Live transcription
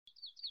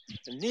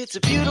And it's a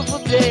beautiful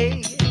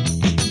day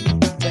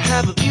to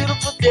have a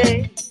beautiful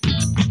day.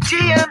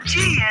 GM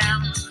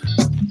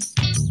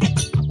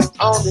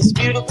on this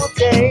beautiful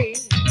day.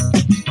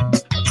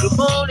 Good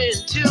morning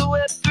to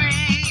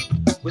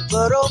Web3 with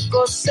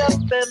Warwick, Sep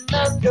and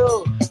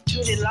Mando.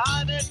 Tuning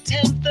live at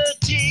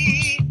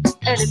 10:30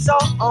 and it's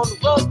all on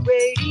Road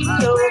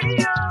Radio.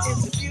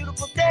 It's a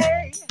beautiful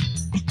day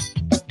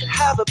to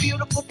have a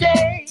beautiful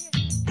day.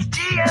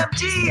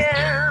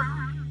 GM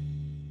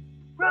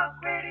Road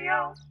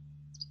Radio.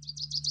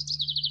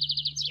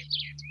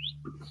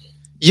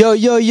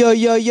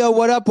 Yo,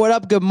 what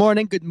up? Good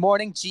morning,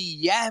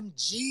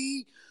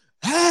 GMG.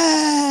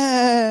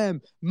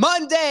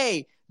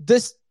 Monday,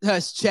 this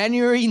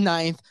January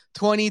 9th,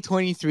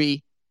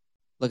 2023.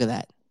 Look at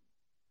that.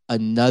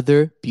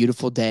 Another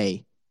beautiful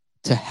day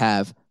to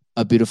have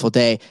a beautiful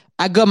day.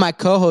 I got my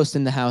co-host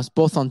in the house,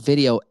 both on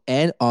video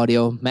and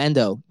audio.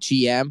 Mando,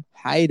 GM,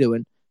 how you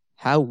doing?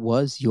 How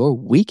was your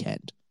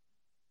weekend?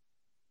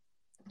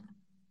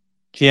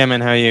 GM,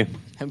 man, how are you?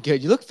 I'm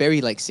good. You look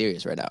very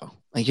serious right now.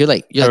 You're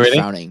really?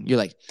 frowning. You're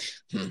like,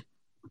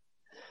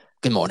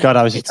 Good morning. God,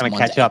 I was just trying to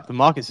catch up. The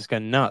market's just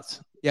going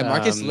nuts. Yeah,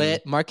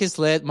 Marcus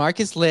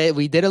lit.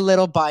 We did a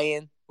little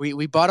buy-in.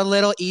 We bought a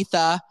little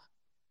Ether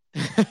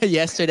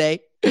yesterday.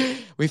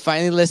 We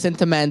finally listened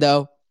to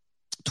Mando.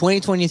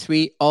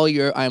 2023, all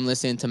year, I'm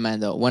listening to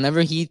Mando.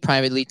 Whenever he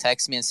privately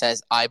texts me and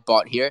says, I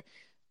bought here,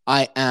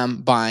 I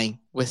am buying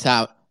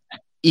without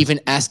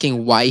even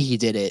asking why he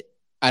did it.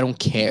 I don't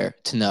care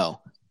to know.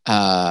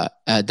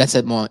 That's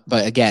it. More,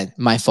 but again,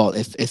 my fault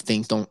if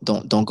things don't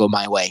go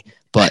my way.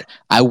 But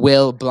I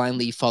will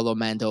blindly follow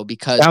Mando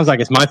because sounds like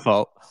it's my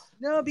fault.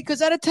 No,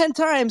 because out of 10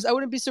 times, I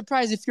wouldn't be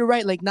surprised if you're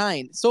right.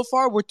 9 so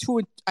far.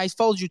 I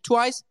followed you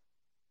twice,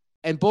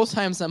 and both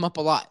times I'm up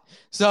a lot.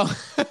 So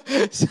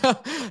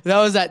that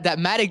was that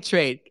Matic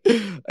trade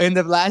end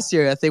of last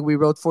year. I think we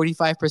wrote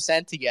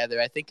 45%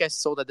 together. I think I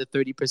sold at the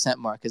 30%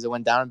 mark because it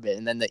went down a bit,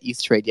 and then the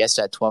ETH trade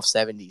yesterday at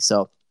 1270.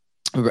 So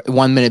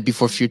 1 minute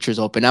before futures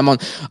open, I'm on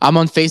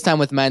FaceTime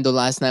with Mando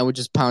last night. We're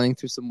just pounding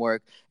through some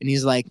work, and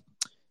he's like,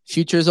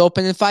 "Futures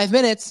open in 5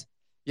 minutes.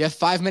 You have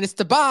 5 minutes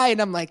to buy," and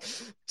I'm like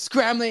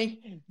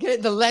scrambling,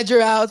 getting the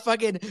ledger out,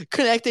 fucking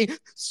connecting,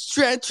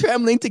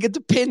 trembling to get the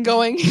pin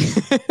going. You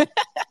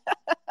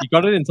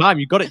got it in time.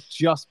 You got it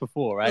just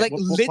before, right?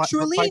 Literally, what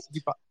price did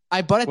you buy?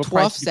 I bought at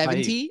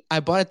 1270.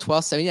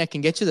 I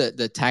can get you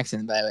the tax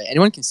in, by the way.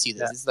 Anyone can see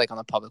this. Yeah. This is on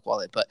the public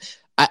wallet, but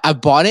I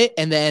bought it,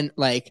 and then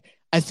I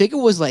think it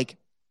was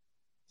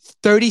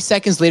 30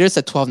 seconds later, it's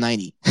at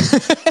 1290.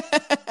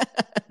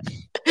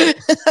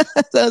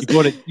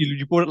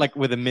 You bought it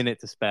with a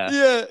minute to spare.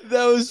 Yeah,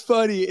 that was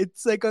funny.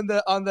 It's on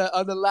the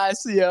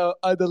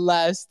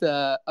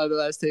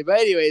last day. But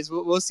anyways,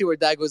 we'll see where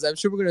that goes. I'm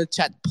sure we're gonna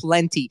chat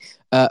plenty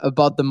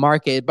about the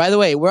market. By the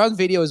way, we're on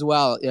video as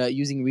well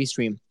using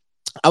Restream.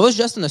 I was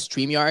just on a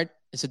StreamYard.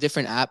 It's a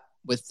different app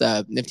with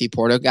Nifty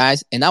Porto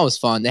guys, and that was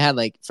fun. They had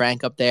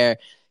Frank up there,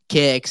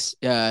 Kicks,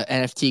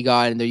 NFT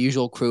God, and their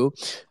usual crew,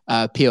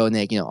 PO,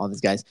 Nick, all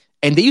these guys.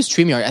 And they use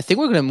StreamYard. I think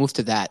we're going to move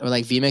to that, or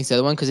VMix, the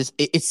other one, because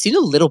it seemed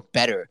a little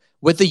better.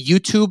 With the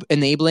YouTube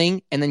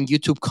enabling and then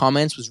YouTube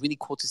comments was really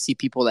cool to see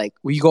people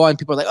where you go on,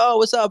 people are like, "Oh,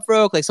 what's up,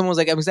 bro?" Someone was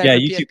like, "I'm excited for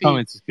YouTube PFP."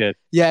 Comments is good.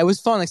 Yeah, it was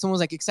fun. Someone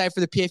was excited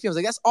for the PFP. I was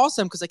like, that's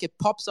awesome because it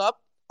pops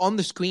up on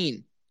the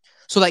screen.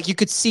 So you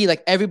could see,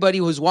 everybody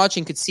who was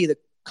watching could see the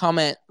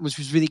comment, which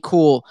was really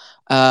cool,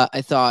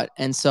 I thought.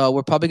 And so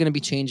we're probably going to be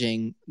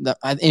changing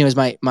anyways.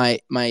 My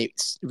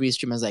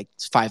restream has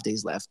 5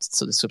 days left,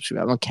 so the subscription,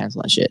 I'm gonna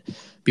cancel that shit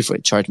before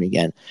they charge me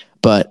again.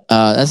 But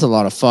that's a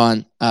lot of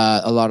fun.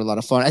 A lot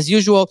of fun as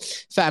usual.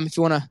 Fam, if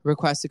you want to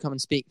request to come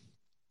and speak,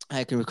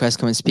 I can request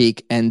come and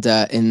speak, and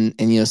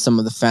some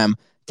of the fam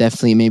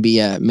definitely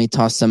may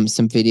toss some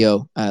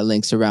video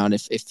links around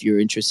if you're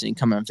interested in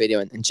coming on video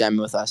and jamming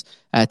with us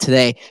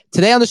today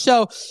on the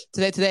show.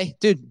 Today,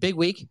 dude, big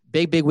week.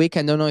 I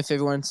don't know if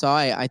everyone saw.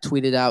 I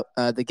tweeted out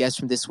the guest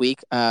from this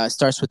week.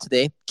 Starts with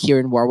today,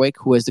 Kieran Warwick,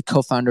 who is the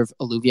co-founder of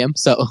Illuvium.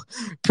 So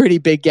pretty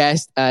big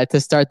guest to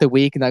start the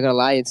week. Not gonna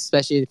lie,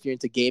 especially if you're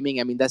into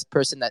gaming. I mean, that's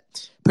person that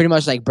pretty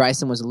much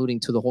Bryson was alluding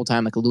to the whole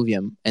time,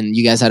 Illuvium, and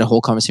you guys had a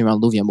whole conversation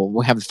around Illuvium. Well,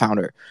 we'll have the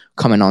founder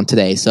coming on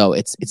today, so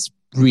it's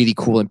really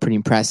cool and pretty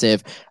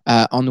impressive.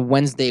 On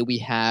Wednesday, we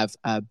have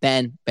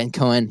Ben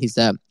Cohen. He's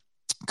the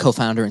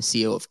co-founder and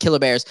CEO of Killer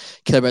Bears.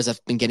 Killer Bears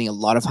have been getting a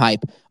lot of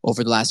hype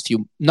over the last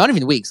few, not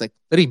even weeks,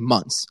 literally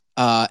months.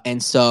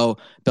 And so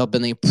they're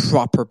building a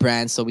proper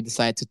brand. So we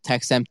decided to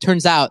text them.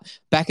 Turns out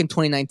back in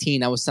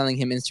 2019, I was selling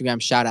him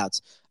Instagram shout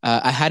outs.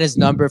 I had his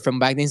number from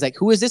back then. He's like,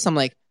 "Who is this?" I'm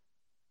like,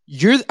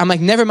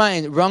 "Never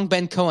mind, wrong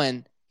Ben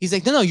Cohen." He's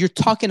like, "No, you're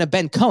talking to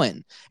Ben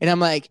Cohen." And I'm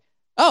like,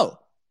 "Oh,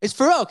 it's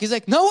Farouk." He's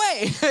like, "No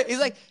way." He's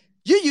like,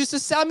 "You used to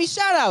sell me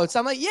shout outs."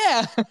 I'm like,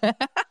 "Yeah."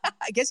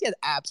 I guess he had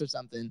apps or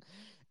something.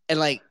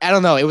 And I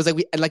don't know. It was I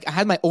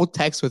had my old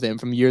text with him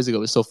from years ago.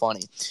 It was so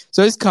funny.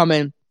 So he's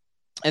coming.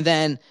 And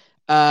then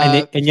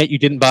and yet you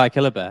didn't buy a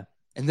Killer Bear.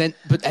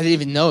 But I didn't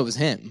even know it was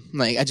him.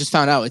 I just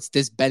found out it's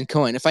this Ben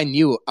Cohen. If I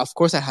knew, of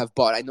course I'd have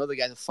bought. I know the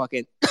guy's a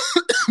fucking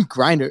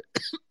grinder.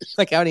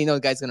 Like I already know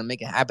the guy's gonna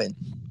make it happen.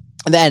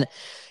 And then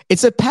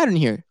it's a pattern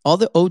here. All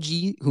the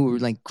OG who were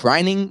like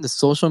grinding the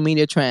social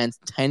media trends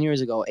 10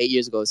 years ago, 8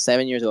 years ago,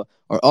 7 years ago,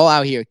 are all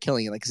out here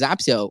killing it. Like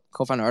Zapsio,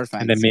 co-founder of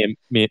Artifact, And then me and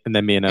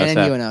and you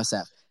OSF. and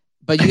OSF.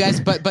 But you guys,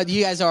 but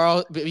you guys are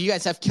all, you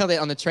guys have killed it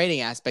on the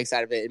trading aspects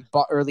out of it and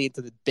bought early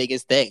into the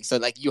biggest thing. So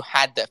like you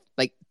had the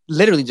like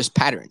literally just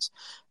patterns,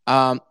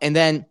 so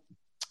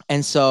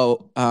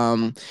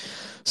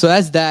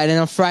that's that. And then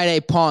on Friday,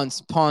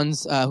 Pons,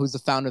 who's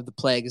the founder of The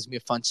Plague, is gonna be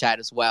a fun chat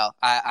as well.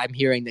 I'm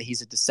hearing that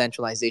he's a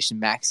decentralization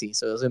maxi,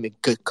 so it's gonna be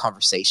a good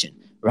conversation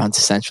around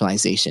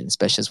decentralization,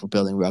 especially as we're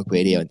building Rug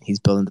Radio and he's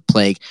building The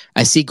Plague.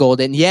 I see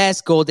Golden.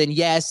 Yes, Golden.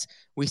 Yes,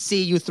 we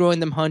see you throwing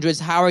them hundreds.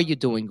 How are you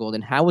doing,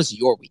 Golden? How was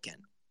your weekend?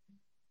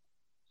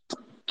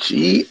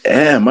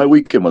 GM, my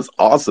weekend was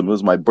awesome. It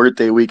was my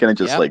birthday weekend. I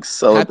just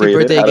celebrated. Happy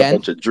birthday had again. a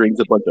bunch of drinks,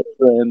 a bunch of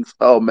friends.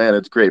 Oh man,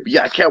 it's great. But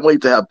yeah, I can't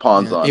wait to have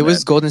Pons on. It was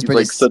man. Golden's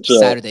He's birthday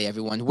Saturday,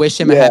 everyone. Wish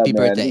him a happy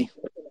birthday.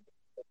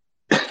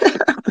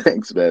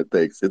 Thanks, man.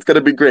 Thanks. It's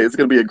gonna be great. It's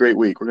gonna be a great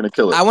week. We're gonna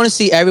kill it. I want to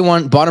see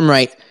everyone, bottom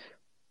right.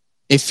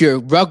 If you're a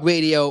Rug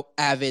Radio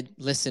avid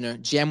listener,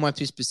 GM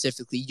Web3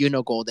 specifically, you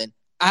know Golden.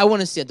 I want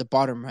to see at the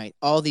bottom right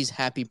all these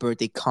happy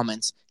birthday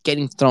comments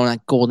getting thrown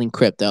at Golden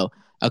Crypto.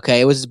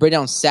 Okay, it was his birthday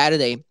on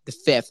Saturday, the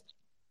 5th.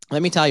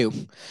 Let me tell you,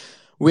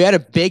 we had a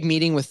big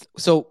meeting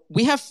so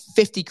we have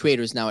 50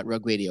 creators now at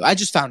Rug Radio. I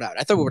just found out.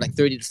 I thought we were like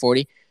 30 to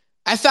 40.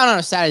 I found out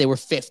on Saturday we're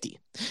 50.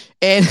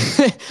 And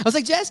I was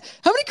like, Jess,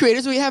 how many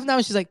creators do we have now?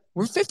 And she's like,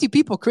 we're 50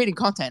 people creating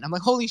content. I'm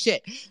like, holy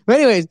shit. But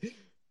anyways,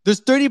 there's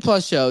 30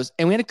 plus shows,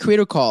 and we had a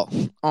creator call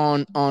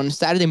on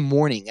Saturday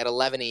morning at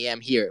 11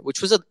 a.m. here,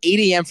 which was at 8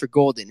 a.m. for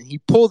Golden. And he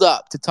pulled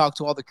up to talk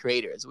to all the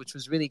creators, which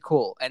was really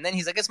cool. And then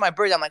he's like, it's my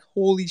birthday. I'm like,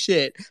 holy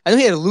shit. I know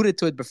he had alluded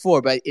to it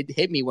before, but it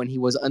hit me when he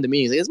was on the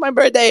meeting. He's like, it's my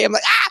birthday. I'm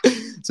like, ah!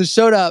 So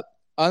showed up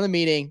on the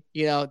meeting.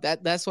 You know,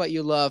 that's what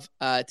you love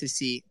to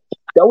see.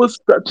 That was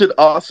such an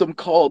awesome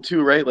call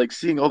too, right? Like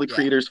seeing all the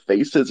creators'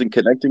 faces and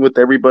connecting with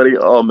everybody.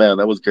 Oh man,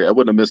 that was great. I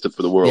wouldn't have missed it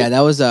for the world. Yeah, that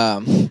was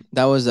a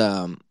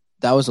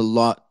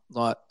lot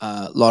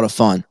of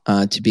fun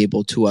to be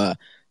able to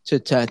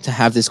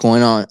have this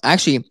going on.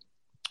 Actually,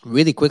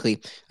 really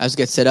quickly, I just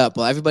get set up.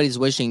 Well, everybody's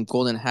wishing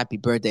Golden a happy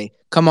birthday.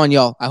 Come on,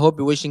 y'all. I hope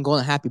you're wishing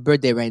Golden a happy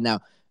birthday right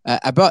now.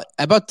 I brought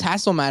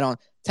Tasselmat on.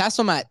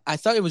 Tasselmat, I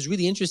thought it was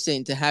really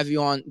interesting to have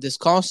you on this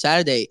call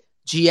Saturday.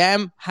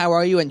 GM, how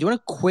are you? And do you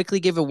want to quickly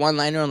give a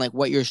one-liner on like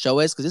what your show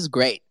is? Because this is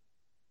great.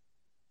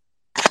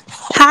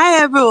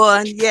 Hi,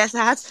 everyone. Yes,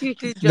 I had to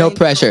quickly join. No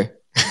pressure.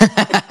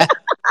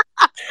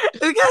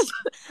 Because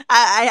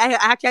I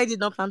actually did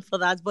not plan for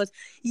that. But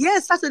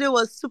yes, Saturday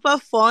was super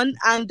fun.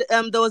 And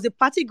there was a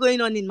party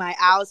going on in my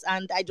house.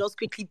 And I just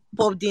quickly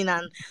popped in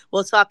and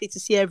was so happy to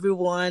see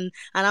everyone.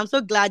 And I'm so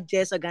glad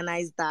Jess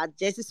organized that.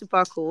 Jess is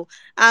super cool.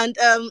 And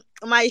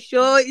my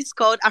show is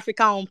called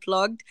Africa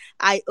Unplugged.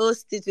 I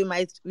host it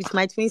with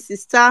my twin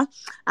sister.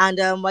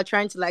 And we're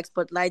trying to like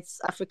spotlight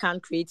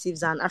African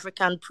creatives and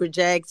African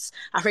projects,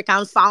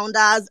 African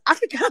founders,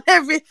 African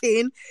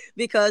everything.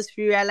 Because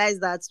we realize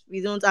that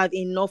we don't have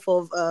enough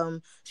of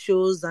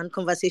shows and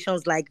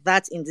conversations like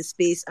that in the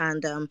space.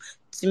 And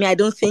to me, I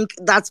don't think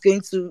that's going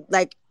to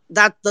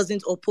that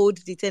doesn't uphold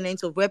the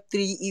tenets of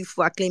Web3 if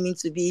we're claiming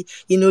to be,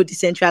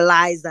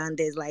 decentralized and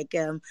there's like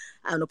an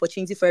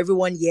opportunity for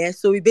everyone here.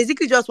 So we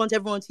basically just want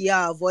everyone to hear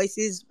our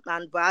voices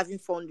and we're having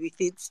fun with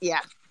it. Yeah.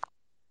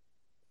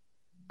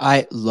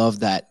 I love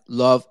that.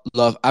 Love.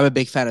 I'm a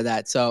big fan of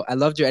that. So I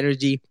loved your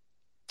energy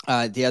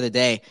the other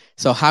day.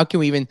 So how can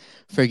we even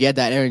forget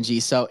that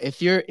energy? So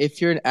if you're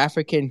an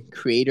African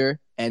creator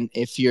and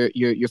if you're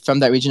from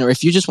that region, or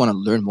if you just want to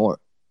learn more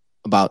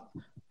about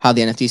how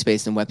the NFT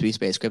space and Web3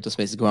 space, crypto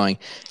space is growing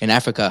in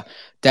Africa,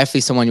 definitely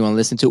someone you want to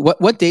listen to.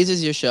 What days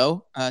is your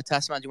show,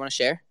 Tasman? Do you want to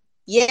share?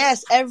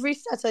 Yes, every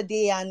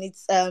Saturday, and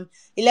it's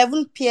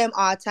 11 p.m.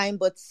 our time,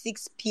 but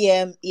 6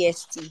 p.m.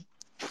 EST.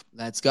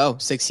 Let's go.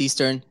 6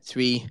 Eastern,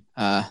 3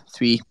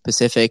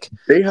 Pacific.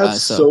 They have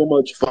so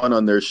much fun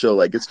on their show.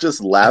 Like, it's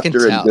just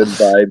laughter and good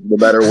vibes, no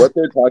matter what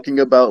they're talking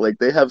about. Like,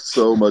 they have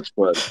so much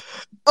fun.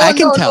 I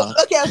can tell. No.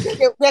 Okay.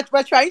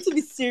 We're trying to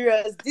be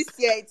serious. This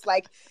year, it's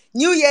like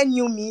New Year,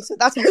 New Me. So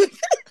that's why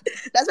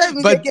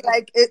we're taking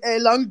like a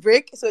long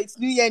break. So it's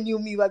New Year, New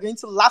Me. We're going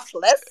to laugh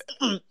less.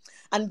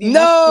 And be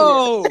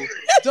no,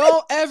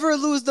 don't ever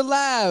lose the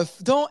laugh.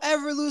 Don't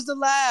ever lose the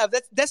laugh.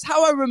 That's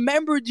how I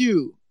remembered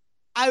you.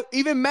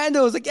 Even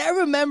Mando was like, I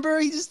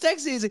remember. He just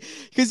texted me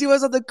because he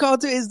was on the call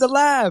too. Is the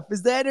laugh?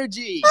 Is the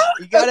energy?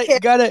 You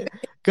gotta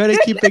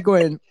keep it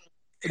going.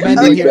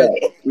 Mando here.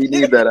 We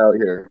need that out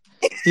here.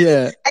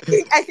 Yeah.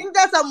 I think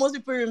that's how most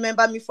people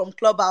remember me from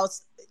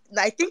Clubhouse.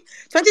 I think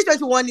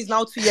 2021 is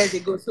now 2 years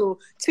ago. So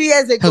 2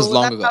 years ago,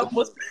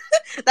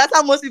 that's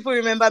how most people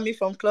remember me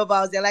from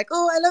Clubhouse. They're like,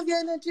 "Oh, I love your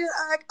energy."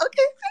 I'm like,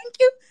 "Okay, thank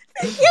you."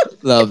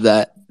 Love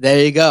that.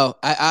 There you go.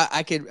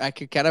 I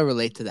could kind of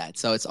relate to that.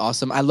 So it's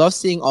awesome. I love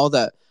seeing all of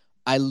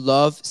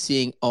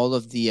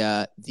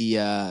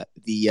the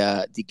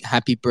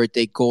happy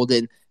birthday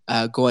Golden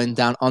going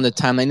down on the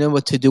timeline. I know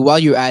what to do. While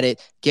you're at it,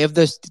 give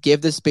the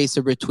space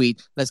a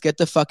retweet. Let's get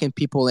the fucking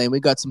people in. We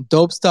got some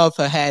dope stuff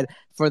ahead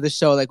for the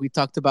show, like we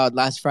talked about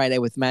last Friday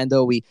with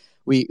Mando. We've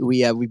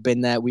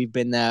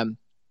been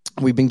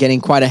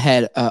getting quite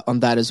ahead on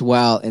that as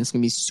well, and it's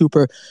gonna be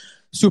super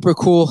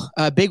cool.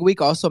 Big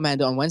week also,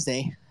 Mando, on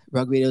Wednesday.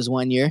 Rug Radio's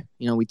 1 year.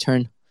 You know, we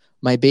turn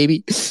my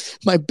baby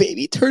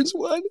turns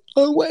 1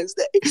 on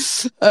Wednesday.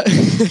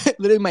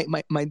 Literally, my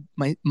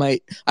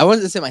I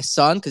wanted to say my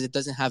son because it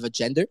doesn't have a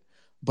gender,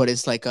 but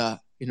it's like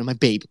my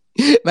baby,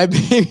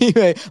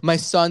 my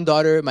son,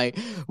 daughter, my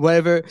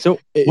whatever. So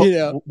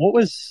what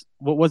was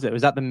it?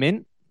 Was that the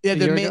mint? Yeah,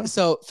 the mint.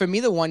 So for me,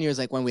 the 1 year is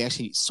like when we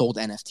actually sold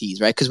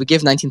NFTs, right? Because we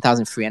give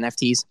 19,000 free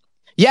NFTs.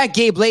 Yeah,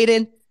 Gabe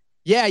Layden.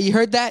 Yeah, you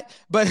heard that,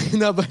 but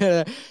no,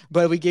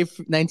 but we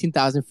gave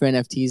 19,000 free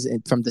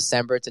NFTs from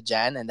December to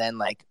Jan, and then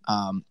like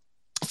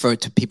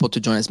to people to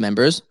join as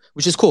members,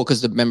 which is cool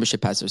because the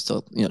membership passes are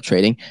still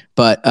trading.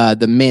 But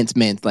the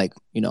mint like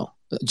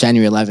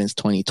January 11th,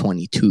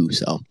 2022.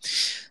 So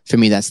for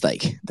me, that's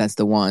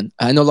the one.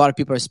 I know a lot of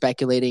people are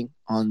speculating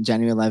on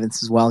January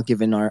 11th as well,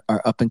 given our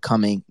up and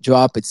coming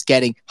drop. It's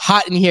getting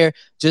hot in here.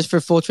 Just for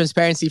full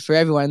transparency for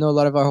everyone, I know a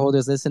lot of our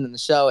holders listen to the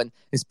show and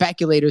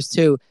speculators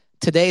too.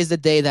 Today is the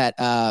day that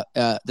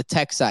the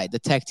tech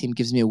team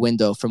gives me a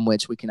window from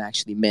which we can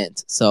actually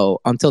mint.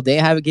 So until they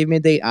haven't given me a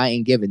date, I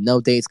ain't giving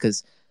no dates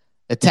because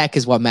the tech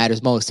is what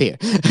matters most here.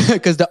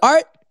 Because the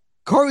art,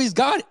 Corey's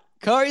got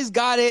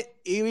it.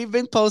 We've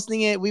been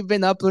posting it. We've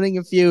been uploading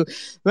a few.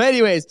 But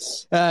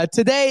anyways,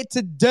 today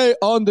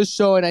on the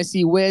show, and I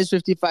see Wiz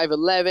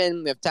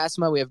 5511. We have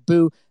Tasma. We have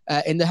Boo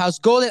in the house.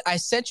 Golden, I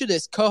sent you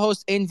this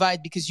co-host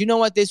invite because you know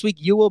what? This week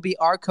you will be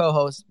our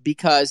co-host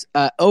because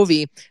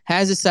Ovi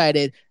has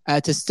decided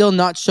to still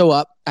not show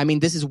up. I mean,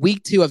 this is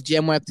week 2 of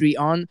GM Web3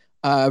 on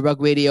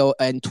Rug Radio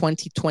in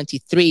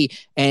 2023,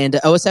 and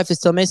OSF is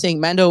still missing.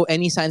 Mando,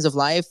 any signs of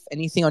life?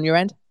 Anything on your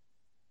end?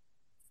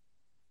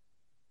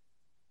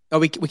 Oh,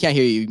 we can't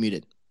hear you. You're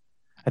muted.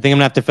 I think I'm going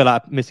to have to fill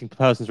out a missing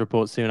persons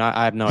report soon.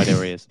 I have no idea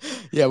where he is.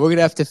 Yeah, we're going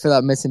to have to fill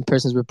out missing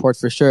persons report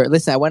for sure.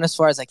 Listen, I went as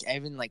far as I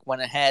even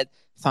went ahead,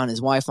 found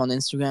his wife on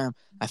Instagram.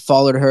 I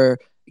followed her.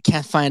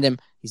 Can't find him.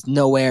 He's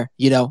nowhere,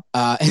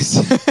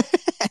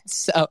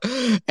 So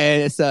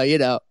it's we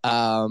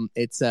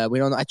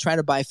don't know. I tried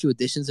to buy a few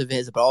editions of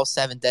his, but all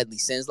 7 Deadly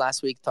Sins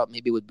last week. Thought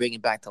maybe it would bring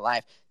him back to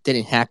life.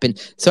 Didn't happen.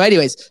 So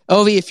anyways,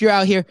 Ovi, if you're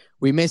out here,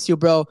 we miss you,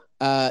 bro.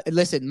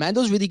 Listen,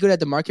 Mando's really good at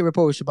the market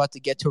report, which we're about to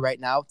get to right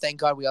now. Thank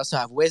God we also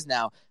have Wiz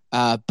now.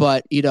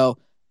 But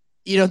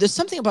there's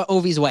something about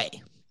Ovi's way.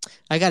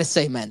 I gotta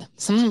say, man,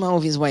 something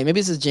about Ovi's way. Maybe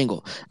it's a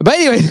jingle. But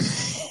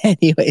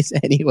anyways.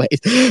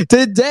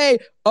 Today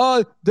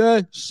on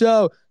the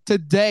show,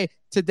 today,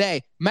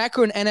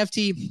 macro and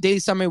NFT daily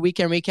summary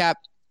weekend recap.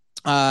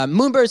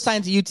 Moonbird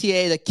signed to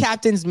UTA, the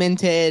captain's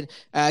minted,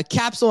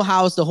 Capsule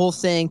House, the whole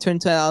thing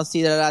turned to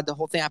LLC, the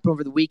whole thing happened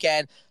over the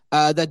weekend.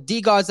 The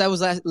D-Gods, that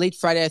was late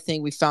Friday, I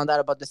think. We found out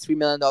about the $3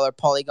 million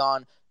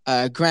Polygon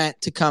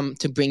grant to come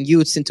to bring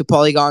youths into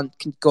Polygon.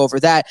 Can go over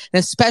that. And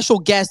a special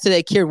guest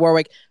today, Kieran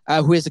Warwick,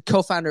 who is the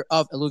co-founder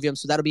of Illuvium.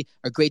 So that'll be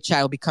a great chat.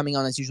 He'll be coming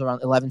on as usual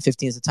around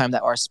 11:15 is the time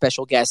that our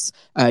special guests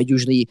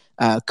usually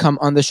come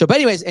on the show. But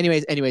anyways,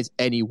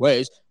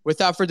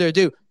 without further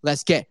ado,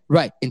 let's get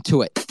right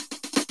into it.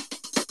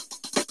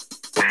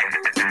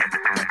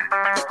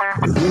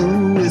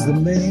 Who is the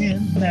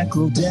man,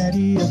 macro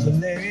daddy of the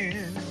land?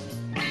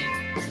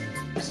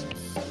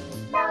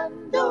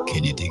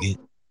 Can you dig it?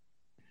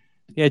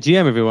 Yeah,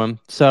 GM everyone.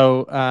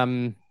 So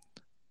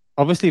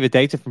obviously the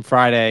data from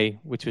Friday,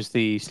 which was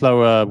the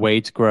slower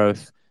wage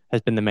growth,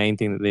 has been the main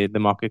thing that the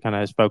market kind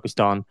of has focused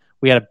on.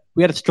 We had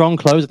a strong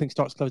close. I think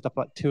stocks closed up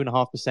like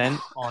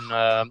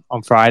 2.5%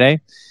 on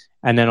Friday,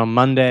 and then on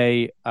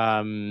Monday,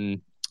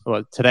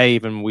 today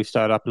even we've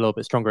started up a little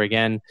bit stronger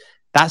again.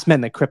 That's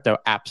meant that crypto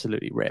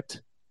absolutely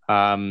ripped.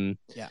 And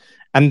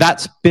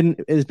it's been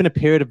a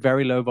period of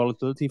very low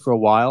volatility for a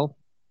while.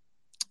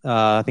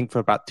 I think for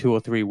about 2 or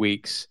 3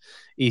 weeks,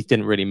 ETH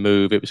didn't really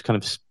move. It was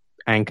kind of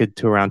anchored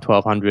to around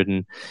 1,200,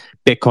 and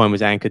Bitcoin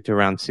was anchored to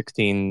around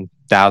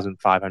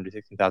 16,500,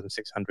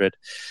 16,600.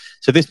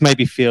 So this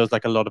maybe feels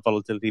like a lot of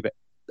volatility, but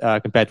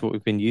compared to what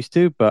we've been used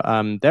to. But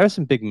there are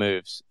some big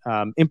moves.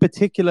 In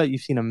particular,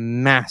 you've seen a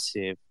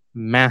massive,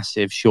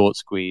 massive short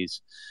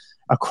squeeze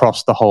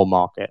across the whole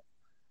market.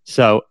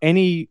 So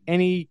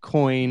any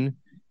coin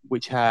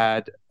which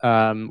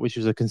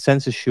was a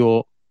consensus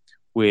short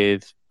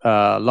with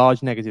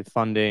large negative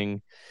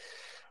funding,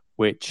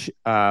 which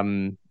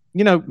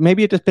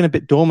maybe it just been a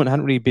bit dormant,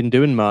 hadn't really been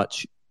doing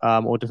much,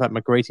 or just like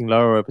migrating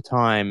lower over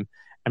time,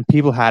 and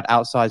people had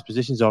outsized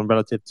positions on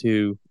relative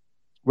to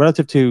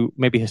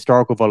maybe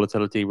historical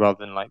volatility rather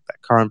than like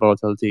that current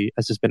volatility,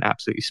 has just been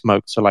absolutely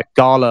smoked. So like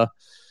Gala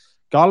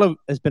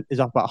is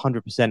up about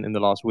 100% in the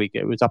last week.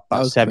 It was up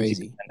about 70%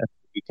 over the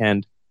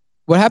weekend.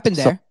 What happened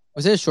there?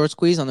 Was it a short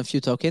squeeze on a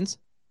few tokens?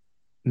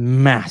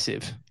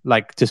 Massive,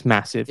 like just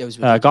massive. Yeah,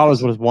 really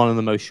Gala's was one of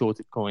the most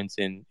shorted coins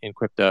in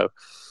crypto.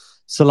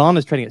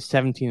 Solana's trading at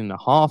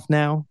 17.5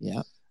 now.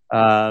 Yeah.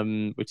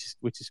 which is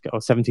or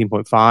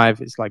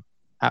 17.5. It's like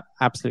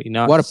absolutely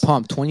nuts. What a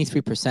pump!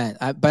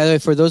 23%. By the way,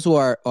 for those who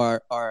are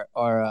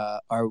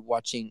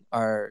watching,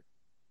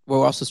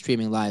 we're also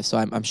streaming live, so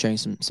I'm sharing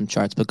some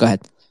charts. But go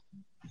ahead.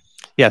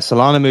 Yeah,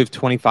 Solana moved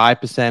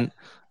 25%.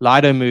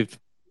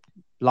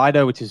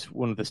 Lido, which is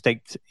one of the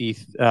staked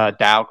ETH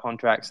DAO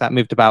contracts, that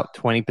moved about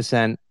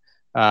 20%.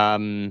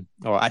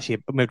 Or actually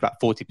it moved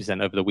about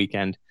 40% over the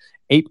weekend.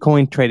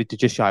 ApeCoin traded to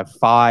just shy of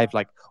 5.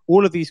 Like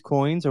all of these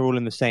coins are all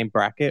in the same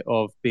bracket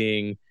of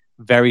being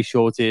very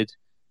shorted,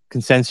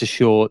 consensus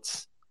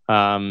shorts,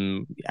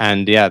 and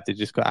yeah, they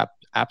just got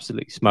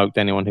absolutely smoked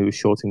anyone who was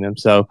shorting them.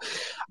 So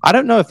I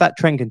don't know if that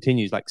trend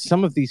continues. Like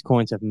some of these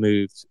coins have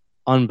moved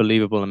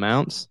unbelievable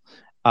amounts,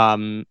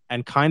 and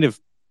kind of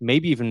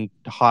maybe even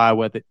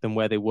higher than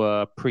where they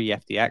were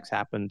pre-FTX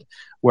happened,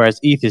 whereas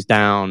ETH is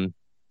down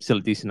still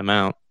a decent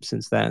amount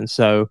since then.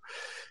 So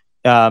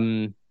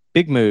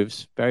big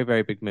moves, very,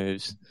 very big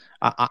moves.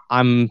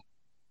 I'm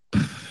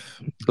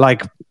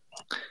like,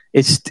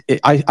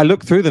 I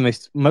look through them.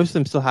 Most of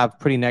them still have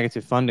pretty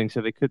negative funding,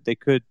 so they could,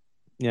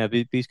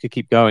 these could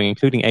keep going,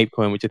 including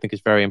ApeCoin, which I think is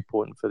very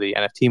important for the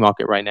NFT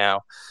market right now.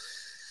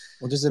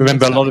 Well,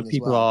 remember, a lot of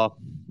people are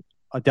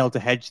delta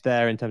hedged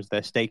there in terms of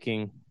their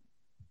staking.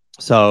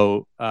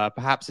 So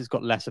perhaps it's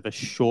got less of a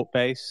short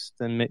base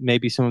than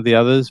maybe some of the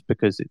others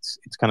because it's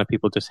kind of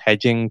people just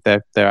hedging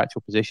their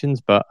actual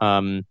positions. But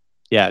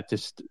yeah,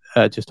 just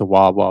a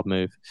wild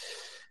move.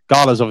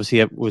 Gala's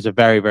obviously was a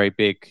very, very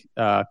big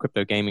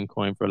crypto gaming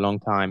coin for a long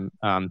time.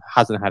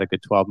 Hasn't had a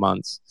good 12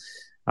 months.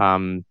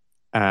 And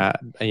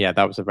yeah,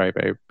 that was a very,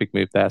 very big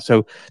move there.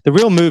 So the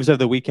real moves of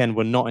the weekend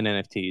were not in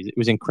NFTs. It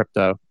was in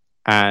crypto.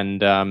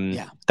 And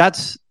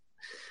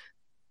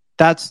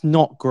that's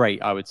not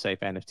great, I would say,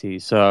 for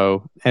NFTs.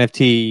 So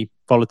NFT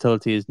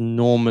volatility is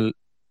normal.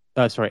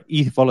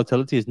 ETH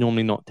volatility is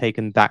normally not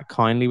taken that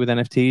kindly with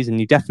NFTs. And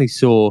you definitely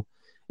saw,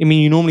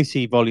 you normally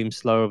see volumes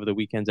slow over the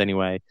weekends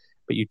anyway,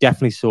 but you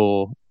definitely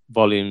saw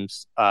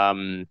volumes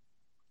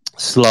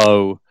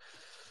slow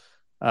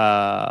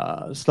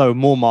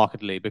more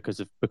markedly because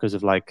of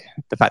like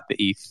the fact that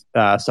ETH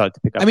started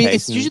to pick up.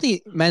 It's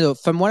usually, Mando,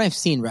 from what I've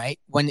seen, right?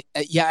 When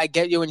I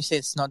get you when you say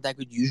it's not that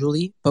good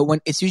usually, but when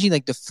it's usually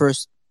like the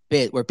first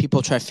bit where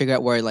people try to figure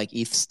out where like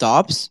ETH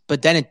stops,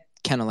 but then it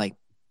kind of like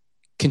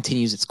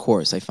continues its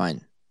course, I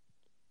find.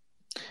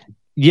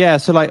 Yeah,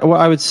 so like what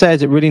I would say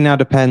is it really now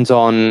depends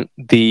on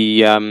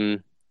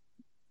the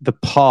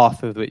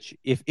path of which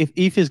if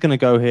ETH is going to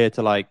go here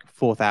to like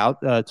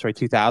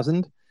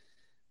 2000,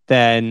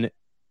 then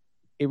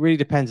it really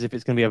depends if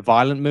it's going to be a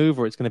violent move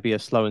or it's going to be a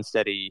slow and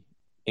steady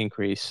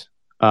increase.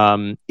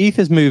 ETH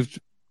has moved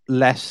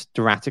less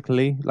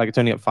dramatically, like it's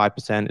only up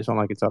 5%. It's not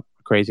like it's up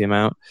a crazy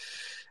amount.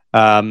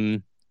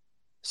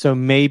 So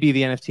maybe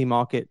the NFT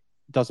market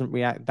doesn't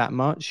react that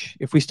much.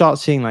 If we start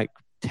seeing like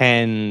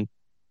 10,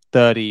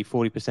 30,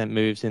 40%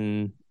 moves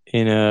in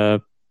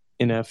a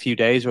few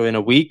days or in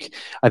a week,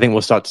 I think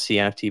we'll start to see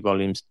NFT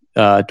volumes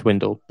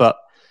dwindle. But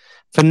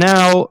for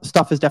now,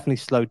 stuff has definitely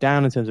slowed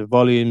down in terms of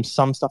volumes.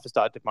 Some stuff has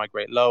started to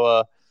migrate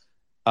lower.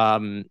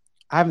 I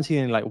haven't seen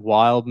any like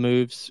wild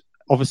moves.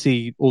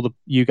 Obviously, all the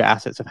Yuga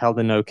assets have held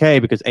in okay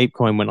because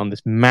ApeCoin went on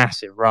this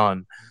massive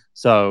run.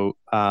 So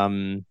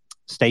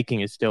staking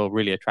is still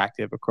really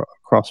attractive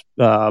across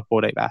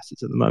Bored Ape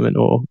assets at the moment,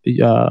 or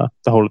the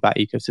whole of that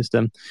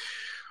ecosystem.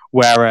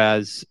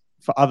 Whereas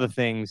for other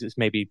things, it's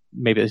maybe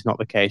it's not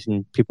the case,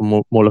 and people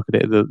more look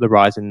at it the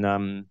rise in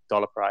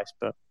dollar price.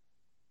 But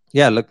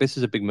yeah, look, this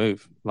is a big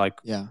move. Like,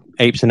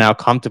 apes are now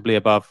comfortably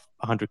above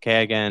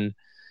 100K again.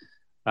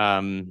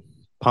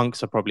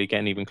 Punks are probably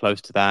getting even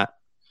close to that.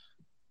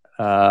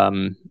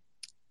 And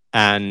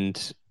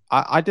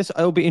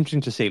it'll be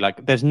interesting to see.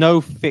 Like, there's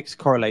no fixed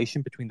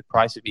correlation between the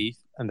price of ETH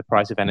and the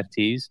price of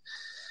NFTs.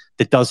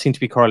 There does seem to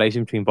be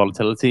correlation between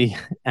volatility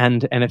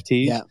and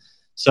NFTs. Yeah.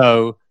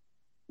 So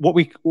what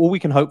we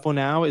can hope for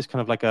now is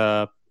kind of like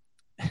a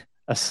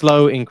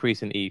slow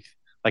increase in ETH.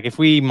 Like if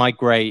we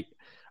migrate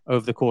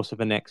over the course of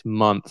the next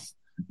month,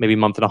 maybe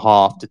month and a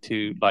half to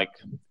two, like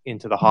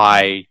into the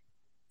high,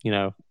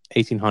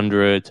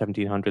 1800,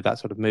 1700, that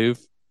sort of move.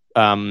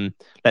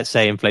 Let's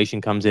say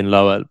inflation comes in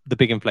lower. The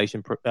big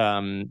inflation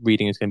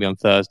reading is going to be on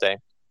Thursday.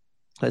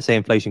 Let's say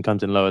inflation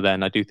comes in lower,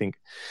 then I do think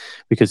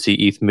we could see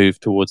ETH move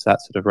towards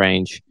that sort of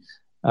range.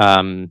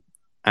 And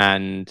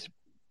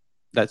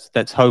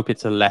let's hope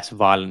it's a less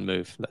violent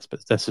move. Let's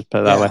just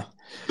put it that way.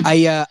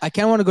 I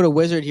kind of want to go to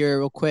Wizard here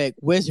real quick.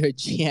 Wizard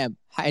GM,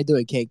 how you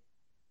doing, Cake?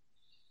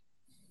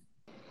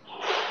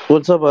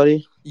 What's up,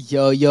 buddy?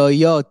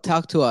 Yo!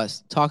 Talk to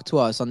us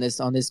on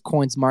this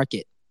coins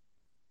market.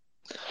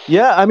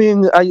 Yeah,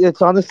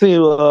 it's honestly,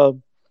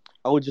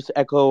 I would just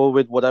echo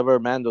with whatever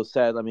Mando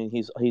said. I mean,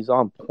 he's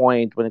on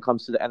point when it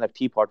comes to the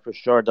NFT part for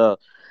sure. The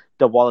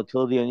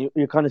volatility, and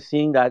you're kind of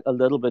seeing that a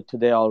little bit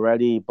today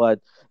already. But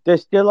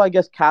there's still, I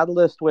guess,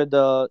 catalyst with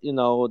the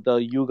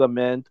Yuga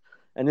mint,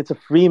 and it's a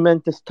free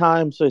mint this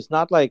time, so it's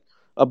not like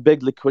a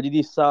big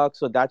liquidity suck.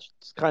 So that's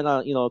kind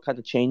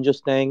of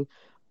changes thing.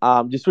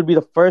 This would be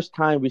the first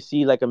time we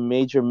see like a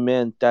major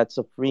mint that's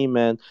a free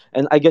mint,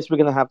 and I guess we're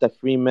gonna have that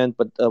free mint,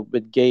 but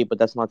with Gabe, but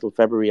that's not till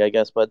February, I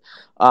guess. But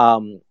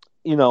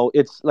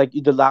it's like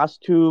the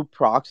last two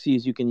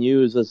proxies you can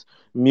use is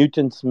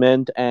Mutants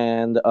Mint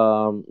and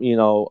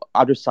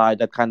other side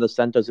that kind of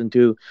sent us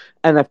into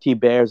NFT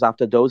bears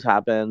after those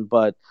happened,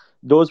 but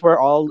those were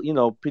all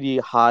pretty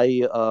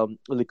high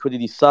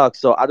liquidity sucks.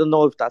 So I don't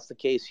know if that's the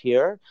case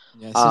here.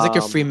 Yeah, it seems like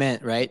a free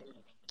mint, right?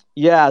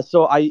 Yeah,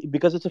 so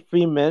because it's a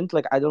free mint,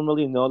 like I don't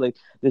really know, like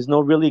there's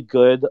no really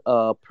good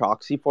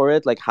proxy for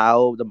it, like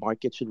how the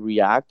market should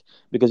react,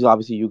 because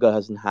obviously Yuga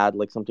hasn't had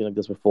like something like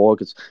this before,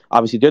 because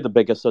obviously they're the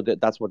biggest, so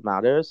that's what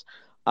matters.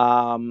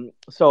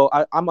 So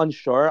I'm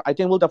unsure. I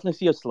think we'll definitely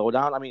see a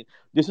slowdown. I mean,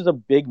 this is a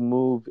big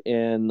move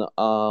in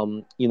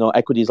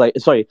equities, like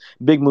sorry,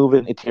 big move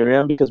in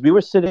Ethereum, because we were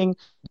sitting,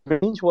 the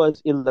range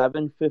was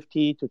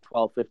 1150 to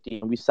 1250,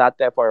 and we sat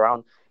there for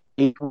around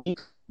 8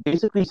 weeks,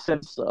 basically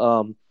since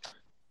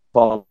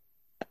fall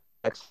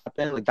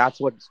happened. Like that's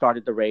what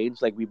started the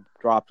range. Like we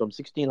dropped from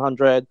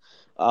 1600,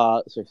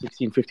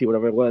 1650,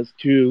 whatever it was,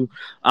 to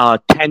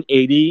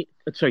 1080.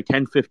 Sorry,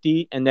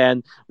 1050, and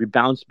then we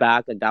bounced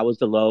back. Like that was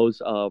the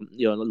lows,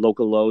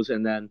 local lows,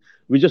 and then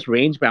we just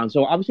range bound.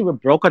 So obviously we're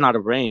broken out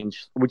of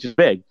range, which is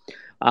big.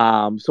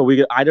 So we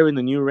get either in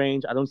the new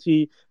range. I don't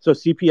see. So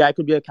CPI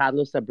could be a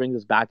catalyst that brings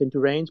us back into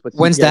range. But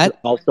when's CPI that?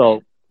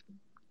 Also,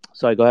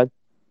 sorry, go ahead.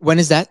 When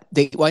is that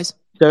date wise?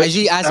 I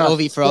usually ask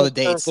Ovi for all the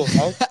dates.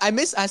 Right? I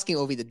miss asking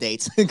Ovi the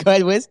dates. Go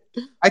ahead, Wiz.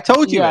 I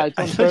told you Yeah, it. it's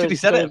I on literally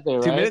said it Thursday, 2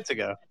 right? minutes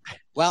ago.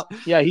 Well,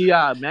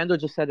 Yeah, Mando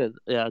just said it.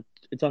 Yeah,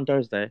 it's on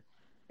Thursday.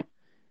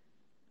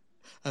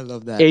 I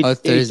love that.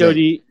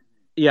 8:30.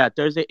 Yeah,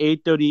 Thursday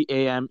 8:30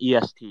 a.m.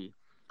 EST.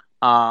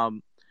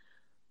 Um,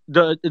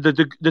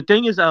 the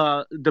thing is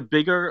the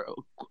bigger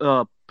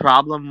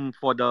problem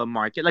for the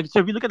market. Like, so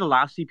if you look at the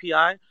last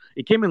CPI,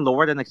 it came in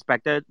lower than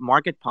expected.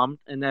 Market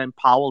pumped, and then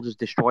Powell just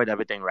destroyed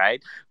everything,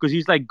 right? Because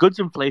he's like, goods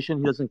inflation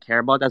he doesn't care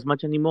about as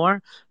much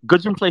anymore.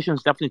 Goods inflation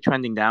is definitely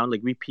trending down.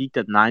 Like we peaked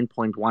at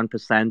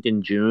 9.1%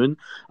 in June,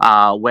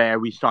 where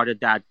we started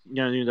that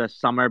the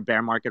summer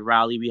bear market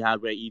rally we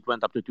had where ETH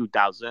went up to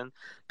 2,000.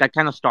 That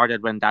kind of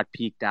started when that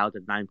peaked out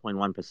at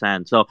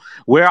 9.1%. So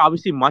we're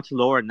obviously much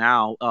lower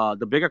now.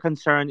 The bigger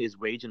concern is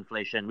wage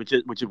inflation, which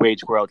is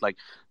wage growth. Like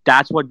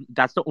that's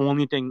the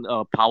only thing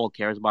Powell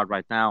cares about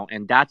right now,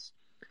 and that's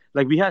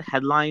like we had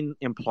headline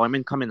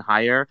employment come in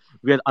higher.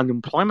 We had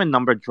unemployment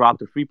number drop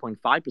to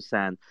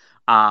 3.5%,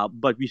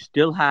 but we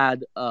still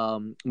had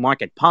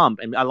market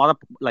pump, and a lot of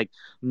like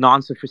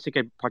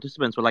non-sophisticated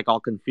participants were like all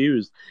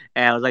confused.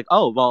 And I was like,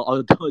 oh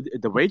well,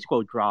 the wage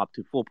growth dropped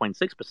to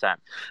 4.6%.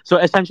 So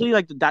essentially,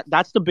 like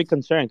that's the big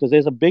concern, because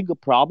there's a big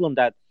problem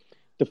that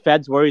the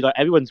Fed's worried, or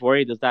everyone's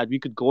worried, is that we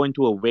could go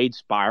into a wage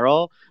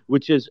spiral,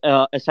 which is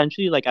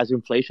essentially like as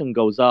inflation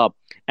goes up,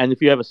 and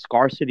if you have a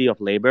scarcity of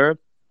labor,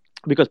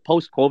 because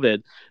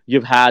post-COVID,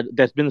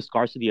 there's been a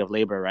scarcity of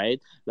labor,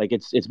 right? Like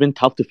it's been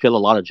tough to fill a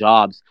lot of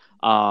jobs.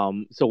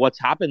 So what's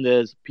happened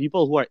is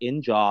people who are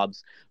in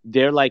jobs,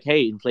 they're like,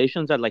 hey,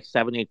 inflation's at like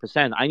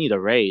 7-8%. I need a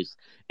raise.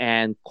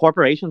 And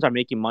corporations are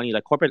making money.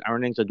 Like corporate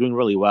earnings are doing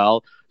really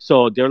well.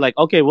 So they're like,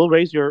 okay, we'll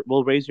raise your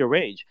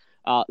wage.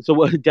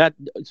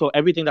 So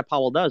everything that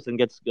Powell does then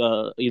gets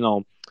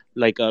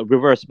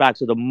reversed back.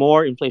 So the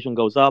more inflation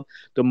goes up,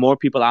 the more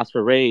people ask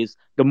for raise,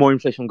 the more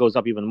inflation goes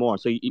up even more.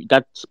 So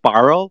that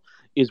spiral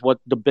is what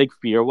the big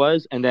fear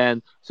was. And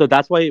then so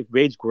that's why if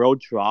wage growth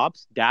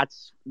drops,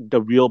 that's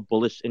the real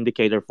bullish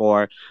indicator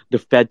for the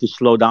Fed to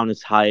slow down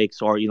its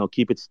hikes or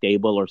keep it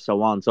stable or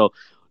so on. So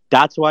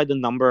that's why the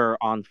number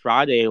on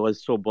Friday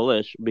was so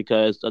bullish,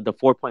 because the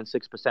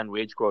 4.6%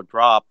 wage growth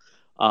drop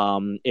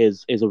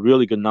is a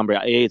really good number.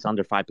 It's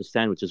under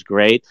 5%, which is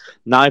great.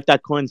 Now, if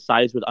that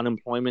coincides with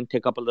unemployment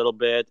tick up a little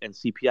bit and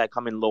CPI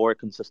come in lower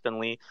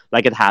consistently,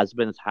 like it has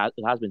been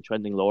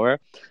trending lower,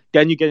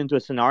 then you get into a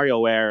scenario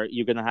where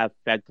you're gonna have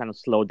Fed kind of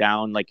slow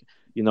down, like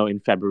in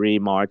February,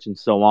 March, and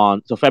so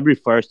on. So February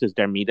 1st is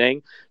their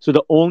meeting. So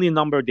the only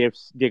number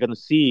they're gonna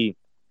see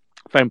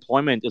for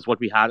employment is what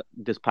we had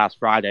this past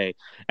Friday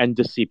and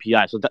the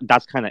CPI. So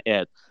that's kind of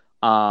it.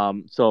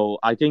 So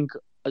I think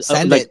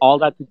all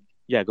that.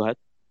 Yeah, go ahead.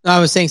 No, I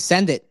was saying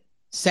send it.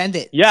 Yeah, send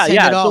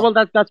yeah. It all.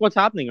 So that's what's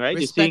happening, right?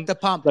 Respect You're seeing the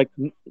pump. like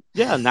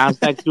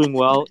Nasdaq's doing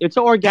well. It's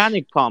an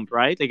organic pump,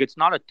 right? Like it's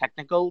not a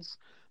technicals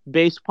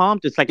based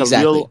pump. It's like a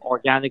real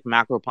organic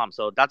macro pump.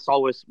 So that's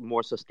always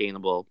more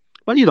sustainable.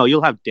 But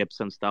you'll have dips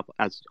and stuff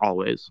as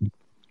always.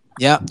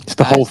 Yeah, it's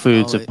the Whole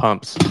Foods of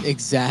pumps.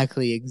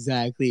 Exactly.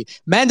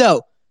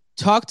 Mando,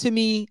 talk to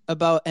me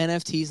about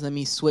NFTs. Let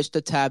me switch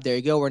the tab. There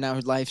you go. We're now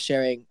live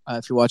sharing.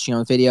 If you're watching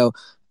on video.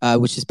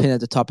 Which is pinned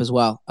at the top as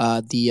well,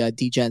 the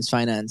Degens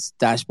Finance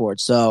dashboard.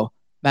 So,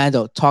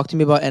 Mando, talk to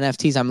me about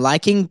NFTs. I'm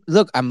liking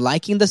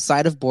the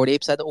side of Bored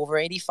Apes at over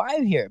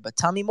 85 here, but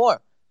tell me more.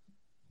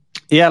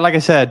 Yeah, like I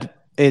said,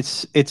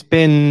 it's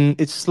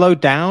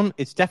slowed down.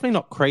 It's definitely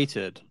not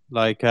cratered.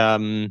 Like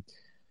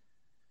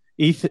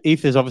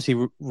ETH has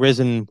obviously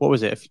risen. What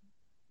was it?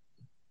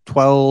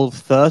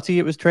 12.30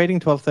 it was trading,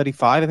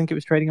 12.35 I think it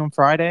was trading on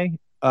Friday.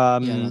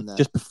 around that.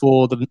 just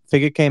before the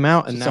figure came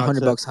out, and It's now it's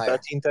 $100 higher.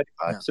 13.35.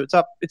 Yeah. So it's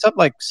up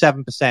like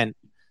 7%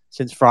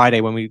 since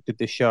Friday when we did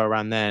this show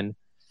around then.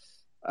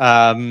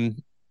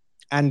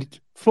 And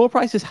floor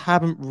prices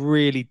haven't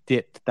really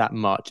dipped that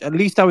much. At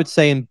least I would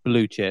say in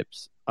blue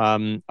chips.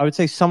 I would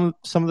say some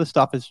of the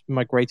stuff has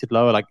migrated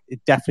lower. Like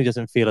it definitely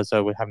doesn't feel as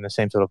though we're having the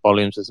same sort of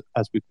volumes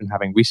as we've been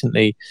having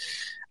recently.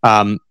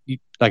 Like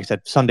I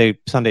said, Sunday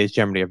is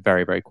generally a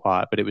very, very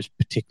quiet, but it was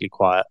particularly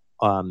quiet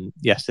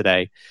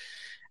yesterday.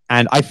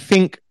 And I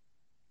think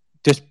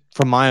just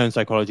from my own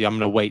psychology, I'm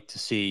going to wait to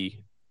see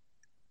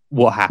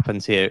what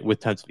happens here with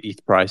terms of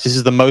ETH price. This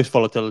is the most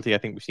volatility I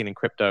think we've seen in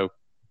crypto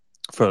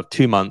for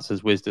 2 months,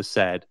 as Wiz just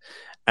said.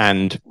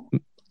 And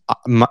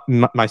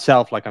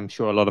myself, like I'm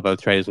sure a lot of other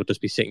traders will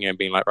just be sitting here and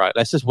being like, right,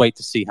 let's just wait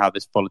to see how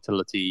this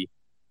volatility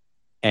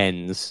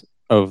ends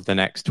over the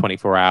next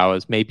 24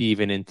 hours, maybe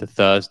even into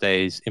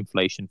Thursday's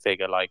inflation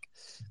figure. Like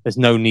there's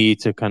no need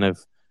to kind of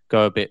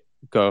go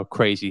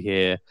crazy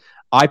here.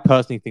 I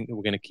personally think that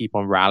we're going to keep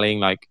on rallying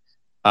like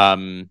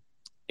in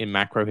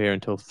macro here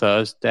until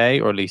Thursday,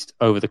 or at least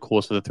over the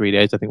course of the 3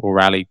 days. I think we'll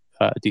rally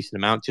a decent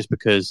amount, just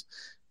because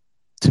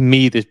to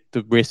me the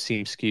risk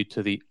seems skewed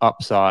to the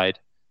upside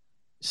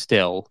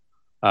still,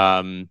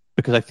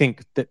 because I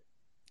think that,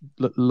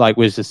 like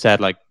Wiz just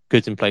said, like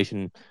goods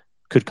inflation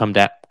could come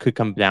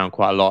down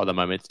quite a lot at the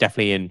moment.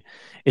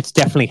 It's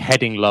definitely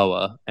heading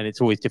lower, and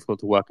it's always difficult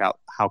to work out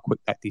how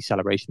quick that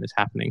deceleration is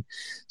happening.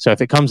 So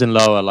if it comes in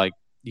lower, like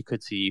you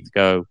could see it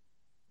go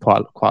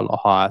quite a lot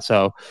higher.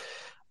 So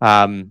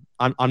I'm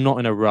not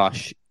in a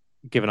rush,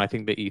 given I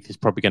think that ETH is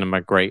probably going to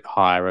migrate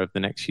higher over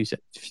the next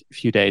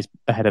few days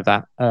ahead of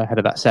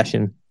that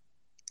session.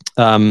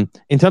 In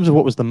terms of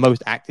what was the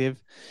most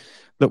active,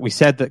 look, we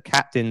said that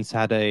captains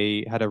had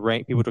a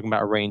range. People were talking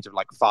about a range of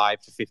like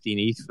 5 to 15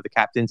 ETH for the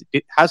captains.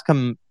 It has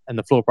come, and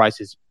the floor price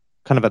is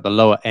kind of at the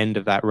lower end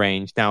of that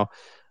range. Now,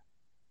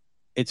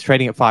 it's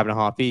trading at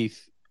 5.5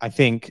 ETH. I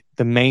think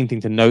the main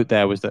thing to note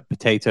there was that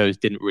potatoes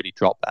didn't really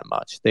drop that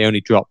much. They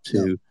only dropped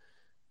to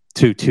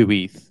 2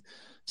 ETH.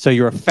 So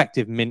your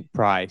effective mint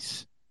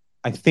price,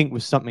 I think,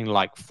 was something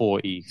like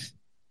 4 ETH.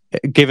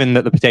 Given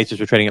that the potatoes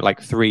were trading at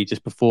like 3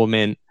 just before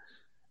mint,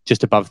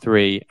 just above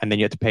 3, and then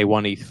you had to pay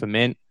 1 ETH for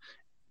mint.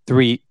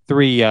 Three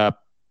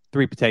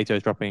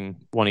potatoes dropping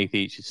 1 ETH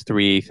each is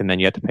 3 ETH, and then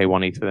you had to pay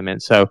 1 ETH for the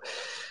mint. So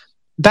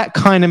that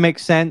kind of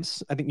makes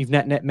sense. I think you've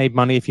net made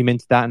money if you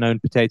minted that and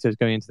owned potatoes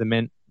going into the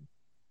mint.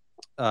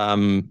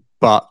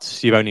 But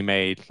you've only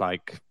made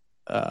like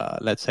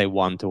let's say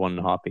 1 to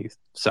 1.5 ETH.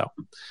 So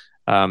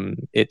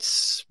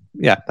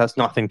that's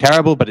nothing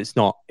terrible, but it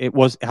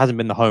hasn't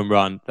been the home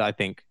run that I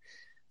think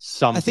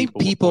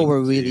people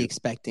were really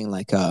expecting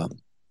like a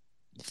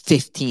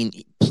 15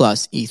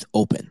 plus ETH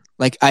open.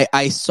 Like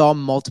I saw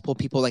multiple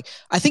people, like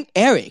I think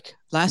Eric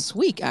last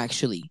week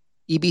actually,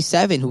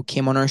 EB7, who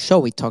came on our show,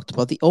 we talked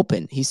about the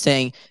open. He's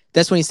saying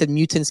that's when he said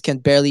mutants can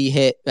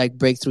barely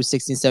break through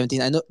 16,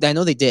 17. I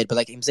know they did, but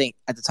like I'm saying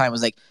at the time it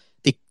was like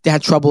they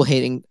had trouble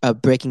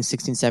breaking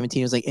 16,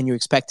 17. It was like, and you're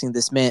expecting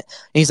this mint.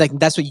 And he's like,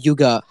 that's what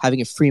Yuga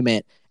having a free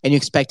mint, and you're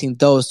expecting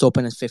those to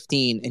open at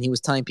 15. And he was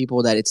telling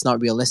people that it's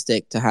not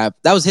realistic to have,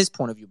 that was his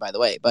point of view, by the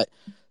way, but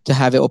to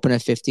have it open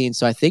at 15.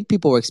 So I think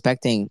people were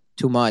expecting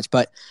too much.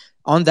 But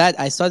on that,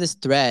 I saw this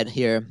thread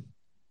here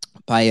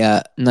by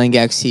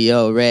 9gag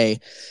CEO Ray,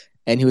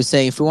 and he was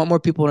saying, if we want more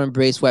people to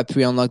embrace Web3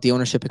 and unlock the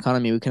ownership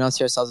economy, we cannot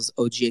see ourselves as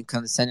OG and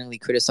condescendingly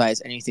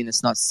criticize anything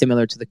that's not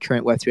similar to the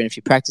current Web3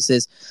 NFT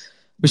practices.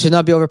 We should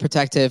not be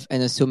overprotective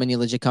and assume any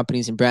legit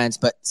companies and brands.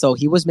 But so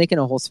he was making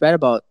a whole thread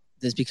about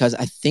this because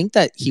I think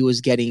that he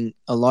was getting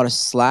a lot of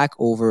slack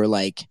over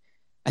I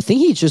think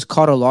he just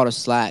caught a lot of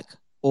slack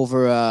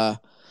over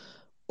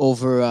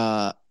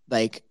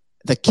like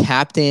the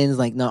captains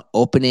like not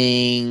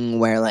opening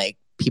where like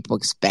people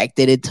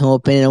expected it to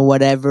open or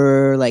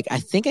whatever. Like I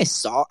think I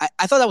thought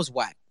that was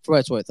whack for what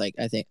it's worth. Like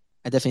I think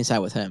I definitely side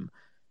with him.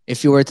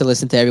 If you were to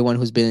listen to everyone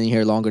who's been in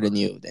here longer than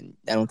you, then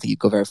I don't think you'd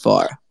go very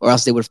far, or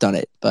else they would have done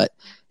it. But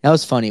that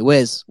was funny.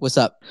 Wiz, what's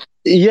up?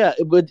 Yeah,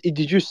 but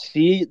did you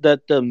see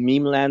that the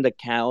Meme Land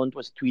account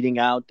was tweeting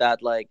out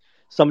that like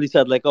somebody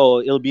said like,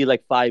 oh, it'll be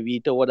like 5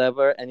 ETH or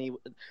whatever, and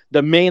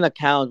the main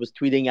account was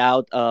tweeting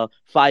out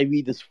 5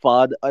 ETH is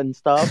FUD and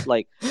stuff.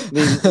 Like, I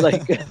mean,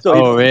 like, so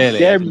oh really?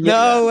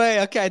 No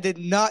way. Okay, I did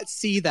not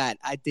see that.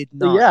 I did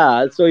not.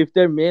 Yeah, so if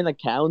their main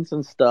accounts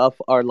and stuff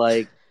are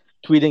like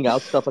tweeting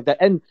out stuff like that,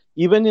 and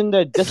even in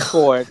the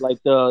Discord,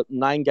 like the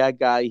 9gag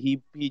guy,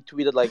 he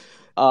tweeted like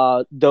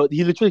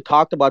he literally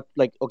talked about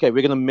like, okay,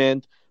 we're gonna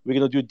mint, we're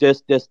gonna do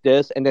this,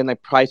 and then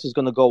like price is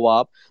gonna go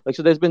up. Like,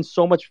 so there's been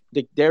so much,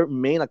 like their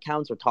main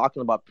accounts are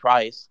talking about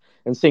price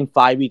and saying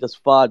 5 ETH is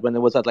FUD when it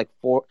was at like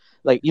 4,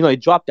 like, you know,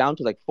 it dropped down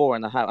to like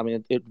 4.5. I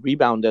mean, it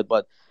rebounded,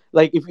 but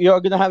like if you're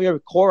gonna have your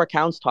core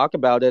accounts talk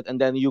about it and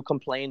then you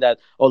complain that,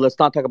 oh, let's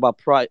not talk about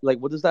price, like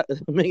what does that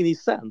make any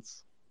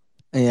sense?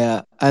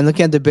 Yeah, I'm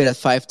looking at the bid at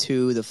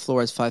 5.2. The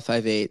floor is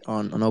 5.58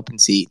 on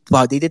OpenSea.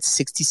 Wow, they did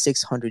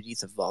 6,600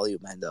 ETH of volume,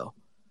 man. Though,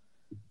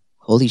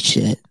 holy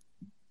shit!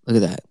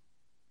 Look at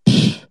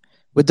that.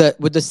 with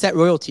the set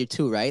royalty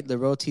too, right? The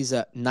royalty's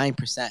at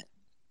 9%,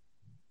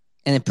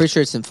 and I'm pretty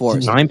sure it's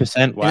enforced.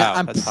 9%. Wow, And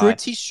I'm that's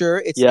pretty high. sure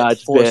it's Yeah,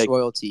 it's enforced big.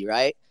 royalty,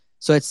 right?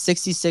 So it's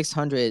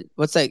 6,600.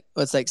 What's like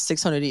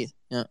 600 ETH?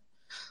 Yeah,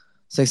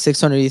 it's like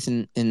 600 ETH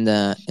in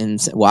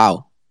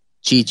wow.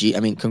 GG. I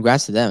mean,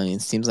 congrats to them. I mean,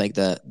 it seems like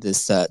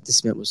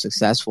this mint was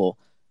successful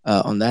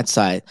on that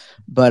side.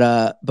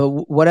 But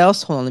what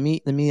else? Hold on.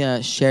 Let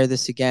me share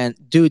this again,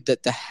 dude.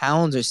 That the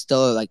hounds are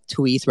still at like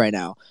 2 ETH right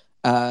now.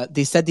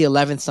 They said the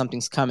 11th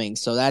something's coming,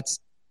 so that's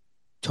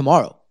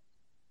tomorrow.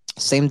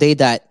 Same day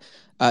that.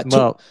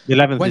 Well, the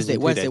 11th Wednesday, is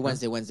in 2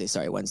 days, Wednesday.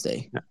 Sorry,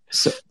 Wednesday. Yeah.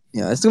 So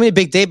yeah, it's gonna be a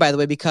big day, by the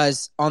way,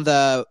 because on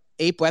the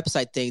Ape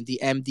website thing, the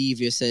MD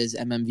versus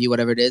MMV,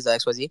 whatever it is,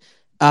 XYZ,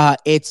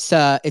 it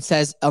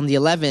says on the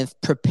 11th,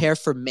 prepare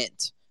for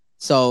mint.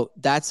 So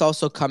that's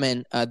also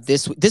coming.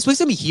 This week's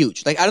gonna be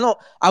huge. Like I don't know.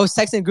 I was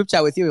texting a group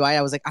chat with you, right?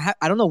 I was like,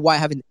 I don't know why I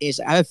have an itch.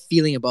 I have a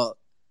feeling about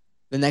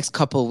the next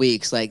couple of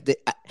weeks. Like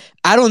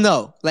I don't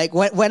know. Like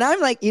when I'm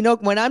like,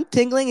 when I'm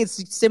tingling,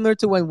 it's similar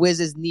to when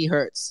Wiz's knee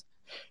hurts.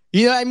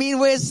 You know what I mean?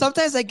 Whereas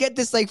sometimes I get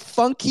this like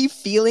funky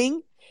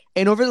feeling,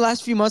 and over the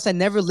last few months, I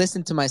never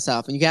listened to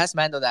myself. And you can ask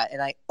Mando that. And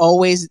I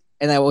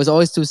was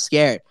always too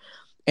scared,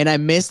 and I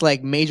missed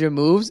like major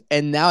moves.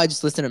 And now I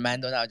just listen to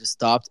Mando. Now I just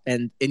stopped.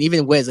 And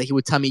even Wiz, like he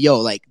would tell me, "Yo,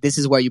 like this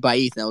is where you buy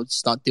ETH." And I would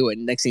just not do it.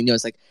 And next thing you know,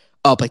 it's like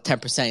up like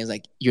 10%. He's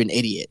like, "You're an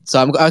idiot."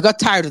 So I got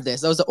tired of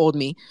this. That was the old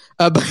me.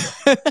 But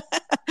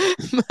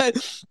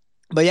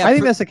yeah, I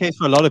think that's the case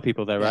for a lot of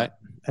people, though, right?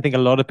 I think a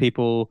lot of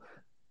people,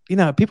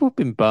 people have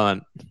been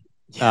burnt.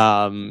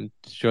 During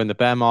the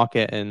bear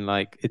market, and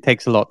like it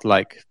takes a lot to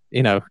like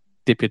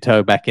dip your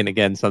toe back in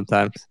again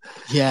sometimes.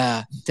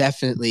 Yeah,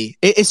 definitely.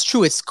 It's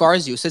true. It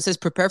scars you. So it says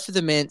prepare for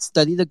the mint,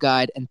 study the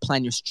guide, and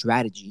plan your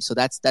strategy. So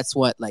that's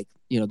what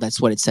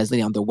that's what it says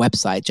on their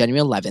website, January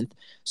 11th.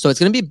 So it's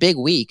gonna be a big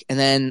week, and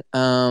then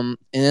on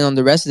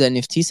the rest of the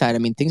NFT side, I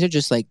mean things are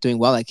just like doing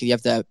well. Like you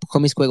have the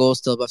Chromie Squiggle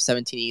still above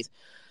 17 ETH,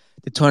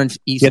 the 200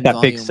 ETH. Get that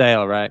volume. big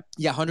sale, right?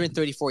 Yeah,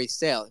 134 ETH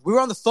sale. We were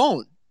on the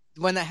phone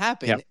when that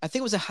happened. Yep. I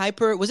think it was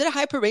was it a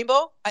hyper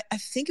rainbow? I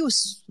think it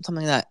was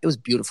something like that. It was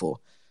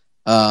beautiful.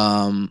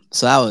 So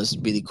that was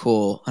really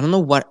cool. I don't know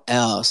what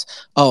else.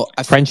 Oh,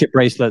 friendship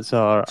bracelets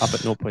are up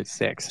at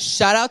 0.6.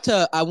 Shout out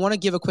to, I want to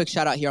give a quick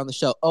shout out here on the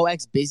show.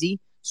 OX Busy.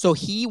 So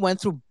he went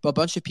through a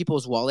bunch of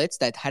people's wallets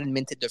that hadn't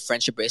minted their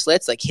friendship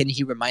bracelets. Like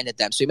he reminded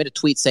them. So he made a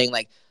tweet saying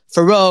like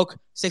Farouk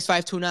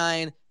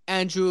 6529,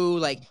 Andrew,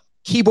 like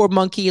Keyboard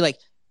Monkey, like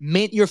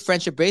mint your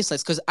friendship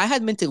bracelets. Because I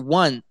had minted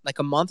one like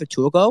a month or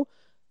two ago.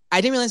 I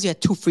didn't realize you had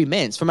 2 free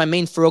mints for my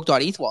main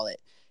Farouk.eth wallet.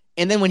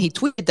 And then when he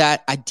tweeted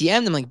that, I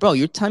DM'd him like, bro,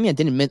 you're telling me I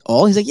didn't mint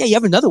all? He's like, yeah, you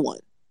have another one.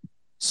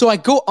 So I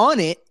go on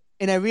it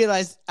and I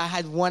realized I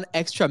had one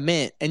extra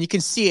mint, and you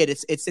can see it.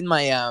 It's in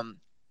my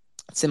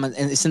it's in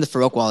the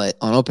Farouk wallet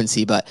on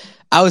OpenSea. But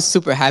I was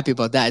super happy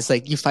about that. It's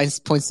like you find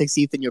 0.6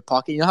 ETH in your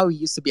pocket. You know how we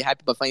used to be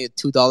happy about finding a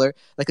 $2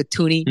 like a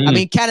toonie? I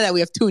mean, in Canada we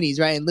have toonies,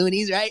 right? And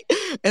loonies, right?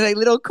 And like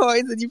little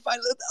coins, and you find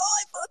I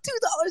found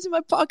 $2 in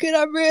my pocket.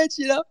 I'm rich,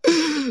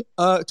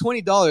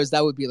 $20.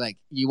 That would be like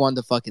you won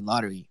the fucking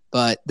lottery.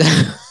 But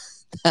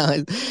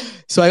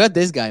so I got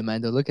this guy,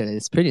 man. Look at it.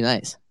 It's pretty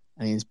nice.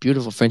 I mean, it's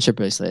beautiful friendship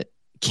bracelet.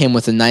 Came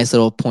with a nice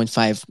little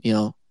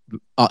 0.5,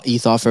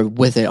 ETH offer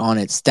with it on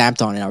it,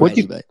 stamped on it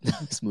already. What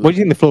do you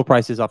think the floor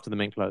price is after the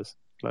mint closes?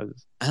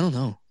 I don't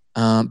know.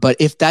 But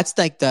if that's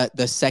like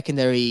the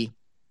secondary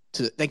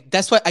to like,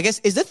 that's what I guess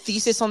is the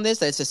thesis on this,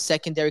 that it's a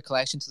secondary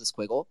collection to the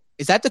Squiggle.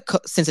 Is that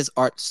since it's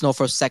Art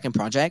Snowfro's second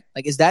project?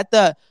 Like, is that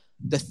the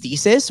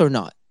thesis or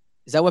not?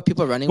 Is that what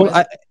people are running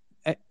with?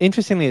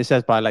 Interestingly, it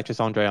says by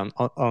Alexis Andre on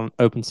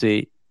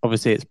OpenSea.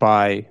 Obviously, it's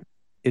by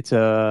we by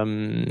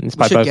should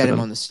both get of him them.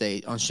 on the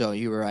stage on show.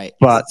 You were right,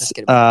 but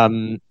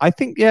I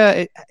think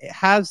it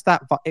has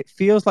that. It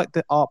feels like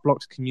the Art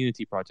Blocks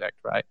community project,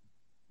 right?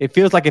 It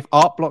feels like if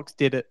Art Blocks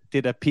did a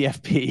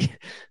PFP,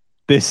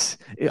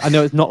 I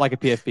know it's not like a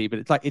PFP, but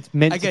it's like it's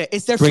meant. I get it.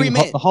 It's to their bring free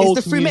mint. the whole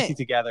it's the community free mint.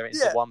 together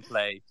into one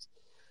place.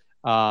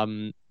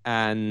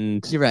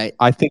 And you're right.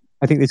 I think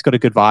it's got a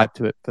good vibe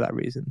to it for that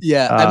reason.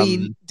 Yeah, I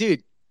mean,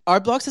 dude,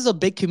 Art Blocks is a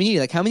big community.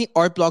 Like, how many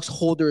Art Blocks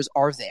holders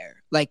are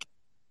there? Like,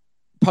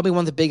 probably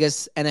one of the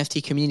biggest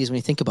NFT communities when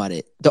you think about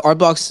it. The Art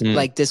Blocks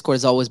like Discord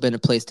has always been a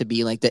place to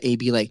be. Like the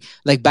AB,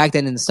 like back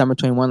then in the summer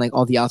 21, like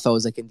all the alpha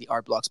was like in the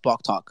Art Blocks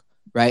block talk,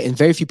 right? And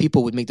very few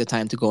people would make the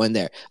time to go in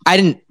there. I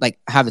didn't like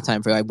have the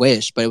time for it. I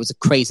wish, but it was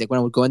crazy. Like when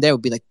I would go in there, it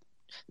would be like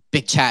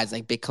big chads,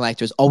 like big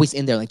collectors, always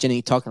in there, like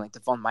Jenny talking, like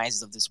the Von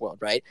Mises of this world,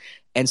 right?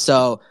 And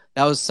so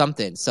that was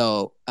something.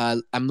 So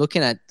I'm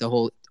looking at the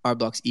whole Art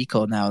Blocks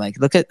eco now. Like,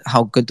 look at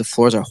how good the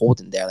floors are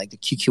holding there. Like the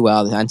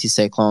QQL, the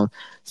Anti-Cyclone,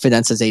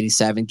 Fidenza's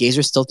 87,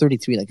 Gazer's still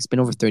 33. Like it's been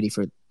over 30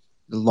 for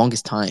the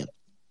longest time.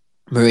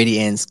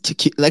 Meridians,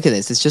 look at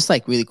this. It's just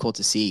like really cool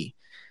to see.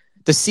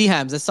 The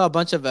Seahams, I saw a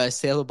bunch of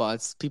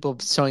Sailbots, people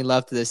showing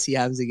love to the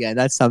Seahams again.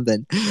 That's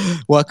something.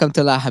 Welcome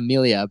to La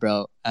Familia,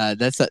 bro.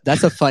 That's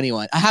a funny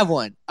one. I have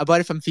one. I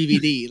bought it from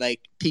VVD, like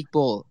Peak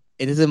Bull.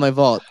 It is in my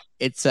vault.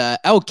 It's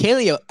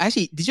Kaleo.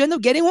 Actually, did you end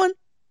up getting one?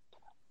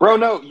 Bro,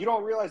 no, you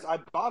don't realize I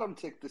bottom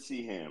ticked the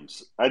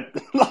Seahams. I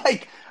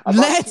bought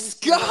Let's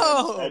two go.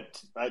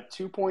 Seahams at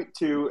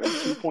 2.2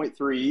 and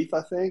 2.3 ETH,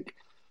 I think.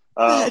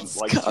 Let's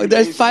like go. 2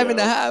 There's days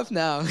 5.5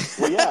 now.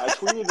 Well, yeah, I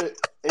tweeted it,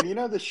 and you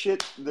know the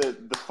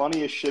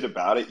funniest shit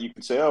about it. You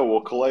can say, "Oh,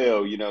 well,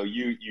 Kaleo,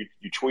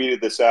 you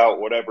tweeted this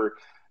out, whatever."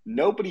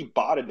 Nobody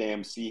bought a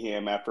damn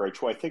Seaham after I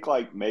tweeted. I think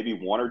like maybe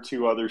one or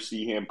two other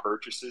Seaham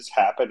purchases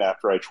happened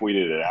after I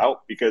tweeted it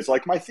out because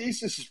like my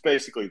thesis is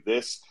basically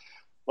this.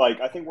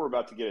 Like, I think we're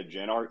about to get a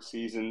Gen Art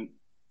season,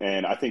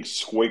 and I think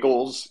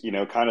Squiggles,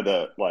 kind of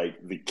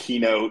the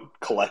keynote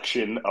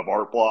collection of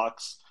art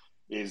blocks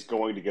is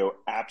going to go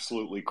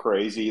absolutely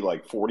crazy,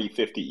 like 40,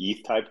 50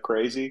 ETH type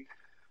crazy.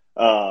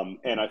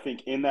 And I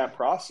think in that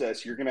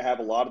process, you're going to have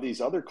a lot of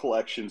these other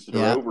collections that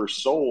are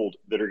oversold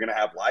that are going to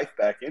have life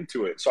back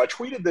into it. So I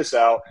tweeted this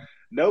out.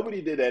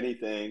 Nobody did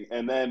anything.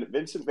 And then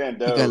Vincent Van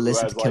Doe, who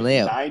has like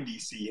 90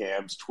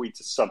 Seahams,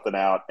 tweets something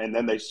out, and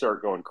then they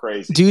start going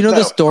crazy. Do you know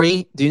the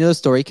story? Do you know the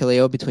story,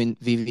 Kaleo, between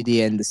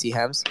VVD and the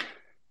Seahams?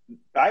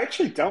 I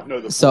actually don't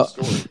know the full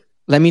story.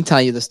 Let me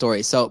tell you the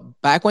story. So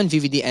back when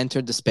VVD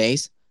entered the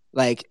space,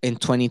 like in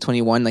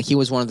 2021, like he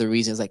was one of the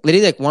reasons, like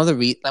literally like one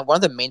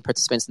of the main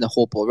participants in the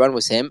whole bull run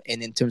was him.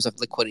 And in terms of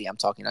liquidity, I'm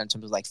talking in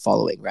terms of like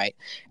following, right?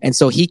 And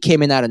so he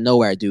came in out of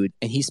nowhere, dude,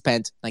 and he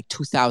spent like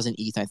 2,000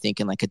 ETH, I think,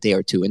 in like a day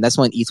or two. And that's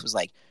when ETH was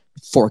like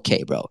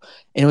 4K, bro.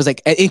 And it was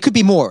like, it could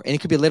be more and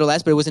it could be a little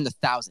less, but it was in the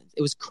thousands.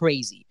 It was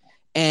crazy.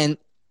 And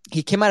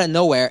he came out of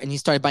nowhere and he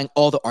started buying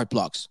all the art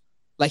blocks.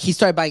 Like he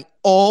started buying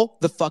all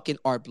the fucking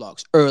art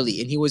blocks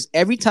early. And he was,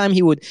 every time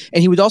he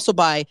would also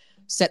buy,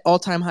 set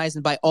all-time highs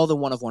and buy all the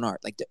one-of-one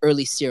art, like the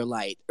early Sear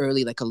Light,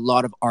 early like a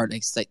lot of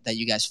artists like that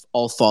you guys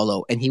all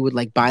follow, and he would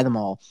like buy them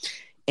all.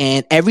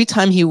 And every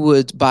time he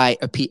would buy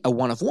a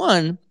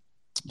one-of-one,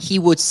 he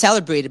would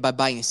celebrate it by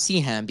buying a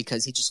Seaham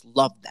because he just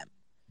loved them.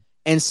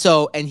 And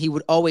he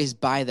would always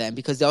buy them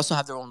because they also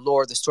have their own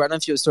lore. The story, I don't know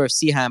if you know the story of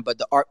Seaham, but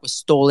the art was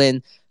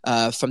stolen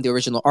from the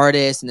original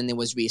artist, and then it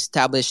was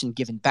reestablished and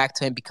given back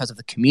to him because of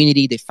the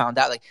community. They found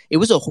out like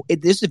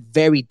there's a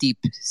very deep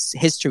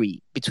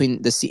history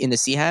between the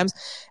Seahams,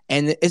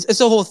 and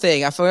it's a whole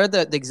thing. I forgot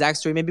the exact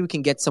story. Maybe we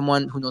can get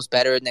someone who knows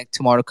better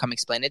tomorrow to come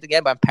explain it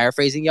again. But I'm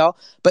paraphrasing y'all.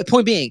 But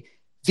point being,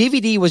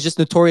 VVD was just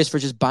notorious for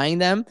just buying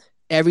them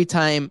every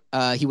time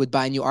he would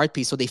buy a new art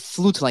piece. So they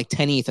flew to like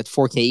 10 ETH at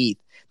 4K ETH.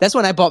 That's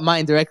when I bought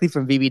mine directly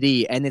from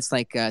VVD, and it's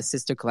like a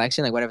sister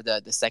collection, like whatever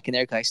the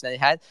secondary collection that they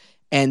had,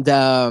 and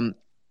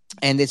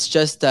it's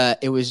just that's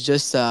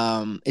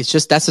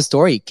the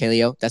story,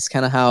 Kaleo. That's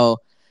kind of how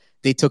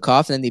they took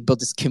off, and then they built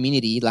this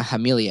community, La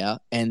Familia,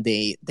 and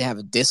they have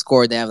a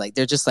Discord. They have like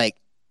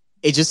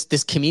it's just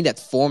this community that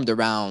formed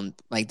around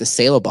like the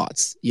Salo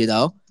bots.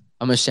 I'm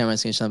gonna share my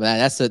screenshot of that.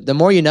 That's the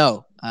more you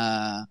know,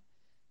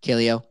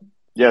 Kaleo.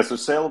 Yeah, so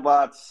Salo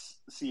bots,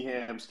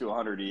 Seahams to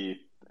 100 ETH.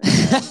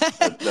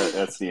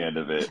 That's the end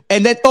of it.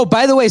 And then,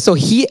 by the way, so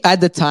he at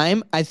the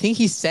time, I think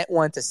he sent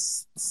one to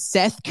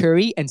Seth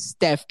Curry and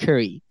Steph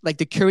Curry, like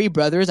the Curry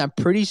brothers. I'm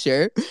pretty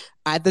sure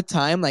at the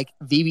time, like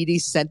VVD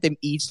sent them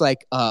each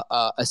like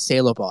a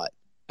Salo bot,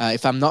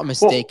 if I'm not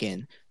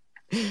mistaken.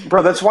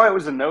 Bro, that's why it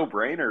was a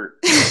no-brainer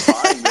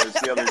buying those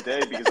the other day,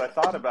 because I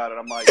thought about it.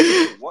 I'm like,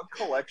 what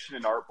collection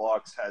in art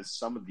blocks has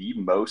some of the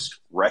most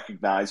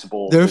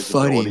recognizable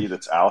visibility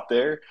that's out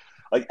there?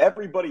 Like,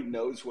 everybody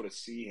knows what a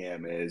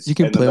Seaham is. You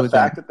can and play the with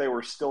fact them. that they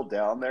were still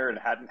down there and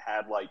hadn't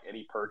had, like,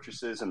 any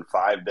purchases in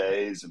 5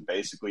 days, and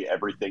basically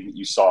everything that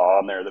you saw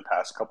on there the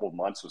past couple of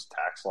months was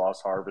tax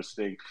loss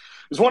harvesting. It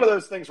was one of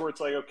those things where it's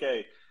like,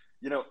 okay,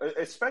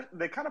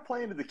 they kind of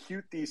play into the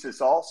cute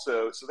thesis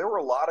also. So there were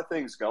a lot of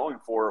things going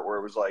for it where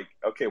it was like,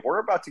 okay, we're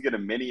about to get a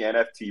mini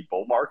NFT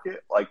bull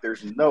market. Like,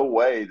 there's no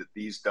way that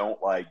these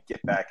don't, like,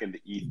 get back into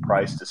ETH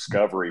price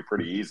discovery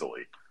pretty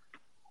easily.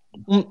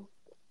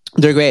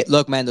 They're great.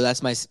 Look, Mando,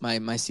 that's my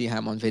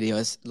Seaham on video.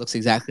 It looks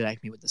exactly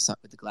like me with the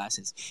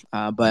glasses.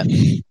 But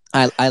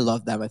I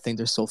love them. I think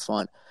they're so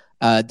fun.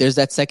 There's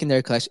that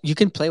secondary collection. You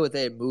can play with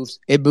it.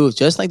 It moves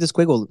just like the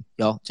Squiggle,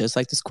 y'all. Just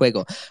like the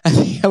Squiggle. I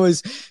think I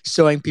was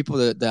showing people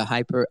the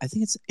hyper. I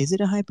think is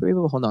it a hyper?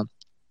 Hold on.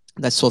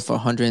 That sold for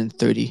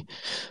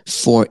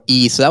 134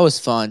 ETH. So that was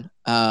fun.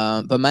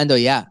 But Mando,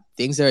 it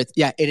is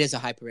a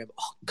hyper.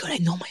 Oh, good. I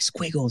know my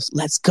Squiggles.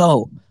 Let's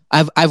go.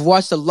 I've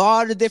watched a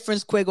lot of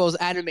different Squiggles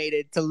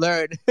animated to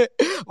learn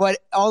what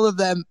all of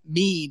them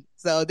mean.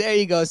 So there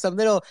you go. Some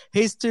little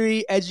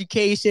history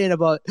education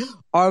about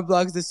art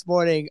blocks this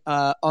morning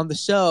on the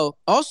show.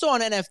 Also on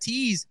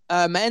NFTs,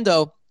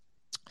 Mando,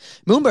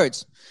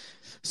 Moonbirds.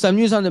 Some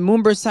news on the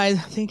Moonbird side. I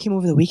think it came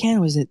over the weekend.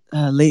 Was it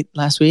late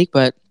last week?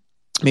 But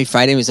maybe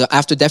Friday. It was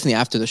definitely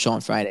after the show on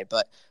Friday.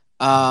 But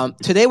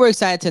today we're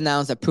excited to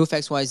announce that Proof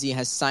XYZ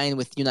has signed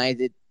with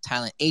United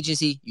Talent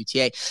Agency,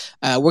 UTA.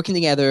 Working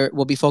together,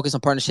 we'll be focused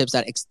on partnerships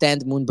that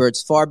extend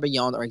Moonbirds far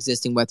beyond our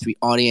existing Web3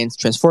 audience,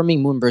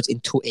 transforming Moonbirds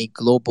into a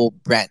global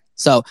brand.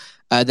 So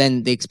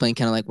then they explain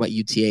kind of like what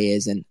UTA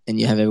is, and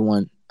you have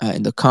everyone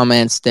in the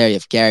comments there. You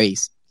have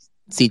Gary's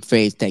seed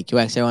phrase, thank you,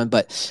 everyone.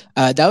 But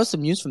that was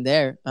some news from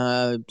there.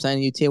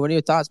 Signing UTA. What are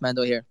your thoughts,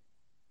 Mando, here?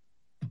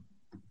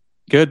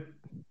 Good.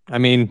 I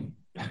mean,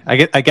 I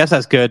guess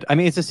that's good. I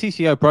mean, it's a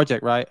CCO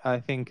project, right? I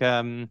think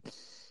it'll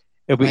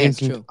be Right,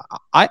 it's interesting. true.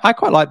 I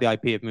quite like the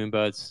IP of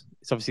Moonbirds.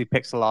 It's obviously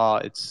pixel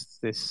art. It's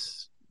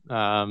this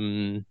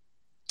kind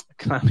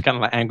of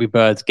like Angry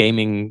Birds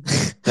gaming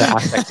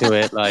aspect to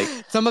it. Like,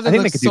 Some of I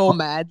them think look they could so do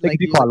mad. they Like could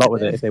do you quite a look lot at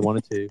with it them. if they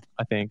wanted to.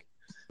 I think.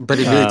 But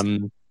it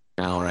is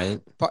now,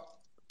 right?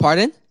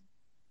 Pardon?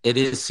 It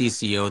is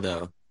CCO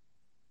though.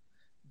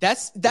 I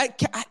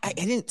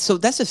didn't. So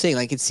that's the thing.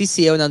 Like it's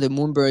CCO now. The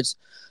Moonbirds.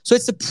 So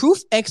it's the Proof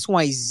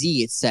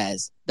XYZ. It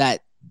says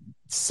that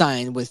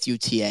signed with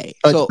UTA.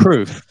 Oh, so it's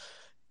proof.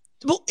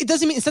 well, it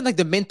doesn't mean it's not like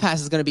the mint pass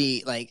is gonna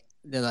be like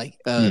they're like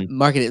Hmm.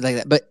 marketed like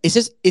that. But it's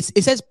just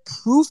it says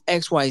Proof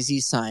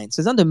XYZ signed. So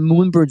it's not the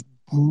Moonbirds.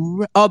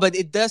 Oh, but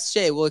it does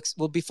say we'll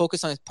be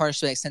focused on its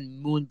partnership to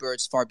extend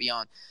Moonbirds far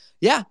beyond.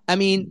 Yeah, I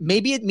mean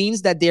maybe it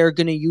means that they're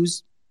gonna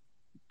use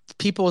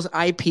people's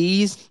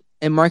IPs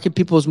and market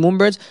people's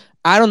Moonbirds.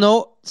 I don't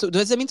know. So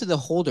does that mean to the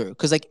holder?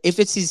 Because like if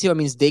it's CCO, it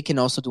means they can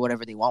also do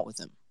whatever they want with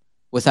them,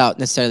 without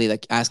necessarily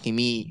like asking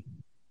me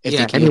if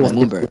they can use my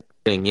Moonbird.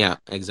 Yeah,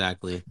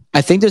 exactly.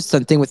 I think there's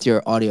something with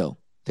your audio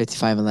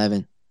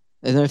 5511.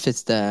 I don't know if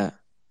it's the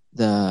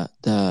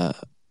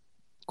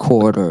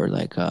cord or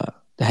like the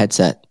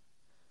headset.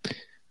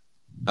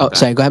 Oh, Okay.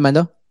 sorry. Go ahead,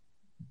 Mando.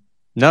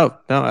 No.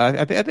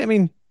 I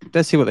mean,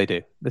 let's see what they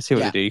do. Yeah.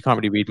 They do. You can't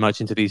really read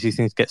much into these. These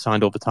things get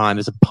signed all the time.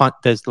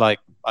 There's like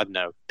I don't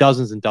know,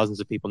 dozens and dozens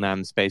of people now in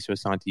the space who are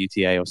signed to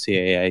UTA or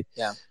CAA.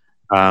 Yeah.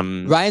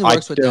 Ryan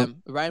works with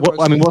them.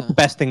 What's the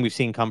best thing we've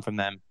seen come from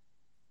them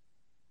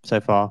so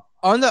far?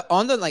 On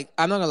the like,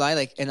 I'm not gonna lie,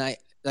 like, and I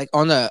like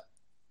on the,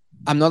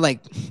 I'm not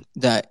like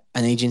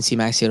an agency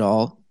maxi at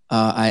all.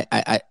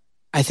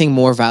 I think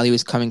more value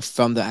is coming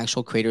from the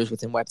actual creators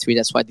within Web3.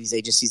 That's why these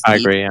agencies I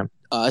need agree. Yeah.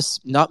 us,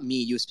 not me,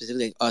 you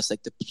specifically, us,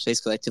 like the space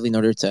collectively, in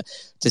order to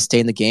stay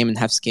in the game and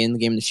have skin in the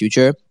game in the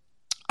future.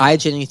 I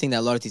genuinely think that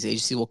a lot of these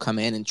agencies will come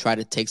in and try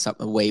to take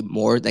something away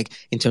more, like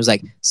in terms of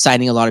like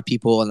signing a lot of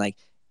people and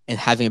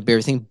having a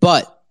bigger thing.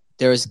 But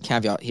there is a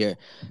caveat here.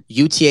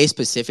 UTA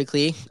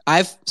specifically,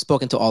 I've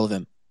spoken to all of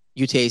them.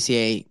 UTA,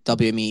 CA,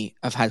 WME,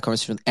 I've had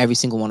conversations with every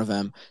single one of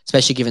them,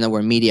 especially given that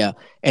we're media.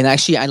 And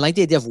actually, I like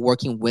the idea of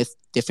working with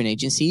different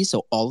agencies,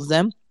 so all of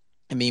them,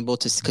 and being able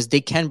to, because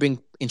they can bring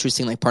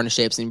interesting like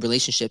partnerships and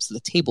relationships to the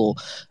table.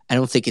 I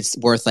don't think it's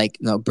worth like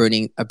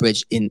burning a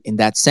bridge in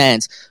that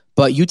sense.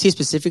 But UTA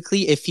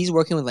specifically, if he's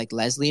working with like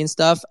Leslie and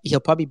stuff,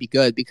 he'll probably be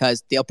good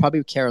because they'll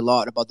probably care a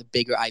lot about the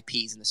bigger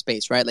IPs in the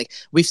space, right? Like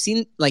we've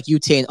seen like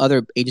UTA and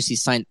other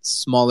agencies sign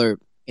smaller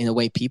in a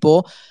way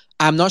people.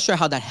 I'm not sure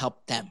how that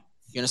helped them.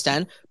 You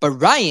understand? But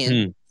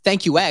Ryan,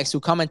 thank you X, who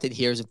commented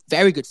here, is a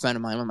very good friend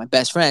of mine, one of my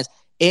best friends,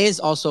 is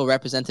also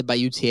represented by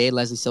UTA,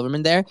 Leslie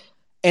Silverman there.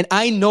 And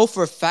I know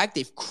for a fact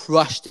they've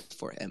crushed it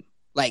for him.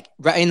 Like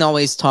Ryan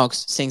always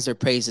sings their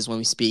praises when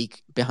we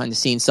speak behind the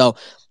scenes. So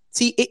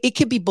see, it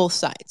could be both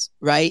sides,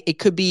 right? It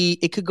could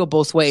go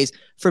both ways.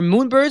 For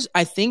Moonbirds,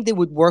 I think they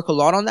would work a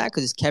lot on that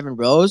because it's Kevin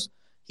Rose.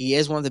 He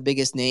is one of the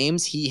biggest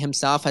names. He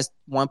himself has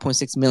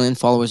 1.6 million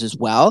followers as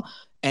well.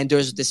 And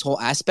there's this whole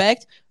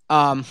aspect.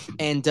 And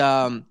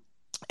so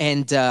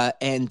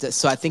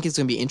I think it's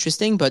going to be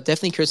interesting, but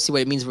definitely curious to see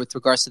what it means with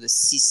regards to the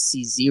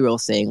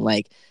CC0 thing,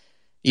 like,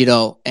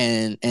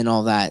 and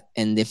all that.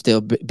 And if they'll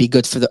be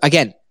good for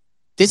again,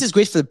 this is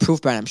great for the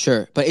Proof brand, I'm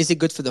sure, but is it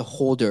good for the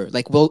holder?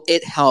 Like, will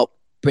it help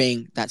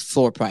bring that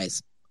floor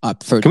price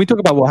up further? Can we talk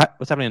about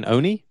what's happening in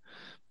Oni?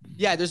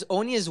 Yeah, there's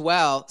Oni as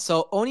well.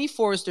 So Oni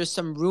Force, there's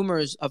some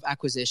rumors of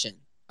acquisition.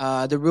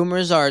 The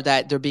rumors are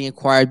that they're being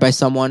acquired by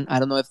someone. I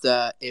don't know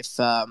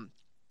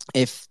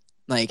if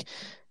like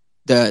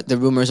the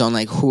rumors on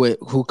like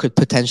who could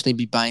potentially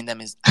be buying them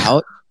is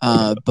out.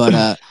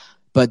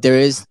 But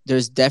there's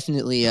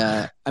definitely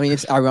I mean,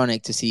 it's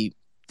ironic to see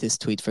this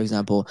tweet, for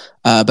example.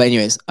 But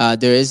anyways,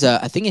 there is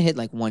I think it hit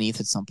like 1 ETH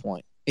at some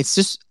point. It's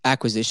just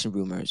acquisition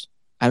rumors.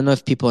 I don't know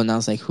if people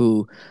announce like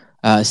who.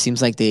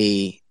 Seems like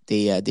they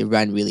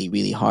ran really,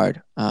 really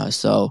hard.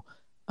 So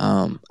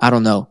I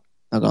don't know.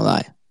 Not gonna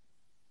lie.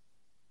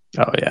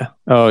 Oh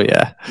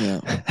yeah. Yeah.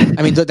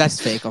 I mean that's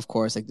fake, of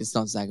course. Like it's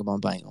not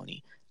Zagabond buying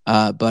Oni.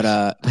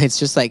 But it's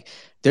just like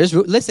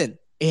listen,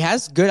 it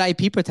has good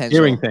IP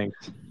potential.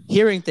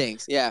 Hearing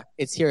things. Yeah,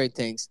 it's hearing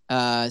things.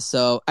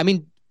 So I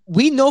mean,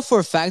 we know for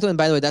a fact, and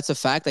by the way, that's a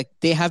fact, like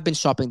they have been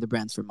shopping the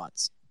brand for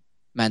months.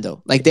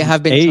 Mando. Like they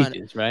have been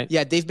ages, right?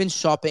 Yeah, they've been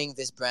shopping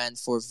this brand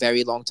for a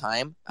very long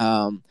time.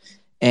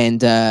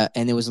 And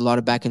it was a lot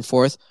of back and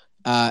forth.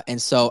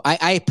 And so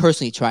I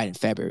personally tried in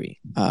February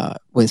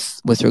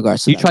with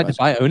regards to you tried to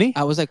buy Oni?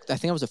 I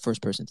think I was the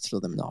first person to throw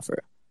them an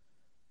offer.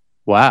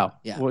 Wow.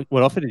 Yeah.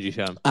 What offer did you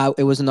show them?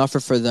 It was an offer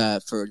for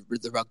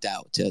the Rug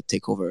DAO to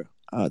take over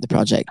the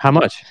project. How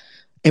much?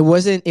 It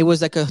was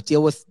like a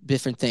deal with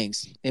different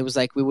things. It was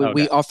like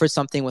we offered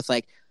something with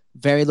like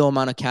very low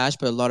amount of cash,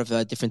 but a lot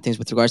of different things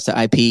with regards to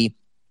IP,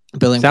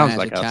 billing plans,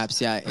 like caps,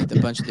 a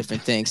bunch of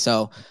different things.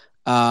 So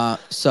no,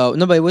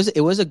 but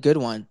it was a good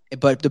one.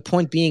 But the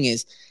point being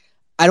is,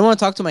 I don't want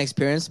to talk to my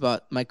experience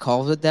about my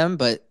calls with them,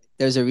 but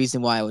there's a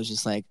reason why I was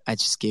just like, I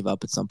just gave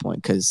up at some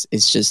point because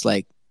it's just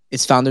like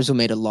it's founders who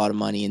made a lot of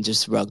money and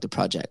just rugged the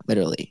project,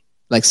 literally,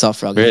 like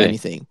soft rug, if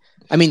anything.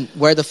 I mean,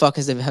 where the fuck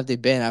have they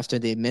been after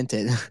they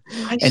minted?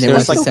 And there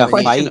was like a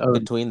fight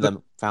between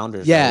the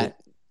founders. Yeah. Right?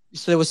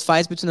 So there was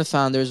fights between the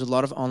founders, a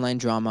lot of online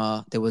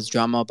drama. There was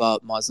drama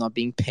about mods not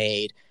being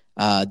paid.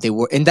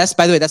 And that's,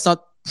 by the way, that's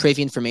not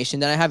privy information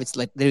that I have. It's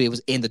like literally it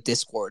was in the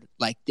Discord.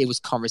 Like there was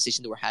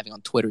conversation that we're having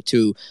on Twitter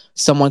too.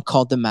 Someone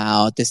called them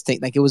out. This thing,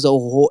 like it was a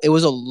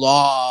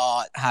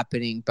lot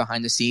happening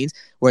behind the scenes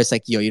where it's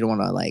like, yo, you don't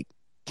want to like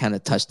kind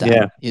of touch that.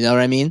 Yeah. You know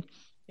what I mean?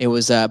 It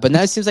was, but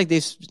now it seems like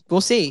we'll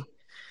see.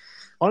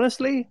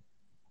 Honestly,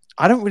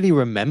 I don't really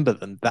remember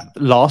them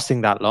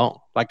lasting that long.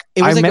 Like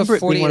it was I remember like a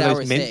 48 it being one of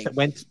those mints that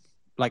went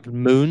like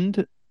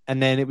mooned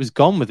and then it was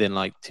gone within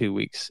like 2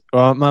 weeks. Or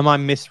am I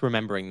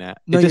misremembering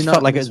that? No, it just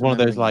felt like it was one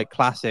of those like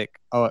classic.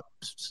 Oh, it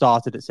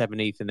started at 7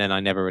 ETH and then I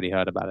never really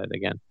heard about it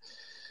again.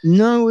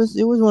 No,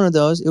 it was one of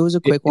those. It was a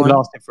quick one. It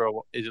lasted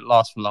it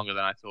lasted for longer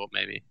than I thought.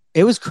 Maybe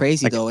it was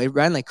crazy though. It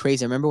ran like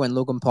crazy. I remember when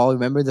Logan Paul.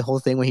 Remember the whole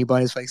thing when he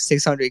bought his for like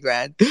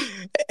 $600,000,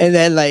 and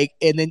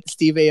then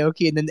Steve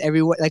Aoki, and then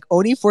everyone like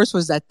Oni Force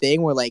was that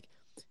thing where like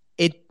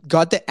it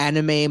got the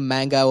anime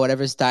manga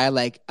whatever style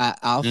like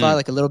alpha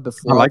like a little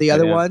before the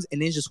other ones,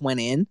 and it just went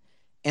in,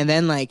 and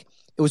then like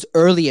it was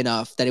early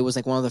enough that it was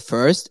like one of the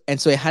first, and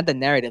so it had the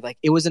narrative like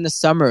it was in the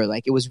summer,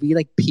 like it was really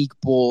like peak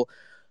bull.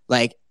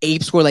 Like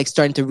apes were like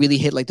starting to really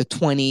hit like the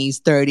 20s,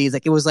 30s.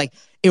 Like it was like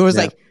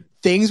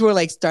things were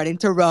like starting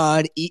to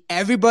run.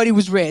 Everybody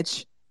was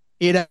rich,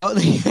 you know.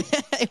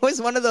 It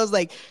was one of those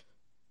like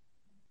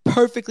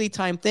perfectly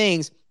timed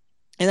things.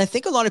 And I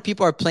think a lot of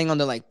people are playing on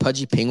the like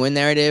Pudgy Penguin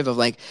narrative of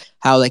like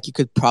how like you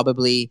could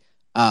probably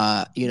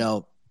you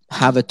know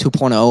have a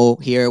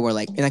 2.0 here where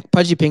like in like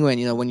Pudgy Penguin,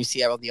 you know, when you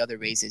see all the other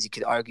races, you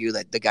could argue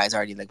that the guy's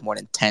already like more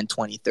than 10,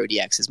 20,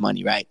 30x his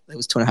money, right? It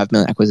was $2.5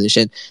 million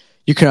acquisition.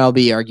 You can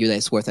probably argue that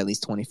it's worth at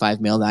least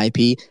 25 mil the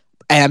IP.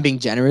 And I'm being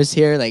generous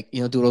here. Like,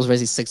 you know, Doodle's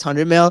raising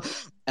 600 mil.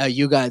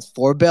 You got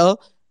 4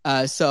 bill.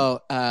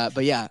 But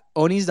yeah,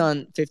 Oni's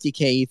done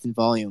 50K ETH in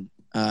volume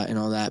and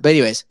all that. But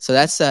anyways, so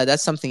that's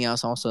something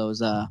else also. It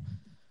was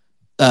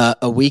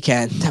a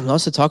weekend. I'm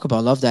also talk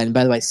about. Love that. And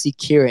by the way, I see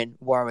Kieran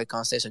Warwick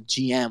on stage. So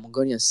GM, I'm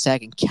going in a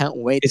second. Can't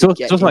wait. It's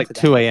also like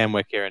 2 a.m.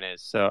 where Kieran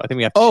is. So I think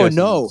we have to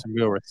show some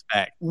real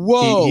respect.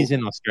 Whoa. He's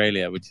in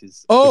Australia, which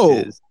is...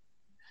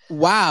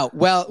 Wow.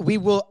 Well, we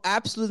will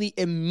absolutely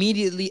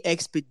immediately,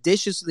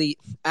 expeditiously,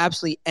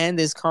 absolutely end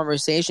this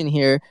conversation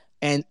here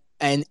and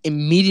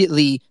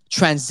immediately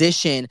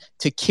transition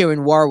to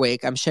Kieran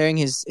Warwick. I'm sharing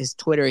his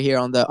Twitter here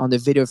on the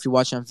video if you're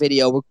watching on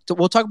video.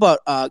 We'll talk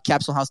about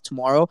Capsule House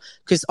tomorrow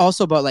because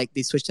also about like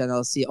they switched to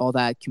LLC, all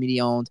that community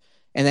owned,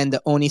 and then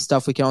the Oni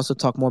stuff. We can also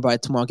talk more about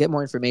it tomorrow. Get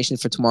more information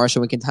for tomorrow so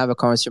we can have a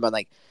conversation about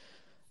like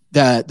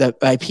the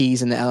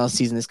IPs and the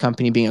LLCs in this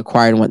company being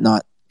acquired and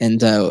whatnot. And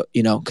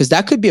you know, because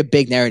that could be a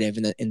big narrative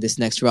in this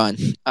next run.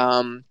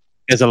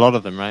 There's a lot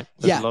of them, right?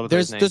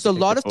 There's a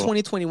lot of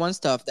 2021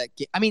 stuff that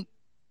I mean,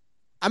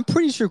 I'm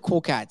pretty sure Cool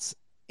Cats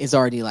is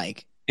already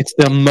like it's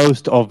the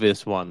most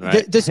obvious one,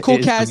 right? There's Cool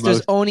Cats,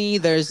 there's Oni,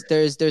 there's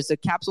the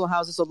Capsule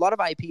House. There's a lot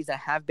of IPs that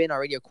have been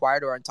already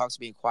acquired or in talks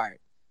to be acquired,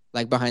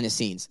 like behind the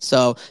scenes.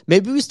 So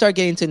maybe we start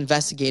getting to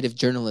investigative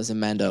journalism,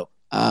 Mando.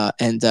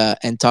 And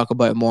talk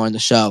about it more on the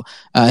show.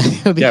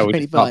 It'll be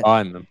pretty fun. Start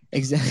buying them.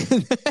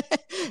 Exactly.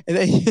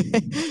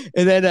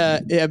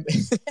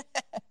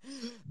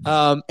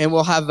 and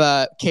we'll have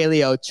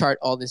Kaleo chart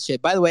all this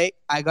shit. By the way,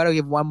 I gotta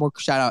give one more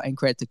shout out and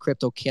credit to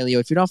Crypto Kaleo.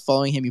 If you're not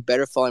following him, you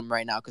better follow him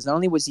right now because not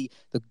only was he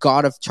the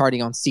god of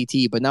charting on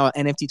CT, but now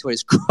NFT Twitter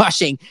is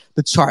crushing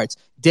the charts.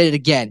 Did it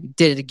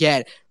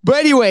again. But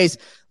anyways,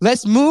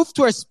 let's move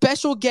to our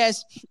special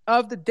guest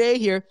of the day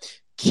here,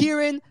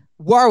 Kieran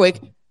Warwick.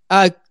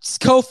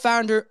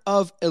 Co-founder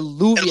of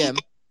Illuvium.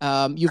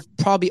 You've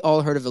probably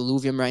all heard of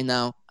Illuvium right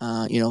now.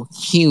 You know,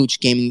 huge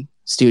gaming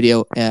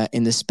studio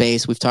in the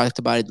space. We've talked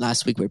about it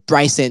last week with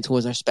Bryson, who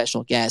was our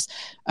special guest.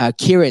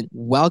 Kieran,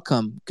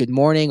 welcome. Good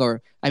morning,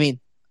 or I mean,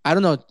 I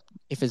don't know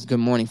if it's good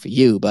morning for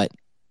you, but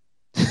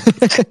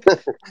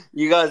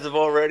you guys have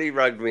already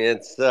rugged me.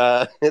 It's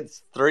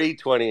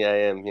 3:20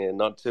 a.m. here,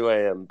 not 2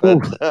 a.m.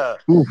 But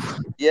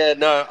yeah,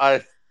 no,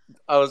 I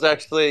was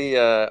actually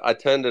I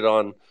turned it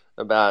on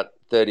about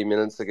 30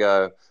 minutes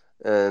ago,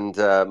 and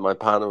my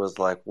partner was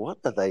like, "What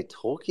are they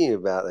talking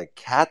about? The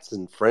cats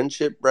and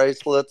friendship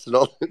bracelets and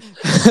all."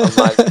 I'm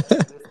like,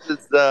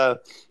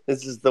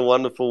 "This is the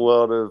wonderful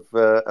world of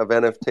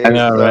NFTs." I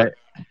know, right?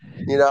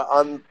 You know,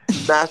 I'm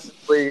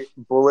massively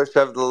bullish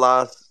over the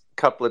last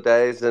couple of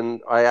days,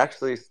 and I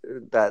actually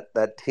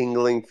that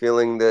tingling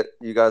feeling that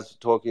you guys were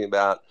talking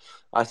about,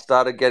 I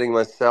started getting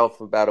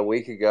myself about a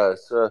week ago.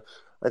 So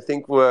I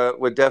think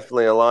we're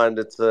definitely aligned.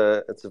 It's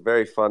a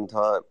very fun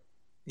time.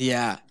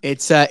 Yeah,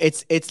 it's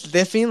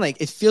definitely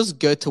like it feels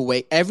good to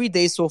wait every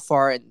day so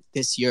far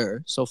this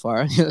year. So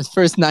far, the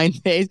first 9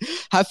 days,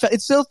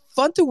 it's still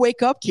fun to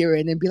wake up,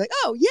 Kieran, and be like,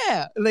 "Oh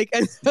yeah!" Like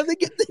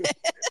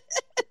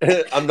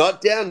I'm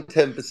not down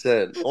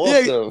 10%.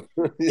 Awesome.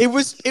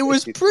 It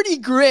was pretty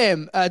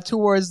grim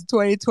towards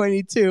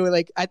 2022.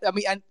 Like I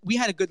mean, we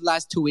had a good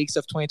last 2 weeks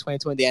of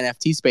 2022 in the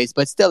NFT space,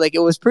 but still, like it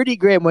was pretty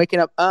grim. Waking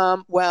up,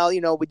 well,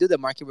 you know, we do the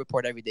market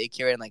report every day,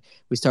 Kieran. Like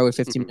we start with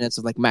 15 minutes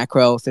of like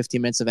macro,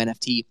 15 minutes of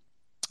NFT.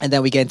 And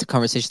then we get into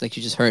conversation like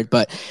you just heard,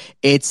 but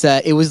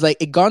it was like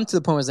it got to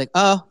the point where it's like,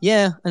 oh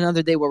yeah,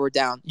 another day where we're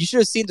down. You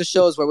should have seen the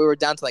shows where we were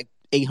down to like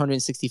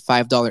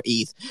 $865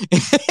 ETH.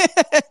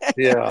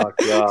 Yeah,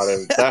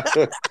 God.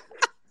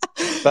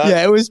 But,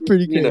 yeah, it was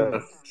pretty good. You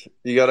know,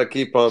 you got to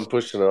keep on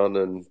pushing on,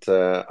 and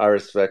I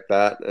respect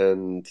that.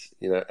 And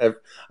you know,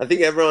 I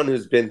think everyone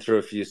who's been through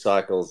a few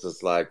cycles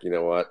is like, you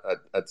know what,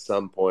 at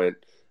some point,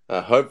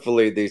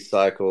 hopefully these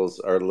cycles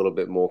are a little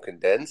bit more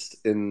condensed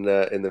in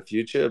the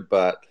future,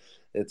 but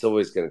it's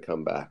always going to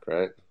come back,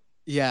 right?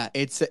 Yeah,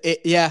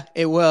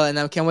 it will, and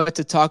I can't wait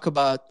to talk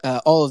about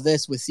all of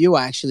this with you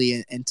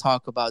actually, and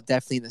talk about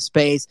definitely the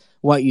space,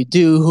 what you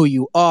do, who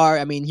you are.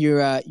 I mean,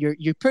 you're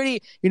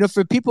pretty, you know,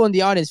 for people in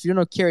the audience, if you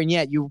don't know Kieran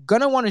yet, you're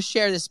gonna want to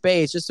share the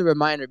space. Just a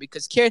reminder,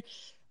 because Kieran,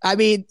 I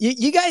mean,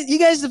 you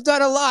guys have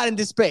done a lot in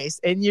this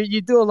space, and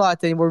you do a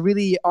lot, and we're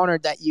really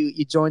honored that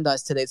you joined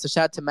us today. So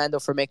shout out to Mando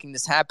for making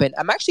this happen.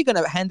 I'm actually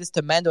gonna hand this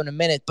to Mando in a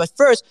minute, but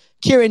first,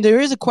 Kieran,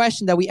 there is a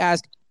question that we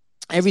ask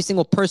every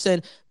single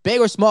person, big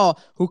or small,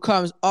 who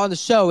comes on the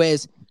show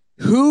is,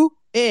 who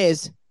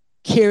is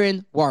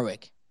Kieran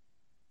Warwick?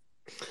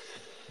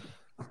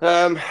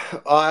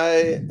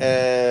 I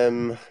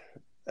am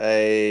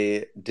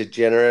a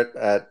degenerate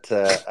at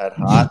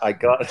heart. I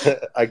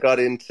got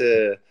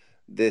into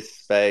this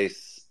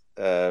space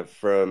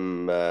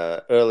from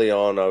early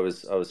on. I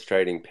was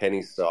trading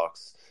penny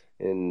stocks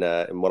in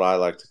what I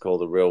like to call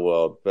the real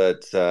world,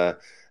 but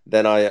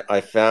then I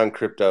found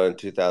crypto in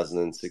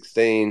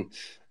 2016.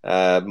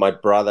 My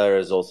brother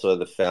is also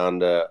the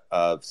founder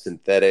of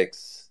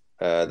Synthetics.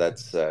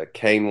 That's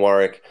Kane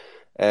Warwick.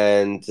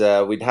 And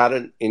we'd had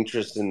an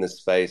interest in this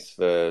space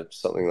for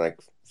something like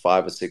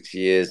 5 or 6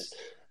 years.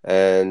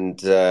 And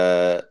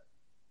I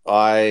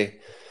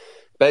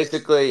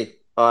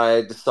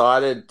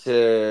decided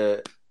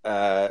to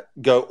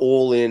go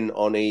all in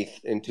on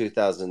ETH in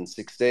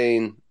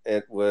 2016.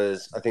 I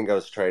think I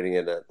was trading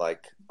it at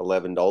like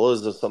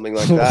 $11 or something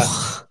like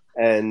that.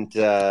 And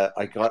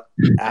I got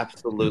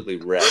absolutely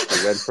wrecked.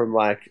 I went from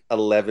like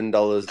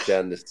 $11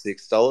 down to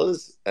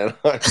 $6, and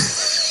I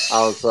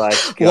was like,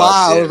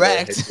 God, wow,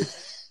 wrecked.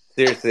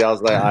 Seriously, I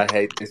was like, I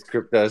hate this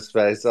crypto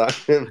space. I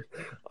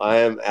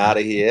am out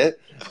of here.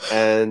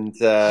 And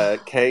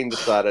Kane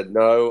decided,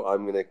 no,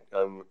 I'm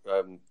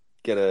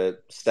gonna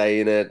stay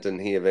in it, and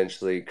he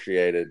eventually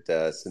created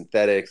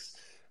Synthetics.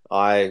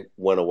 I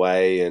went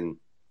away and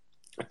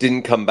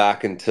didn't come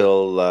back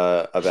until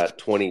about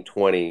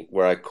 2020,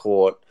 where I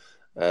caught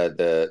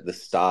the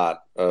start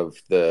of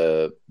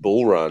the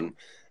bull run,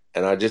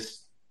 and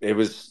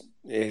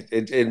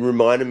it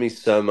reminded me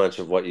so much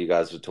of what you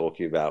guys were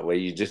talking about, where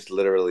you just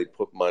literally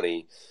put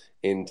money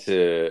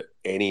into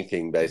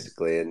anything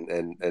basically,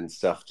 and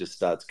stuff just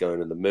starts going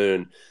to the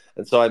moon.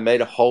 And so I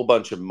made a whole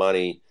bunch of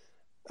money,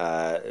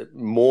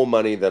 more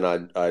money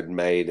than I'd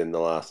made in the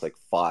last like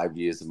 5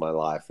 years of my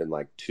life in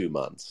like 2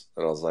 months.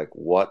 And I was like,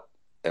 what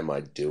am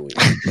I doing?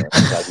 I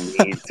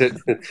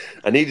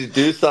need to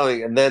do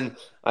something. And then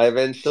I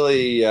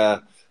eventually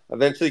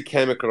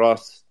came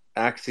across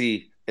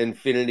Axie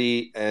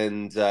Infinity,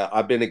 and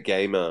I've been a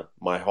gamer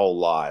my whole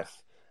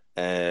life,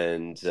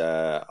 and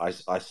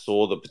I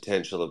saw the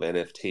potential of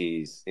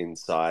NFTs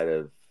inside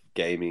of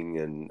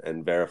gaming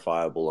and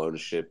verifiable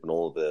ownership and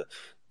all of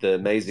the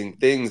amazing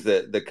things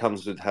that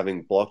comes with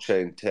having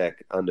blockchain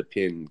tech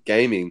underpin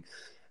gaming.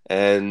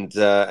 And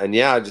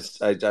yeah,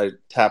 I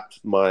tapped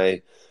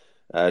my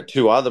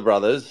two other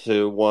brothers,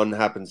 who one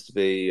happens to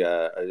be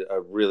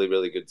a really,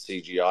 really good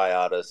CGI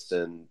artist,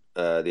 and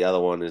the other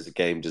one is a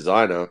game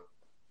designer.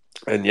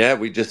 And yeah,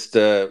 we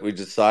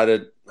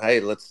decided, hey,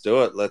 let's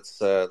do it.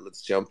 Let's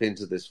jump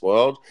into this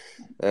world.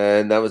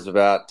 And that was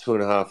about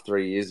 2.5,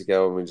 3 years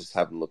ago, and we just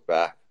haven't looked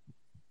back.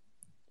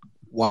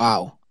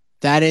 Wow.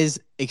 That is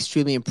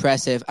extremely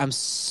impressive. I'm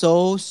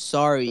so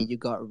sorry you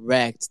got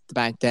wrecked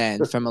back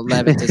then from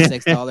 $11 to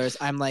 $6.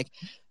 I'm like,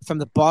 from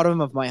the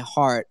bottom of my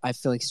heart, I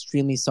feel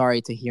extremely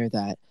sorry to hear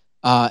that.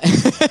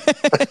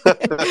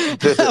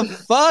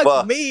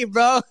 Fuck me,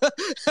 bro.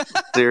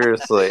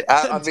 Seriously.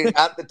 I mean,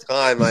 at the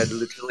time, I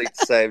literally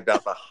saved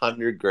up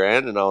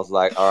 $100,000, and I was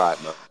like, all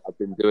right, man, I've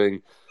been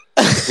doing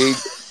big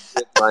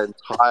shit my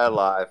entire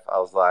life. I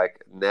was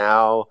like,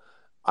 now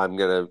I'm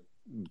going to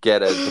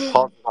get a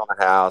deposit on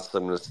a house.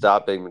 I'm going to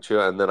start being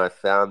mature. And then I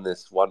found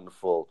this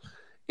wonderful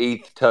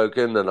ETH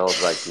token, and I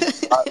was like,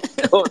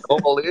 going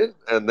all in.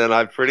 And then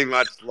I pretty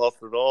much lost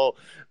it all,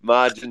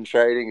 margin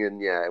trading.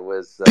 And yeah, it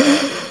was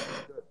good.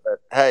 But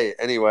hey,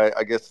 anyway,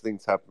 I guess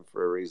things happen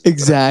for a reason.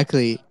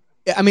 Exactly.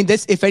 I mean,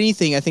 this, if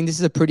anything, I think this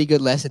is a pretty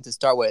good lesson to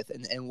start with,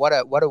 and what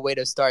a way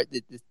to start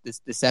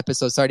this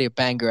episode. Starting a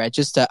banger.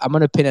 I'm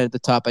gonna pin it at the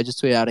top. I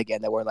just tweeted out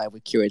again that we're live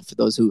with Kieran for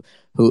those who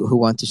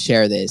want to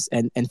share this,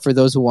 and for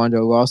those who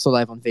wonder, we're also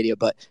live on video,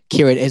 but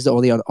Kieran is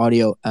only on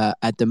audio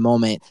at the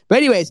moment. But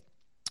anyways,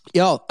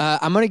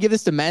 I'm gonna give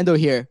this to Mando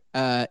here.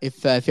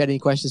 If you had any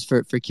questions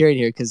for Kieran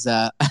here, because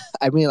I'm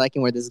really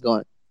liking where this is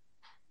going.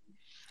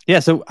 Yeah,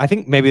 so I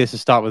think maybe let's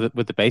just start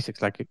with the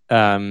basics. Like,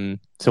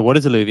 so what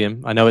is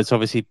Illuvium? I know it's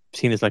obviously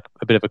seen as like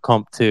a bit of a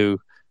comp to,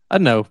 I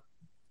don't know,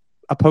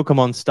 a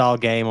Pokemon style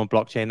game on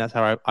blockchain. That's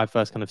how I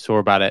first kind of saw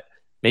about it.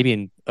 Maybe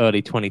in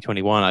early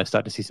 2021, I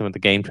started to see some of the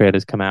game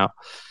trailers come out.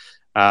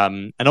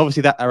 And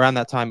obviously that around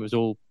that time,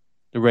 the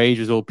rage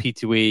was all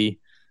P2E,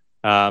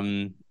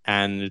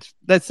 and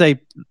let's say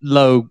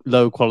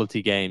low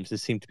quality games.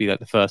 This seemed to be like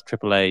the first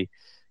AAA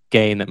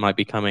game that might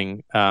be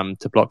coming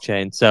to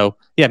blockchain. So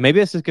yeah, maybe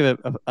let's just give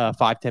a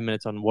 5-10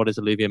 minutes on what is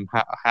Illuvium,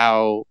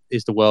 how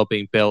is the world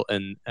being built,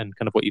 and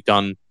kind of what you've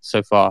done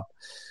so far.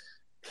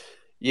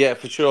 Yeah,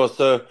 for sure.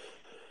 So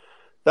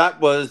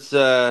that was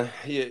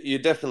you're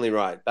definitely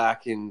right.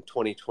 Back in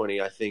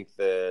 2020, I think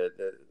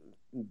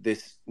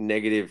this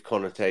negative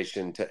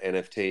connotation to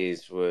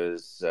NFTs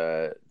was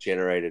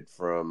generated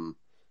from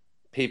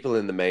people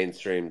in the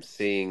mainstream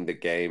seeing the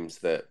games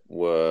that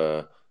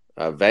were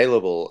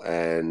available,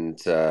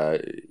 and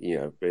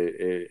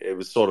it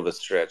was sort of a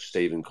stretch to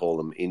even call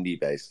them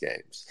indie-based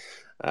games.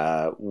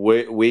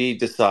 We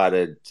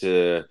decided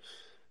to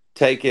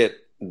take it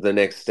the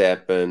next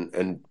step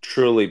and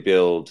truly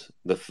build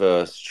the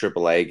first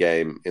AAA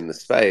game in the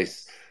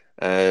space,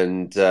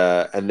 and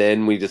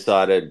then we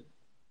decided,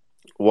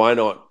 why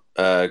not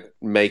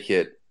make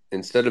it,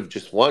 instead of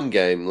just one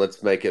game,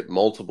 let's make it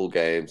multiple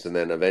games, and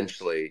then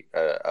eventually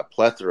a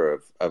plethora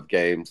of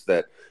games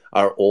that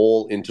are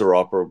all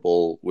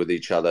interoperable with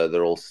each other.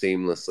 They're all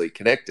seamlessly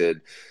connected.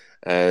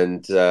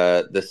 And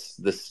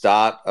the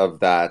start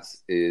of that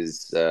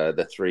is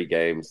the 3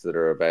 games that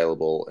are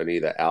available in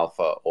either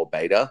alpha or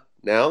beta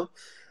now.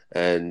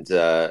 And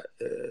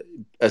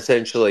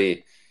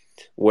essentially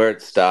where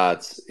it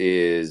starts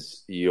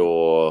is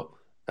your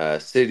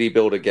city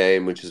builder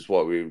game, which is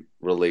what we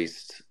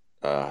released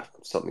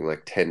something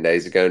like 10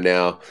 days ago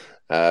now,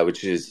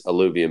 which is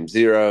Illuvium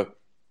 0.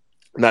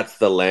 And that's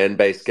the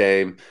land-based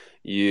game.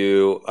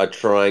 You are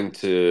trying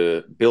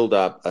to build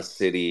up a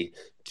city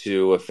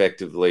to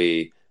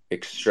effectively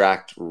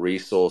extract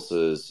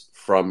resources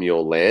from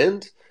your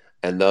land.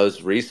 And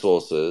those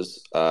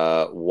resources,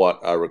 what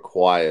are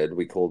required,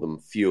 we call them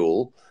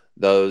fuel.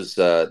 Those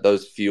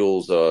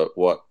fuels are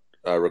what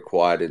are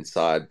required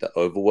inside the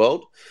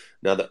overworld.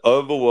 Now, the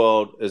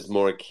overworld is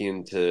more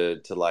akin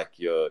to like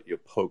your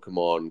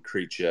Pokemon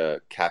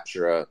creature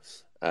capturer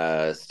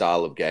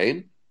style of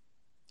game.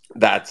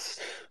 That's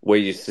where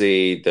you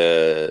see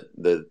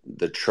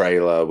the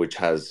trailer, which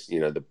has,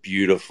 the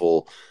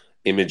beautiful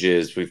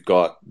images. We've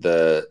got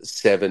the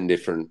 7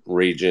 different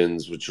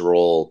regions, which are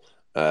all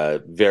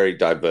very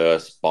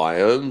diverse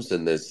biomes,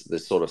 and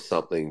there's sort of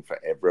something for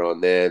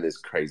everyone there. There's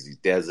crazy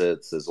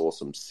deserts, there's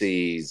awesome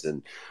seas,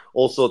 and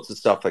all sorts of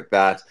stuff like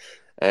that.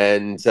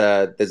 And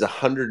there's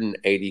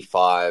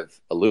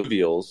 185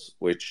 alluvials,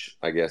 which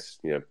I guess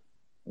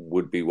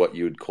would be what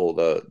you would call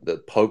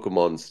the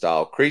Pokemon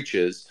style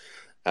creatures,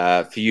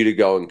 for you to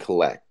go and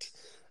collect.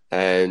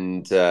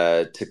 And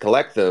to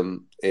collect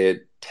them,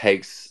 it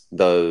takes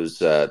those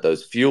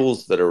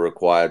fuels that are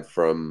required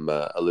from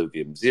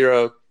Illuvium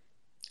 0.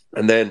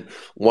 And then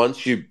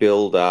once you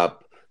build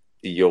up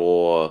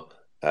your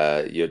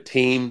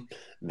team,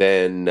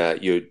 then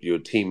your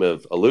team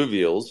of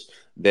alluvials,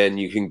 then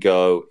you can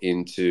go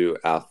into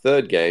our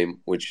 3rd game,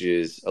 which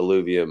is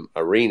Illuvium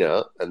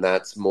Arena, and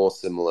that's more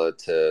similar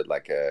to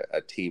like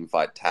a team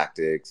fight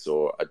tactics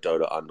or a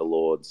Dota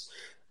Underlords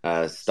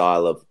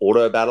style of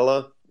auto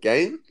battler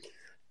game,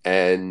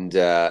 and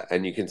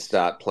you can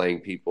start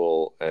playing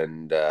people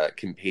and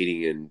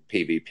competing in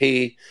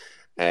PvP,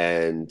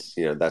 and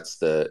that's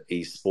the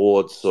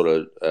esports sort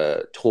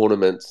of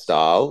tournament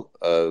style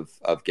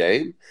of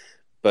game.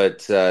 But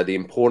the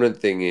important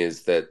thing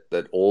is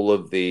that all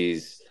of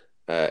these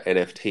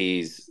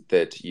NFTs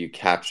that you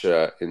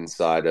capture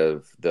inside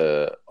of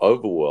the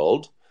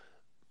overworld,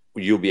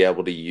 you'll be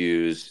able to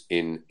use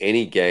in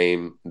any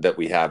game that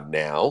we have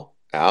now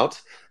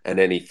out and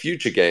any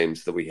future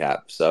games that we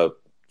have. So,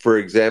 for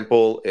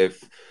example,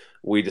 if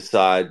we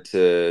decide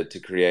to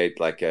create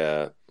like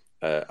a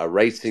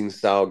racing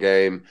style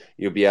game,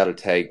 you'll be able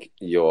to take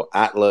your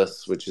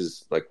Atlas, which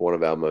is like one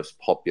of our most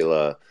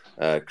popular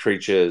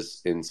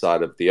creatures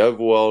inside of the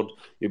overworld.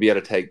 You'll be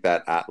able to take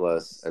that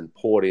Atlas and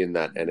port in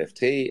that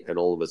NFT, and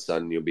all of a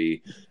sudden you'll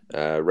be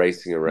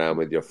racing around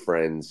with your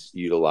friends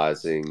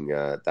utilizing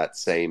that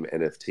same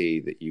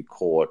NFT that you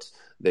caught,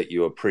 that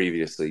you were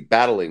previously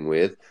battling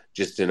with,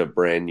 just in a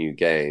brand new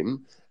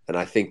game. And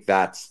I think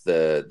that's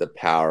the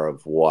power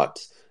of what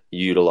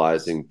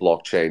utilizing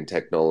blockchain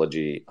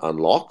technology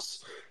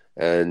unlocks.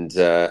 And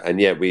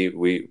yeah,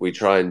 we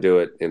try and do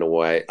it in a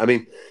way. I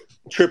mean,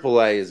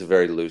 AAA is a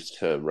very loose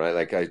term, right?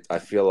 Like I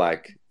feel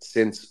like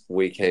since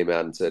we came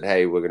out and said,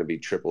 hey, we're going to be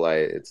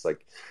AAA, it's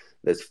like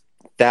there's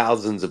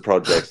thousands of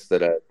projects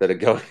that are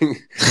going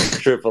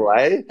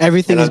AAA.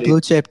 Everything is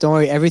blue chip. Don't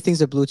worry,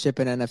 everything's a blue chip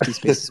in NFT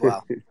space as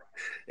well.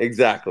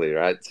 Exactly,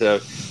 right? So,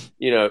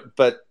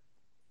 but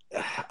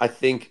I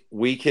think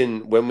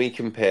when we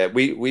compare,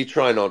 we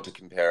try not to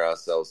compare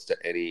ourselves to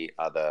any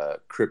other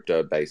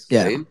crypto-based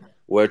game.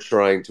 We're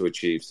trying to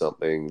achieve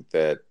something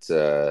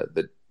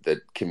that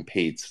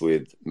competes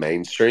with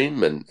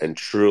mainstream and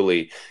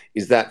truly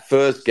is that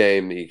first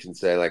game that you can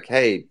say like,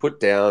 hey, put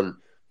down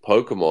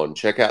Pokemon,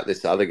 check out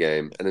this other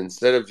game. And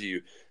instead of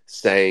you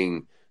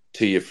saying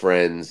to your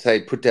friends,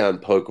 hey, put down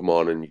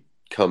Pokemon and you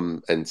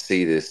come and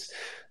see this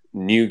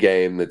new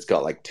game that's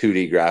got like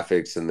 2D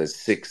graphics and there's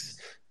 6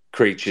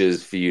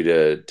 creatures for you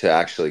to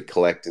actually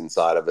collect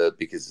inside of it,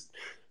 because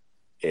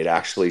it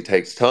actually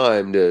takes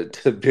time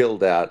to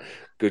build out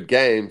good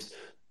games.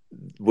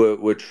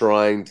 We're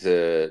trying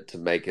to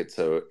make it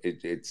so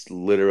it's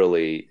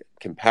literally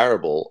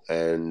comparable,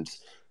 and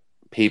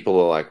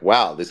people are like,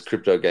 wow, this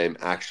crypto game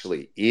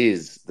actually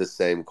is the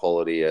same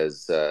quality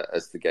as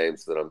the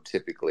games that I'm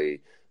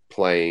typically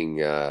playing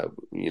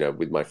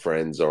with my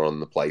friends or on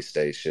the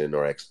PlayStation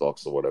or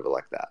Xbox or whatever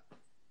like that.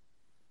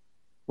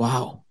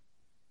 Wow.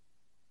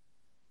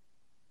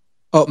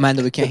 Oh,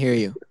 Mando, we can't hear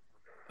you.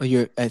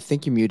 Oh, I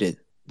think you're muted.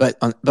 But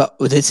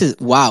this is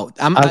wow.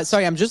 I'm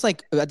sorry. I'm just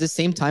like at the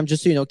same time,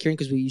 just so you know, Kieran,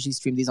 because we usually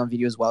stream these on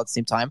video as well at the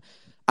same time.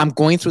 I'm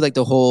going through like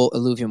the whole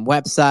Illuvium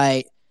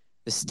website,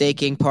 the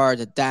staking part,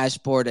 the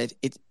dashboard, the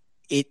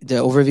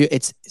overview.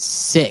 It's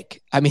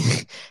sick. I mean,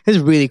 it's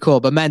really cool.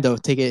 But Mando,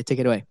 take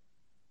it away.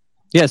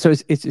 Yeah. So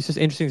it's just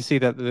interesting to see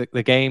that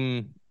the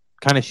game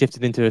kind of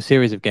shifted into a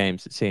series of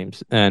games, it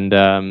seems, and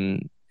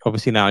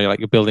obviously now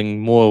you're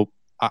building more.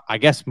 I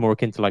guess more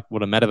akin to like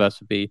what a metaverse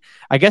would be.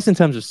 I guess in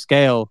terms of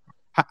scale,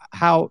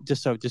 how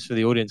just for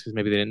the audience, because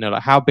maybe they didn't know,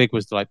 like how big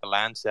was the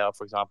land sale,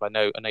 for example? I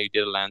know you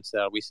did a land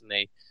sale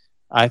recently.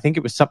 I think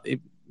it was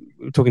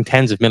we're talking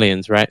tens of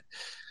millions, right?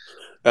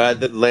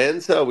 The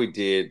land sale we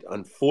did,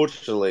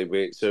 unfortunately,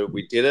 we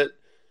did it.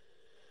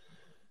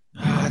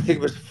 I think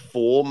it was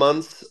 4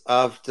 months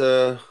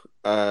after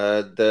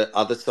the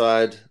other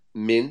side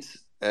mint.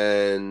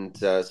 And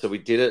so we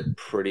did it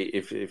pretty.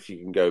 If you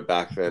can go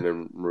back then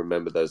and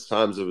remember those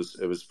times, it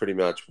was pretty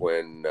much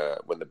when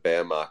the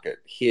bear market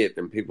hit,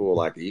 and people were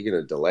like, "Are you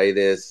going to delay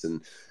this?"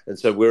 And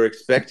so we're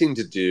expecting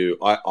to do.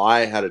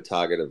 I had a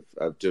target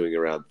of doing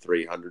around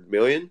 300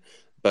 million,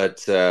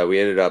 but we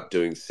ended up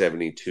doing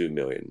 72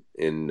 million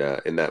in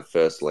that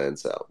first land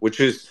sale, which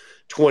is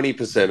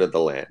 20% of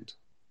the land.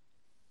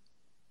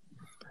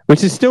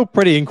 Which is still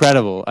pretty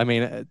incredible. I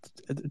mean,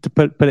 to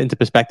put it into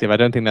perspective, I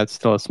don't think that's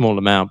still a small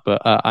amount,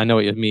 but I know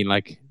what you mean.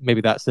 Like maybe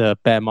that's a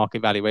bear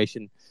market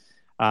valuation.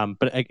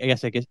 But I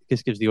guess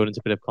this gives the audience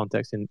a bit of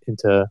context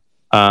into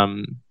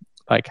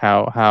like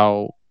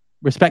how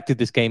respected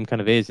this game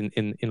kind of is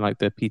in like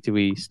the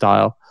P2E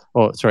style,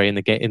 or sorry, in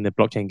the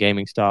blockchain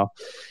gaming style.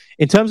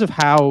 In terms of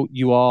how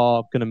you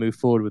are going to move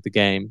forward with the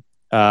game,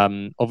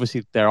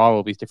 obviously there are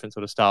all these different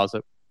sort of styles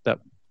that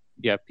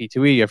you have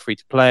P2E, you have free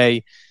to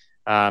play.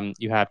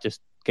 You have just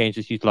games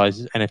that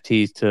utilize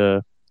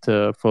NFTs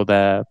for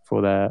their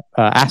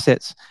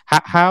assets.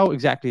 How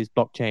exactly is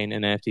blockchain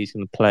and NFTs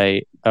going to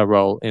play a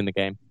role in the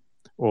game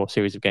or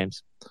series of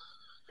games?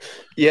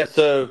 Yeah,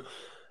 so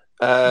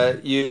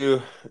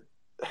you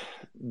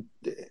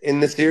in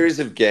the series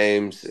of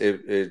games,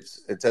 it's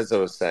as I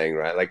was saying,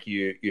 right? Like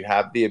you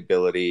have the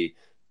ability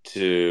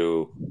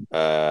to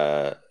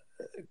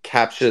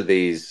capture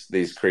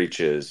these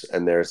creatures,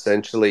 and they're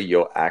essentially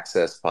your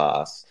access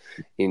pass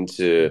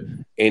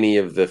into any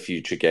of the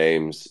future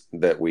games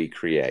that we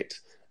create.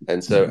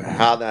 And so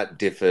how that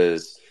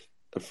differs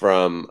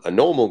from a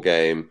normal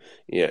game,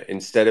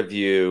 instead of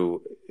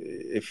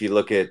if you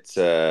look at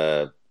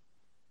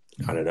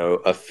I don't know,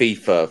 a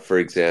FIFA, for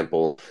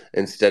example,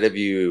 instead of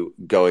you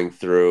going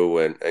through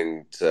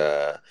and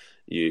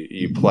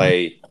you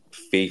play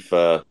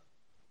FIFA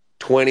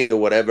 20 or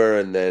whatever,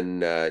 and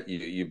then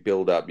you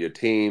build up your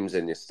teams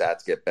and your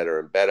stats get better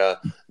and better,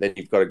 then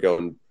you've got to go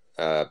and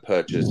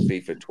purchase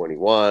FIFA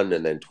 21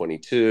 and then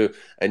 22,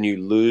 and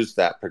you lose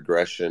that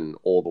progression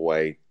all the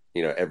way,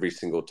 every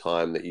single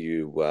time that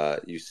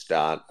you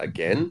start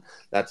again.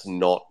 That's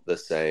not the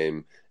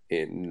same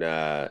in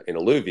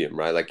Illuvium,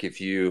 right? Like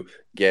if you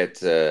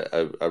get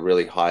a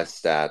really high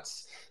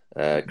stats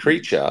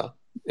creature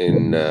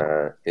in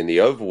the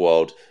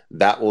overworld,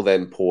 that will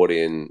then port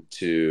in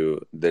to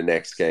the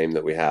next game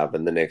that we have,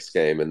 and the next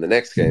game and the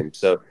next game.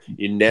 So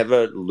you're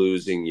never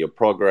losing your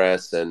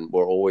progress, and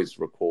we're always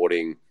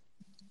recording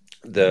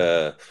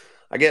the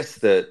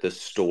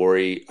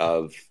story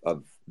of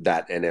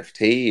that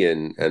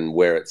NFT and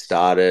where it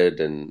started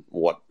and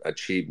what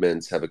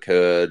achievements have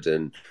occurred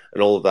and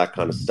all of that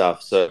kind of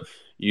stuff. So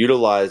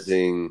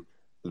utilizing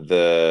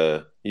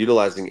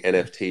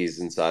NFTs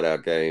inside our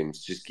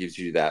games just gives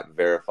you that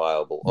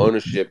verifiable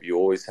ownership. You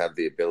always have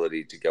the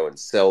ability to go and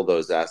sell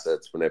those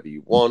assets whenever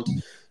you want.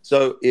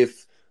 So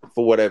if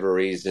for whatever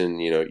reason,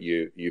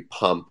 you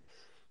pump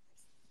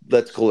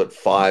let's call it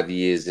 5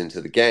 years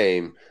into the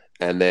game,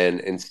 and then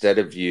instead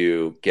of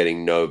you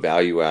getting no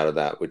value out of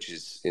that, which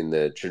is in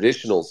the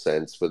traditional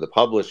sense with a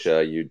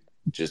publisher, you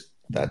just,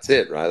 that's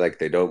it, right? Like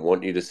they don't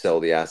want you to sell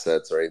the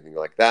assets or anything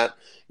like that.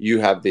 You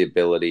have the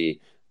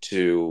ability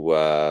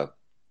to,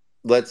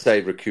 let's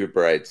say,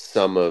 recuperate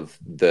some of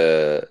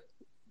the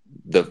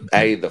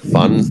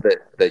funds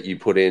that you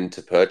put in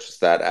to purchase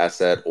that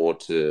asset or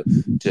to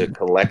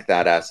collect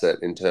that asset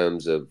in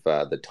terms of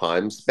the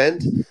time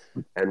spent.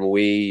 And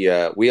we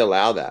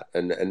allow that,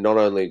 and not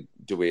only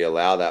do we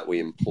allow that, we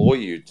implore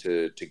you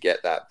to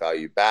get that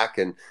value back.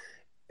 And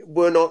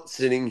we're not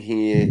sitting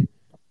here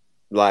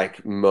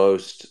like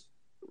most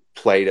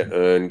play to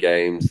earn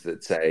games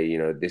that say, you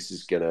know, this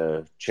is going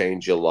to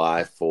change your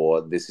life,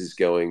 or this is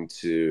going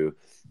to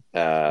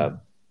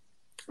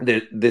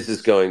this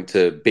is going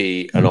to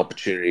be an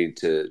opportunity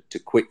to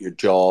quit your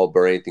job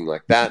or anything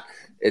like that.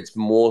 It's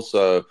more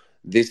so,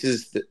 this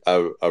is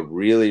a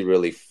really,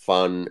 really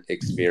fun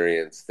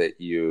experience that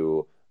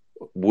you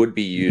would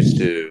be used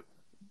to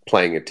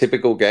playing a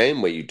typical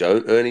game where you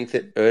don't earn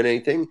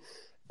anything.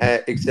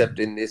 Except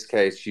in this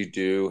case, you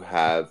do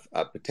have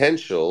a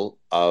potential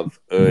of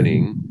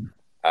earning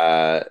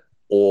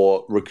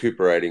or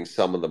recuperating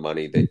some of the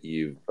money that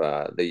you've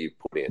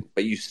put in,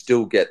 but you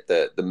still get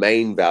the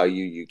main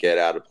value you get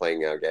out of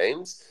playing our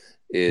games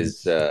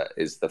is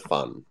the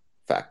fun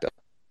factor.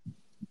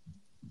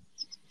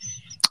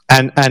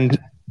 And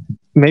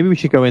maybe we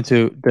should go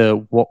into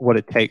what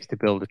it takes to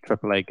build a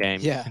AAA game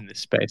in this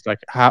space. Like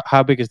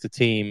how big is the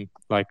team?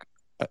 Like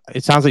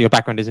it sounds like your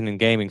background isn't in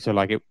gaming, so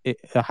like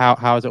how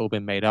has it all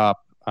been made up?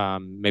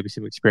 Maybe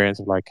some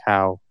experience of like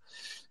how,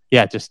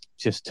 just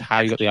how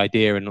you got the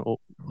idea and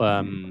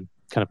kind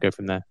of go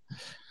from there.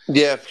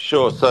 Yeah, for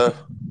sure. So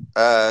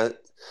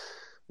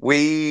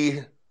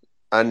we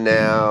are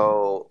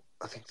now,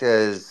 I think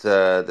there's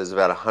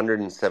about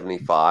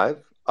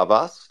 175 of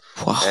us.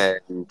 Wow.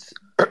 And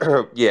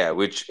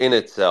which in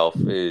itself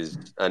is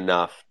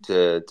enough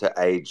to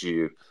age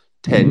you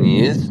 10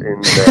 years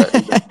in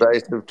the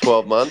space of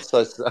 12 months. So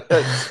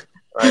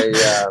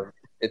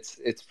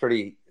it's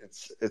pretty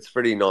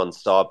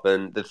nonstop.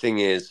 And the thing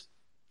is,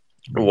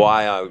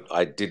 why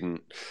I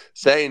didn't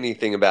say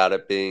anything about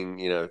it being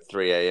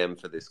 3 a.m.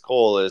 for this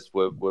call is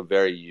we're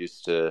very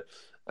used to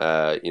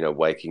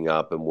waking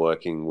up and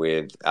working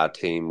with our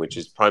team, which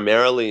is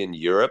primarily in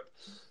Europe.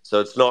 So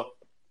it's not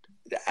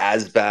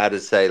as bad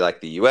as say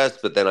like the US,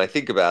 but then I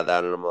think about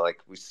that and I'm like,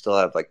 we still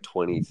have like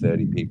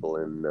 20-30 people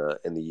in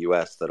the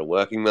US that are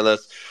working with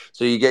us.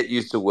 So you get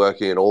used to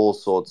working in all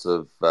sorts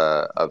of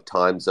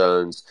time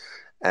zones.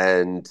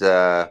 And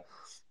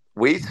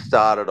we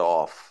started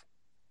off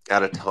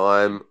at a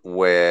time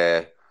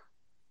where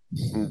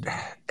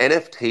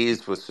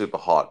NFTs were super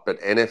hot,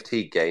 but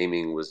NFT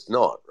gaming was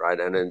not, right?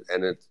 And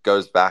it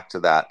goes back to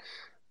that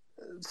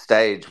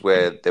stage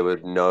where there were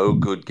no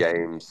good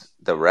games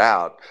that were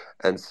out.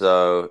 And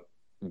so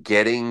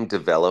getting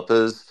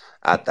developers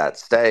at that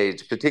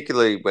stage,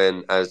 particularly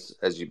when, as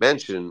you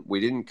mentioned, we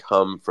didn't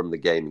come from the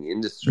gaming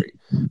industry.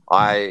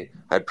 I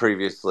had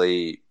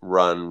previously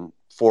run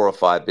 4 or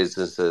 5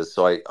 businesses,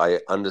 so I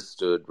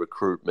understood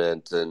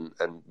recruitment and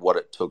what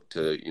it took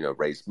to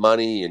raise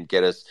money and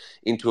get us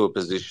into a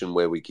position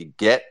where we could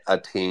get a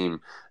team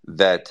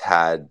that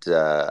had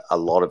a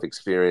lot of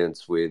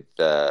experience with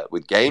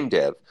game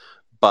dev.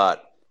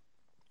 But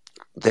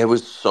there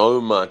was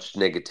so much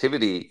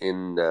negativity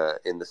in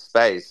the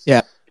space,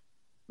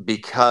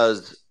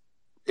 because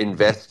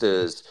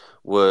investors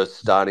were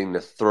starting to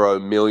throw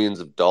millions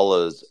of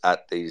dollars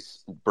at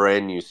these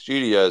brand new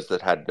studios that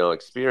had no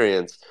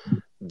experience.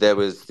 There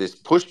was this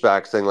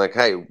pushback saying like,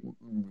 hey,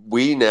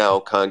 we now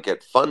can't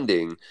get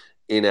funding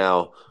in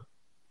our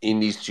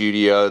indie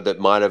studio that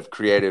might have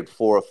created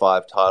 4 or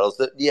 5 titles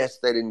that, yes,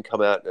 they didn't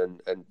come out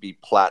and be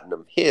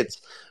platinum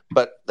hits,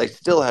 but they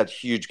still had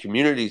huge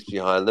communities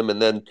behind them.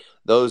 And then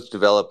those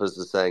developers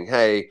are saying,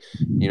 hey,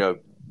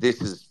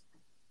 this is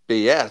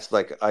BS.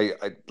 Like, I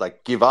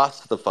like, give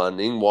us the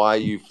funding. Why are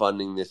you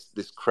funding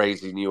this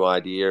crazy new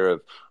idea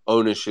of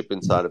ownership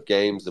inside of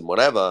games and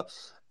whatever?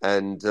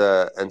 And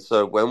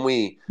so when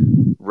we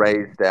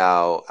raised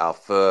our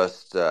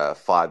first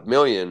 5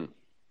 million,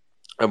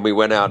 and we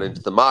went out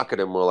into the market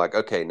and we're like,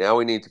 okay, now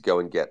we need to go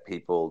and get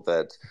people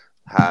that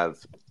have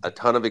a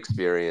ton of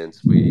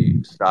experience.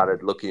 We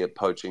started looking at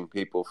poaching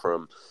people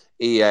from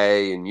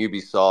EA and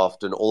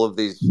Ubisoft and all of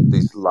these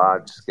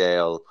large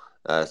scale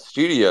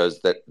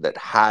studios that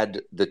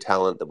had the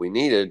talent that we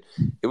needed.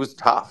 It was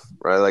tough,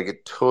 right? Like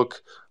it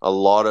took a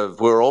lot of,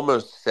 we're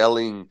almost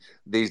selling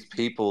these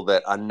people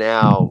that are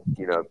now,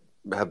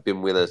 have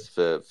been with us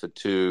for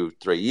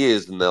 2-3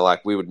 years, and they're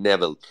like, we would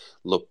never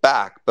look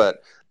back.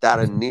 But that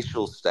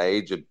initial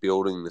stage of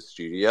building the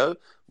studio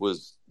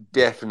was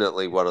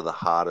definitely one of the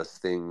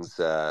hardest things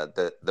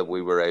that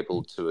we were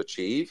able to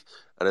achieve.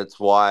 And it's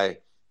why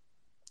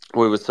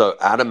we were so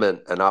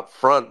adamant and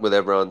upfront with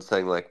everyone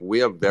saying, like,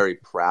 we are very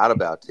proud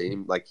of our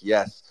team. Like,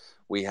 yes,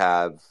 we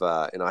have,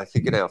 and I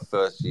think in our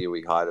first year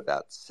we hired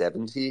about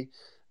 70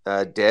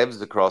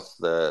 devs across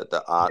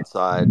the art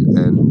side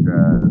and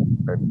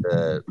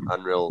the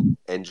Unreal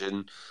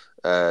Engine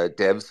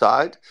dev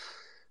side,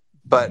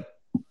 but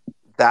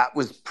that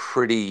was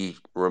pretty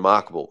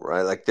remarkable,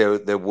 right? Like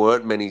there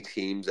weren't many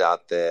teams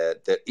out there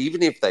that,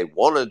 even if they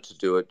wanted to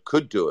do it,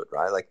 could do it,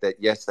 right? Like that,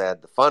 yes, they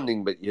had the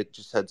funding, but you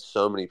just had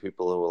so many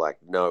people who were like,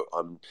 no,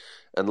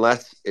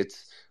 unless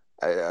it's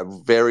a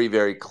very,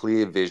 very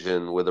clear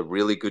vision with a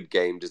really good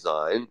game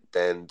design,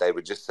 then they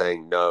were just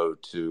saying no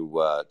to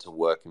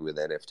working with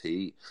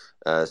NFT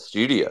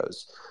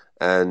studios,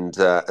 and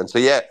so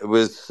yeah, it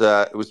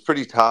was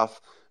pretty tough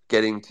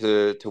getting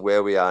to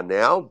where we are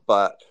now,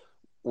 but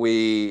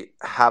we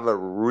have a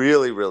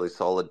really, really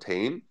solid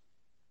team,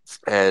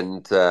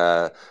 and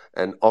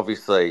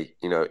obviously,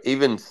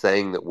 even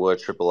saying that we're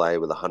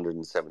AAA with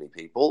 170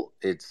 people,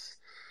 it's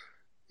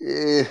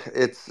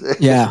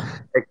Yeah.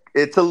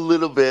 it's a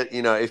little bit,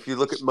 if you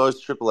look at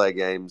most AAA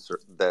games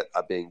that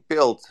are being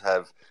built,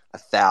 have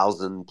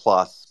 1,000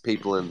 plus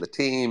people in the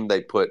team.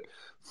 They put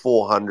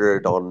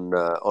 400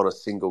 on a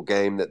single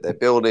game that they're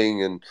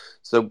building, and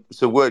so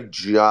we're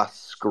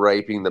just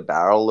scraping the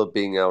barrel of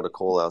being able to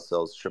call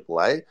ourselves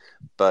AAA.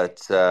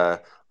 But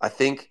I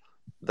think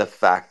the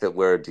fact that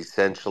we're a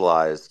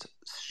decentralized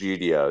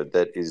studio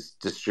that is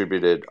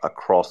distributed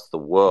across the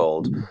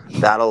world,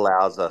 that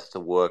allows us to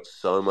work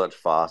so much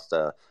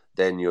faster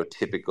than your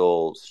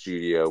typical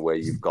studio where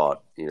you've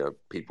got,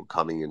 people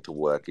coming into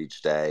work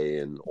each day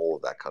and all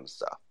of that kind of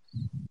stuff.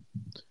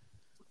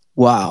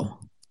 Wow.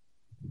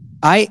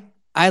 I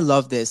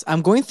love this.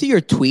 I'm going through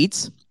your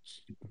tweets.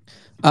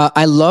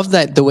 I love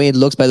that the way it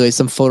looks, by the way,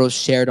 some photos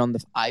shared on the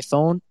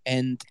iPhone,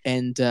 and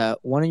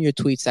one of your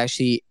tweets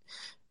actually,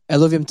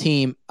 Illuvium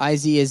team,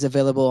 IZ is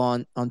available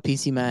on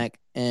PC, Mac,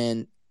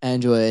 and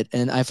Android,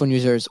 and iPhone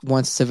users,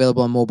 once it's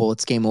available on mobile,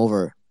 it's game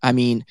over. I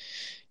mean,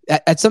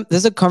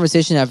 there's a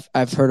conversation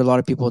I've heard a lot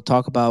of people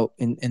talk about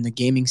in the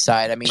gaming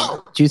side. I mean,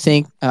 do you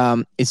think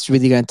it's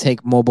really going to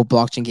take mobile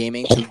blockchain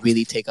gaming to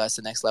really take us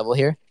to the next level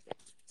here?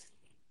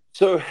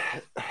 So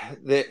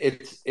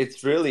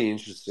it's really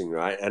interesting,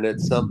 right? And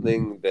it's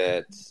something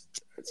that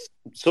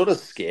sort of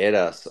scared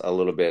us a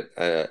little bit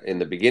in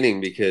the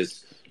beginning,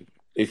 because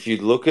if you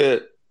look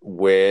at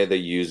where the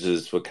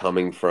users were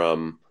coming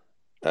from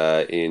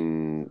back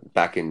in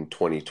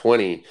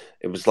 2020,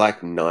 it was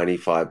like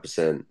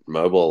 95%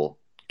 mobile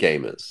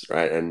gamers,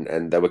 right?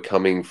 And they were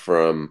coming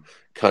from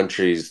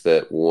countries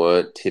that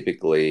weren't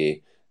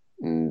typically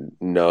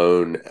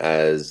known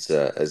as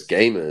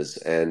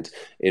gamers. And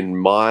in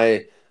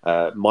my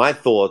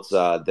thoughts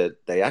are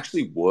that they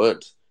actually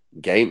weren't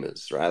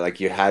gamers, right? Like,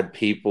 you had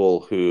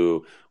people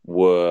who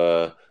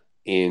were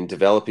in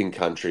developing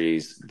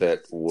countries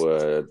that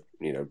were,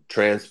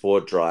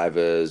 transport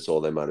drivers,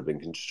 or they might have been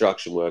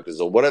construction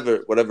workers, or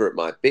whatever it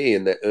might be,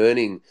 and their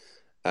earning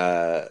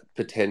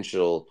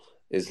potential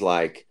is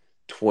like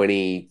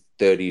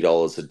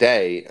 $20-$30 a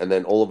day. And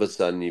then all of a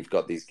sudden you've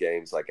got these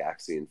games like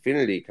Axie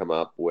Infinity come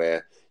up,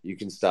 where you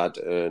can start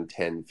to earn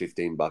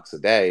 $10-$15 a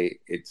day.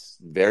 It's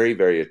very,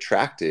 very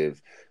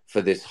attractive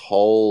for this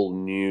whole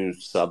new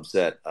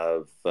subset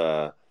of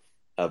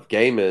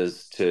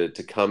gamers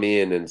to come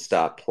in and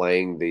start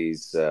playing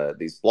these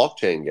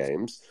blockchain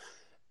games.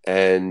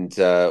 And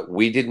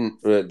we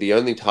didn't. The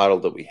only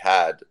title that we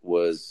had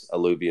was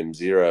Illuvium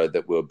Zero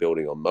that we were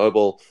building on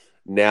mobile.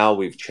 Now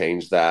we've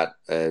changed that,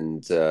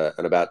 and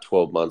about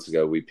 12 months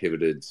ago we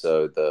pivoted.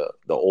 So the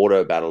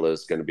Auto Battler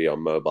is going to be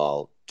on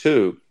mobile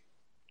too.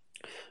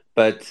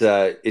 But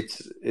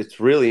it's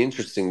really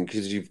interesting,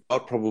 because you've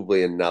got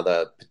probably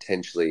another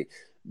potentially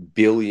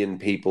billion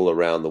people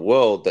around the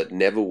world that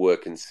never were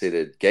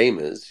considered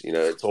gamers.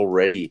 It's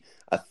already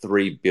a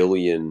 3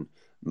 billion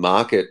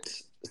market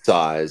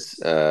size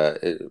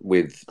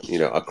with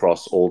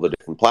across all the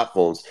different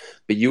platforms.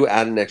 But you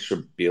add an extra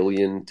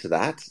billion to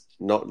that,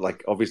 not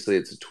like, obviously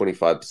it's a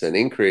 25%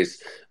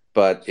 increase,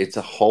 but it's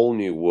a whole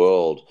new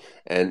world.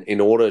 And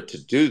in order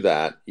to do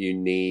that, you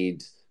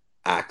need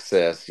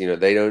access.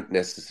 They don't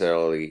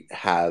necessarily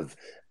have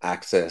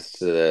access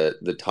to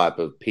the type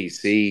of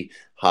PC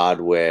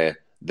hardware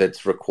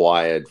that's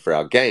required for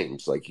our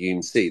games. Like, you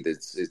can see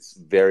that it's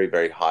very,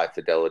 very high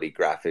fidelity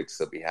graphics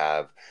that we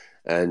have.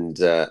 And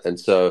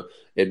so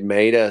it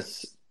made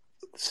us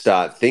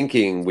start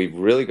thinking we've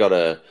really got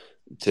to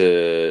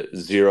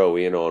zero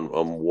in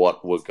on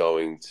what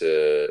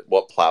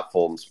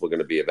platforms we're going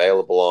to be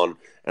available on.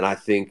 And I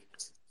think,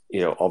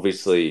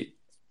 obviously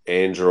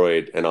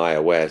Android and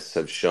iOS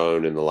have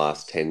shown in the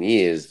last 10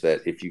 years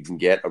that if you can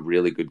get a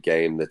really good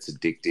game that's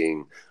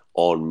addicting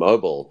on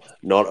mobile,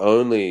 not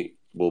only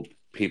will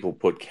people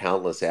put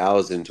countless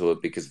hours into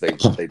it because they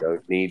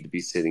don't need to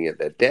be sitting at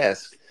their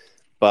desk,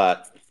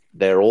 but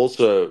they're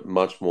also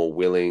much more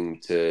willing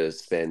to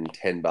spend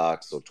 $10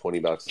 or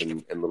 $20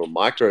 in little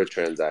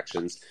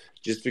microtransactions,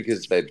 just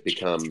because they've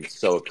become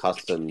so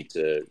accustomed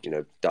to,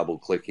 double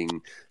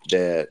clicking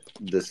the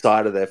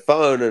side of their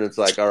phone, and it's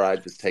like, all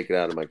right, just take it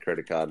out of my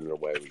credit card and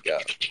away we go.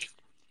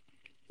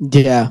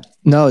 Yeah,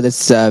 no,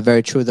 that's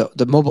very true.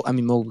 The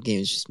mobile game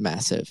is just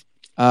massive.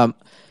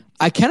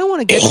 I kind of want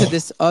to get to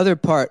this other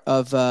part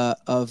of hold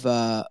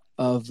on,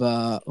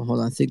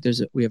 I think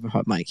we have a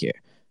hot mic here.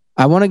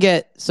 I want to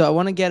get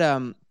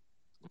to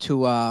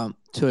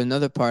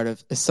another part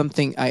of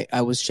something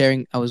I was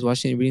sharing. I was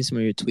reading some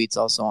of your tweets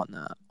also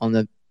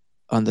on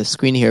the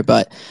screen here,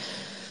 but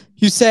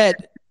you said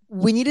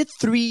we needed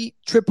 3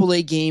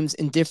 AAA games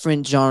in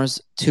different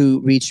genres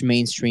to reach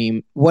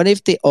mainstream. What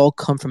if they all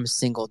come from a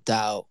single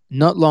DAO,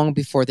 not long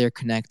before they're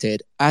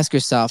connected? Ask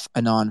yourself,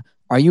 Anon,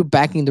 are you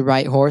backing the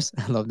right horse?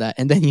 I love that.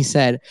 And then you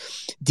said,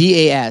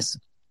 DAS,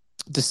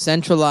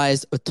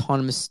 decentralized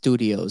autonomous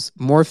studios,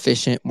 more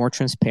efficient, more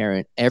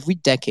transparent. Every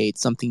decade,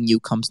 something new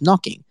comes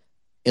knocking.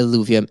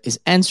 Illuvium is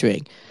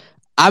answering.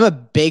 I'm a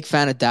big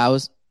fan of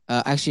DAOs.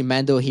 Actually,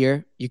 Mando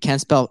here, you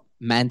can't spell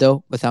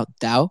Mando without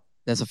DAO.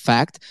 That's a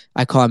fact.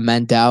 I call him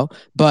Mandao,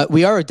 but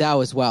we are a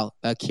DAO as well,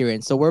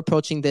 Kieran. So we're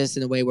approaching this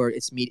in a way where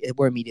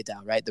we're a media DAO,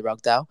 right? The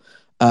Rug DAO.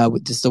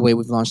 This is the way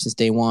we've launched since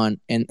day one,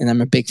 and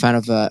I'm a big fan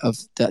of that.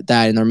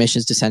 And our mission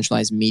is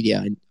decentralized media,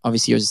 and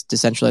obviously yours is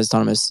decentralized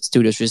autonomous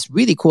studios, which is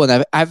really cool.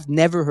 And I've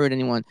never heard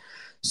anyone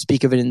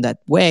speak of it in that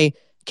way.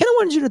 Kind of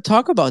wanted you to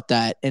talk about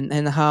that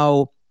and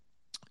how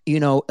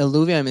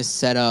Illuvium is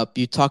set up.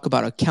 You talk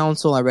about a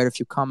council. I read a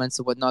few comments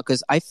and whatnot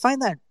because I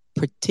find that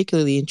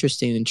particularly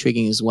interesting and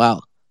intriguing as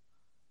well.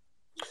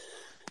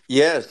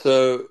 Yeah,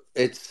 so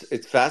it's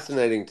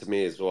fascinating to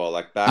me as well.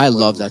 Like I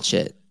love that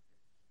shit.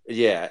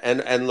 Yeah,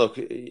 and look,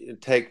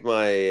 take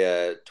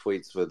my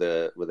tweets with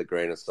a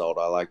grain of salt.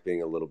 I like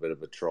being a little bit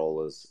of a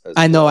troll as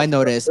I know, I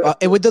noticed.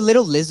 With the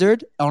little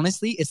lizard,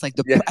 honestly, it's like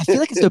I feel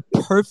like it's the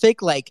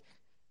perfect like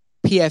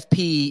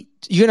PFP.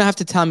 You're gonna have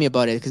to tell me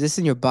about it because it's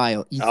in your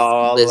bio.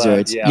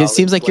 Lizards. It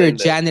seems like you're a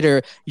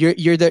janitor.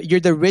 You're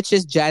the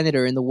richest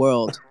janitor in the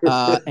world.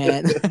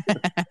 And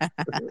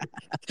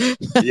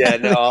yeah,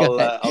 no,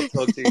 I'll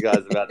talk to you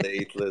guys about the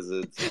ETH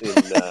lizards in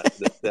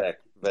the sec.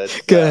 But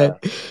good.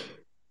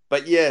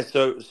 But yeah,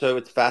 so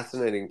it's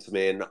fascinating to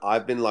me, and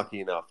I've been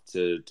lucky enough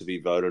to be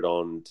voted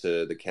on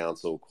to the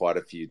council quite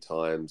a few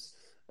times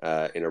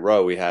in a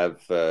row. We have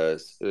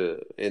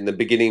in the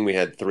beginning we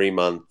had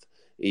 3-month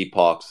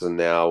epochs, and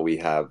now we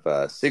have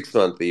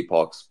 6-month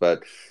epochs.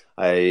 But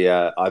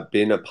I've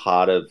been a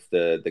part of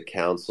the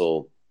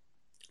council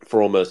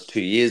for almost 2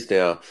 years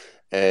now,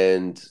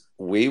 and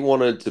we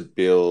wanted to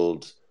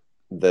build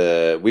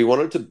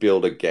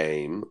a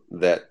game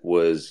that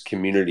was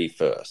community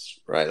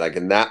first, right? Like,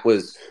 and that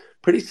was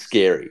pretty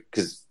scary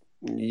because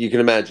you can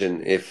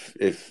imagine if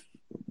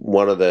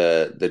one of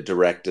the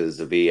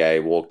directors of EA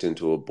walked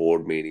into a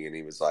board meeting and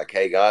he was like,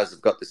 "Hey guys,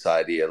 I've got this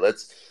idea.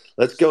 Let's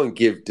go and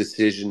give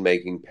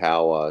decision-making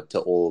power to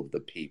all of the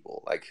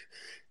people." Like,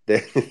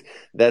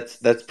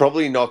 that's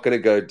probably not going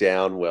to go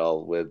down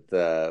well with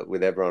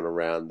everyone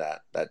around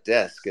that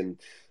desk. And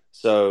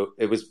so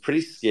it was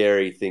pretty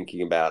scary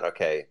thinking about,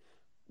 okay,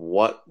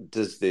 what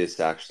does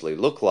this actually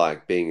look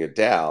like being a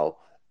DAO?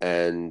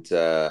 And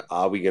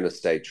are we going to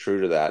stay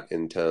true to that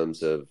in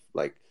terms of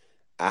like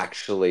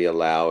actually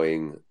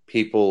allowing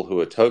people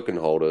who are token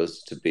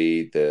holders to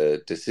be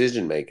the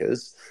decision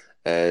makers?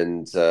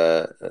 And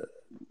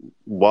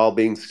while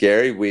being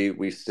scary,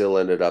 we still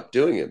ended up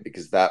doing it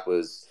because that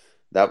was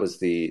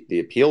the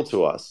appeal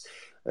to us.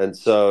 And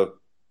so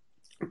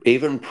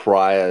even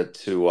prior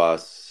to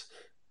us,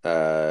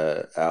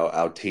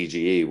 our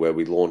TGE, where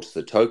we launched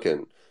the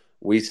token,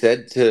 we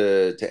said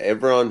to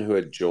everyone who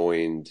had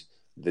joined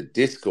the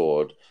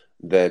Discord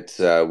that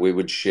we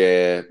would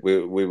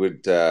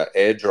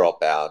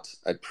airdrop out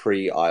a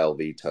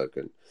pre-ILV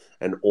token.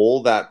 And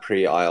all that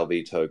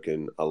pre-ILV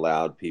token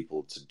allowed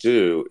people to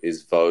do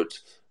is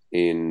vote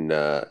in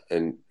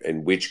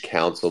which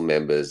council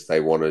members they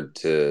wanted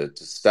to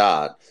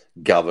start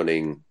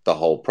governing the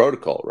whole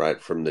protocol,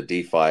 right, from the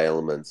DeFi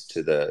elements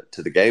to the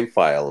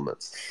GameFi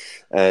elements.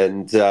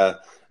 And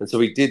so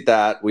we did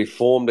that. We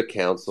formed a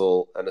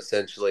council, and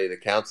essentially the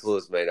council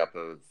is made up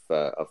of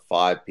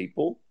 5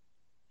 people.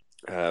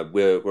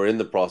 We're in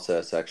the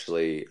process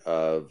actually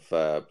of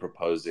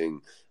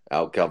proposing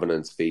our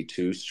governance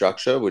V2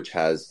 structure, which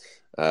has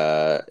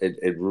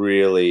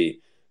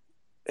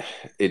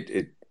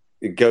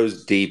it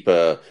goes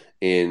deeper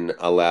in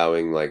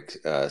allowing like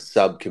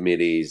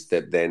subcommittees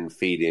that then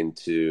feed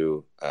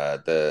into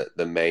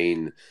the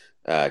main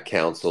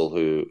council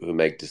who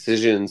make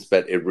decisions,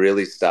 but it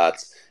really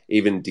starts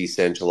even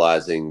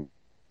decentralizing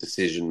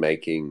decision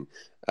making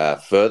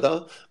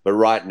further. But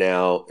right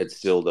now it's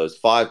still those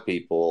 5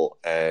 people,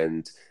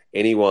 and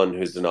anyone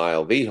who's an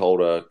ILV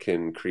holder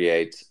can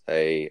create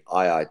a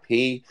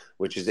IIP,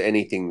 which is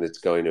anything that's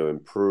going to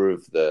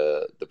improve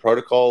the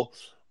protocol,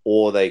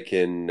 or they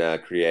can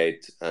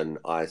create an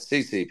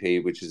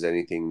ICCP, which is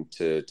anything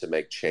to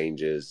make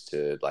changes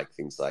to like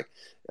things like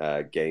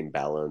game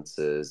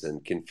balances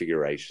and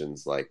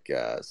configurations like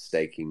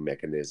staking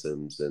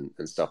mechanisms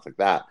and stuff like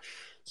that.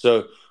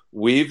 So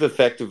we've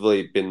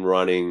effectively been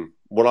running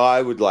what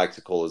I would like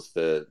to call as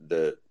a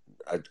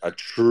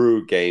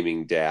true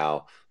gaming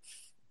DAO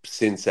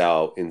since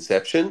our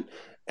inception.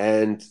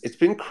 And it's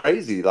been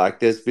crazy. Like,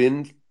 there's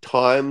been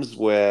times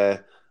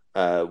where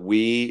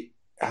we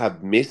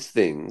have missed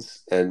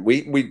things, and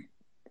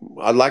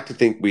I'd like to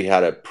think we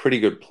had a pretty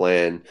good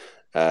plan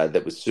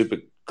that was super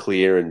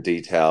clear and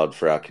detailed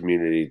for our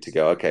community to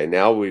go, okay,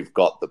 now we've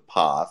got the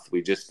path.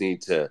 We just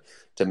need to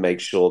make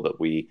sure that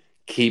we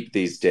keep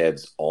these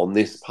devs on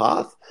this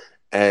path.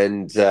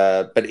 And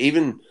but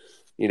even,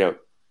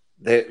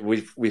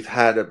 we've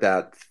had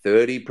about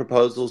 30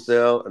 proposals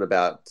now, and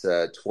about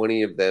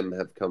 20 of them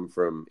have come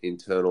from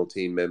internal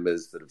team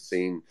members that have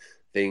seen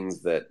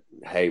things that,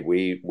 hey,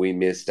 we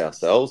missed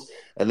ourselves.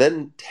 And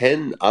then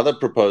 10 other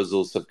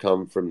proposals have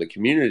come from the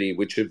community,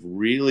 which have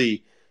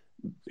really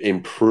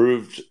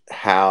improved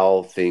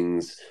how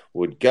things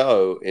would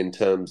go in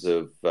terms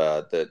of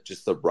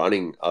the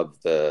running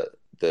of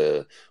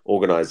the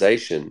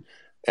organization.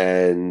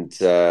 And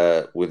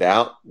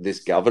without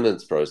this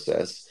governance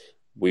process,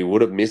 we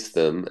would have missed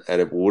them,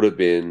 and it would have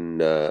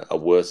been a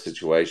worse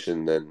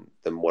situation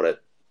than what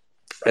it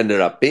ended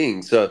up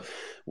being. So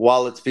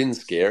while it's been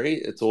scary,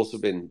 it's also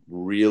been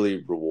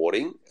really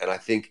rewarding. And I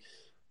think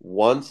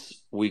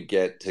once we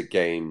get to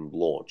game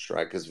launch,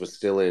 right, because we're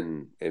still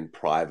in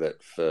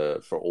private for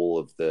all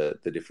of the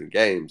different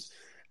games,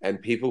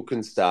 and people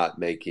can start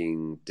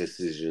making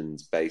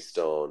decisions based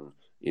on,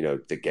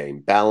 the game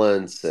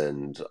balance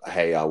and,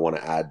 hey, I want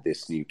to add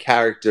this new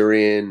character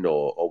in,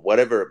 or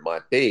whatever it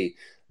might be.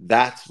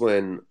 That's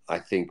when I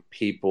think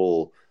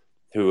people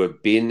who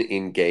have been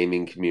in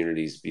gaming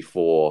communities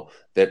before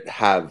that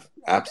have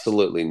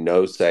absolutely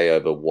no say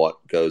over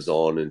what goes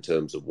on in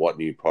terms of what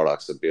new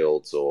products are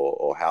built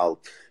or how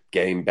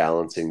game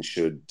balancing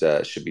should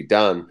be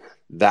done.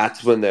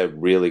 That's when they're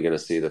really going to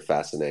see the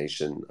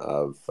fascination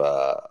of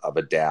a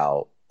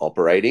DAO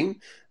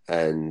operating,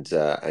 and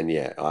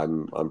yeah,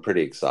 I'm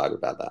pretty excited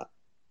about that.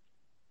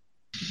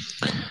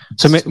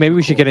 So maybe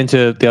we should get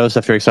into the other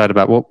stuff you're excited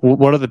about.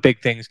 What are the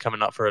big things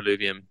coming up for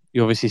Illuvium?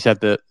 You obviously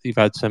said that you've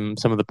had some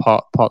of the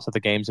parts of the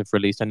games have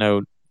released. I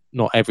know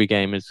not every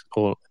game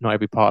or not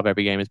every part of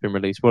every game has been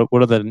released. What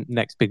are the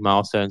next big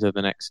milestones over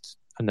the next,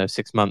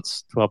 6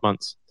 months, 12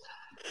 months?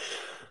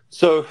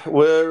 So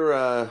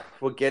we're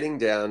getting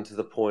down to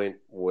the point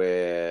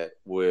where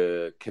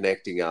we're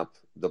connecting up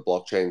the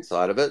blockchain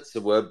side of it.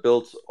 So we're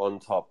built on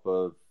top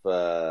of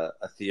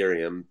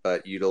Ethereum,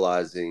 but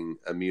utilizing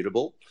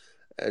Immutable.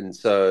 And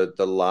so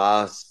the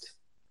last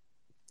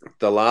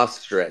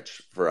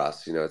stretch for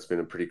us, it's been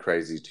a pretty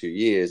crazy 2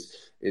 years,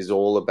 is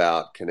all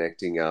about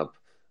connecting up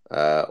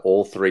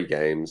all three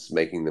games,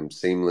 making them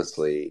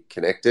seamlessly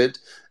connected,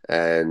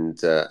 and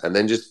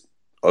then just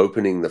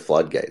opening the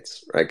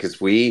floodgates, right?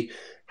 Because we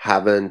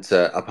haven't,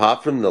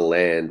 apart from the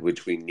land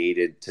which we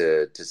needed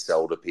to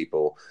sell to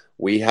people,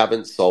 we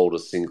haven't sold a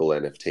single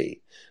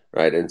NFT,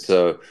 right? And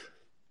so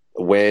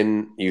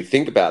when you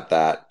think about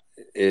that,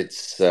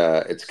 it's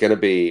going to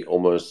be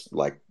almost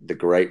like the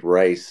great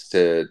race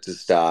to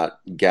start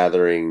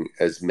gathering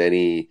as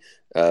many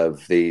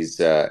of these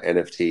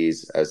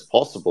NFTs as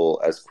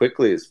possible, as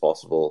quickly as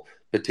possible,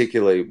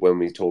 particularly when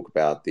we talk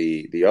about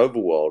the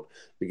overworld,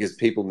 because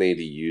people need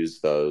to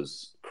use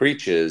those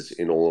creatures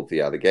in all of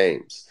the other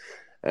games.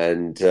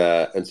 And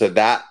so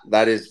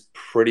that is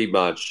pretty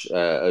much,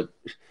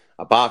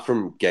 apart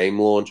from game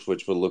launch,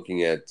 which we're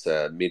looking at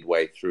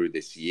midway through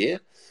this year,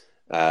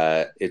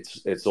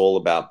 it's all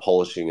about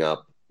polishing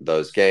up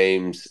those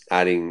games,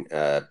 adding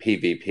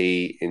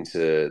PvP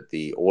into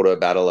the auto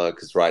battler,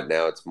 because right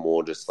now it's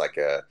more just like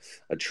a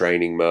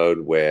training mode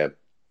where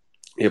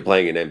you're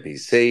playing an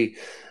NPC.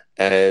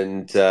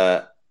 And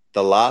the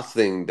last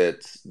thing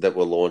that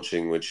we're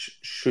launching, which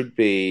should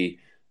be,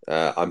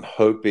 I'm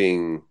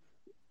hoping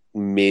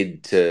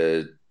mid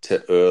to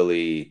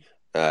late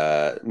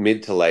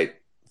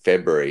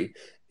February,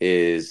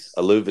 is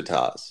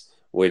Illuvatars,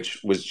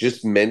 which was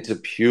just meant to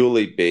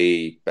purely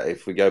be,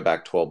 if we go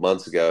back 12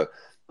 months ago,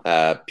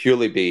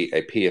 purely be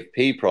a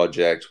PFP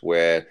project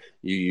where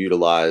you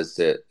utilized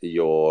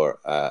your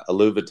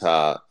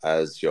Illuvatar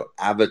as your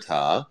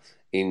avatar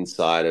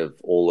inside of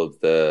all of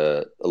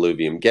the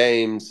Illuvium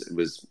games. It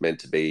was meant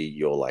to be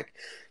your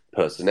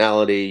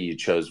personality. You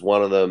chose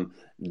one of them.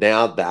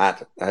 Now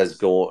that has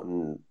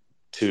gone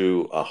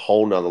to a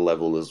whole nother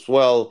level as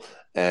well,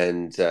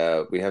 and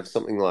we have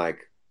something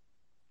like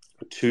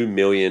 2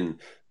 million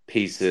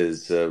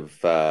pieces of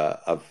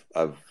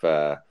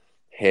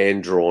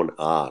hand-drawn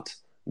art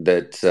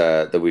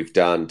that we've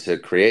done to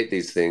create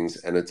these things,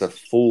 and it's a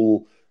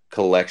full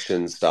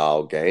collection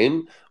style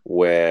game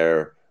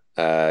where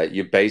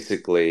you're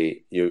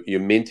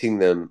minting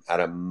them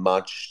at a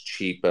much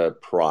cheaper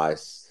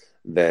price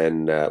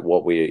than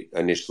what we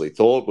initially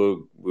thought.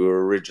 We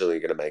were originally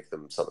going to make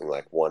them something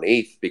like 1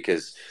 ETH,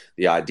 because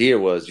the idea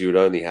was you would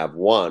only have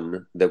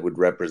one that would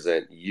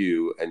represent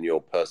you and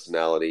your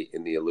personality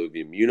in the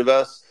Illuvium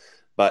universe.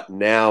 But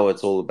now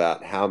it's all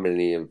about how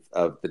many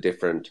of the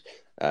different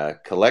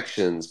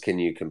collections can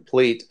you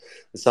complete.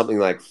 There's something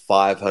like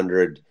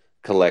 500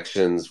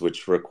 collections,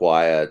 which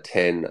require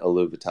 10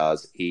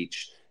 Illuvatars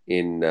each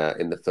in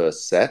the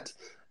first set,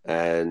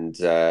 and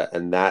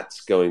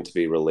that's going to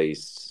be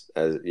released,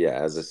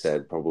 as I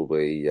said,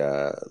 probably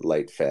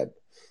late Feb.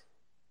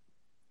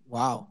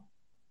 Wow.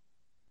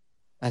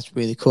 That's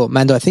really cool.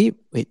 Mando, I think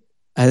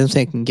I don't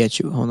think I can get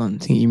you. Hold on. I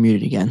think you're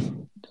muted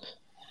again.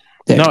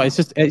 There. No, it's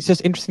just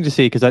interesting to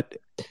see because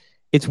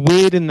it's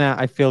weird in that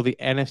I feel the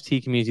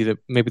NFT community, that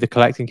maybe the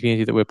collecting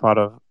community that we're part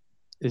of,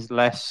 is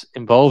less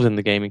involved in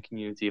the gaming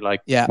community.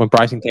 Like when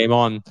Bryson came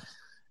on,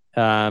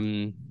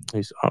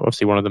 who's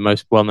obviously one of the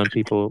most well-known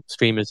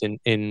streamers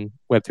in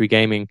Web3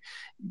 gaming.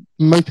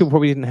 Most people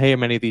probably didn't hear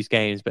many of these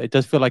games, but it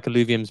does feel like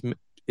Illuvium's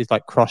is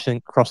like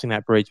crossing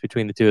that bridge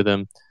between the two of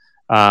them.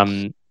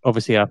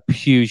 Obviously, a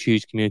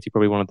huge community,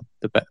 probably one of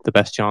the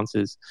best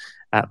chances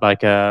at like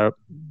to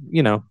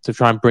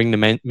try and bring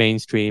the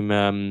mainstream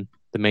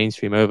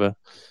over.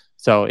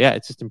 So yeah,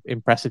 it's just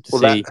impressive to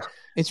see.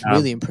 It's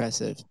really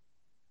impressive.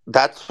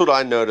 That's what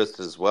I noticed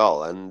as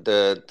well, and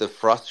the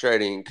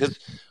frustrating, because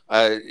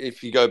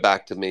if you go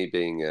back to me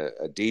being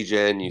a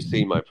DJ and you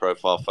see my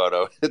profile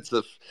photo, it's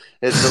a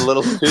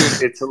little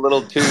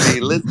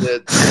 2D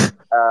lizard.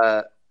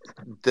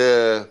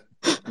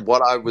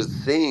 What I was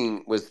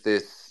seeing was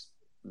this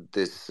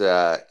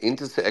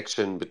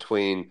intersection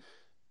between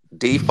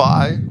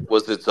DeFi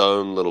was its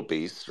own little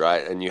beast,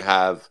 right? And you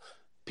have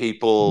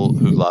people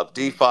who love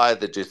DeFi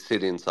that just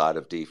sit inside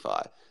of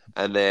DeFi.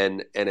 And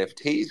then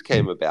NFTs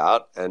came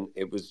about, and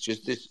it was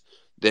just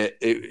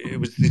it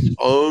was this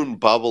own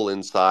bubble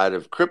inside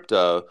of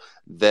crypto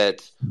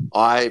that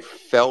I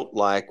felt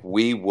like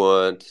we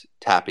weren't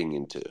tapping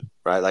into,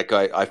 right? Like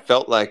I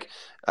felt like,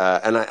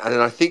 and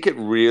I think it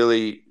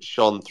really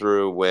shone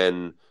through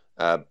when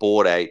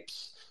Bored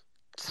Apes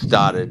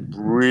started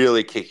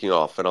really kicking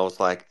off, and I was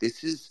like,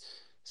 this is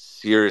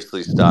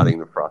seriously starting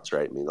to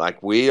frustrate me.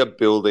 Like, we are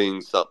building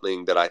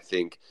something that I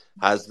think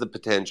has the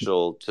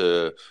potential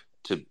to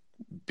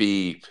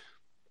be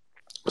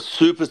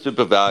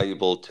super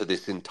valuable to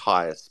this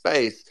entire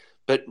space,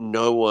 but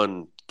no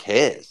one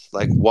cares.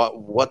 Like,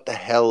 what the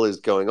hell is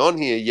going on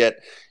here?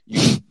 Yet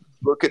you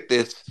look at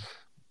this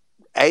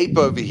ape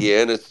over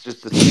here, and it's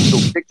just a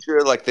single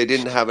picture. Like, they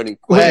didn't have any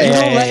plans.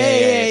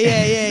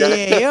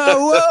 Hey,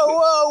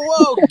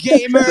 whoa,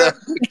 gamer.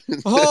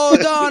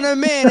 Hold on a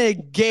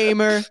minute,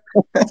 gamer.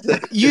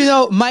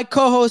 My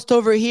co-host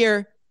over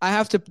here,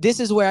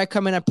 this is where I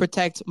come in and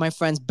protect my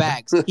friend's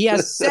bags. He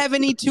has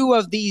 72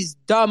 of these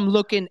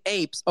dumb-looking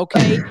apes,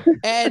 okay?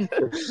 And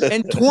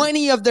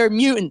 20 of their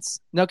mutants,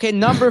 okay?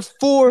 Number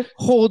 4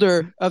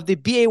 holder of the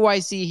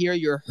BAYC here,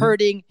 you're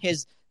hurting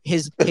his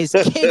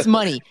kid's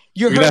money.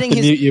 You're hurting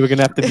his... We're going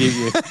to have to mute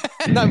you.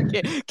 No, I'm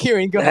kidding.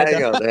 Kieran, go ahead.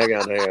 Hang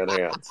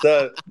on.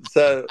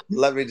 So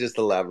let me just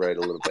elaborate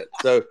a little bit.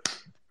 So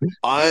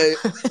I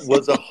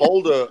was a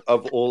holder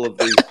of all of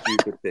these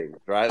stupid things,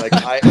 right? Like,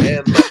 I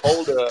am the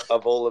holder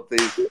of all of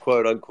these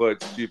quote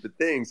unquote stupid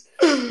things.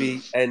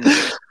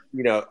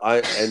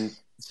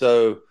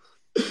 So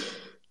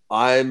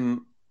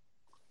I'm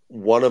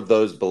one of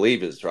those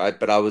believers, right?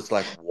 But I was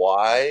like,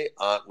 why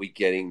aren't we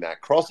getting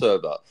that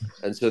crossover?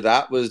 And so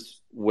that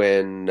was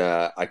when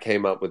I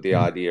came up with the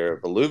idea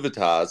of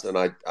Illuvitas, and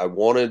I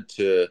wanted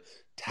to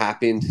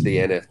tap into the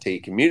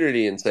NFT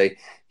community and say,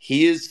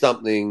 here's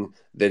something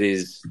that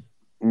is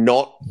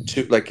not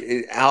to, like,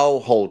 our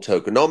whole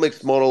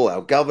tokenomics model,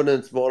 our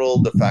governance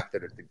model, the fact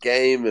that it's a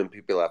game and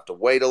people have to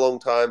wait a long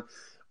time.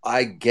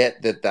 I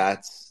get that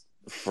that's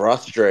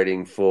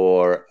frustrating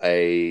for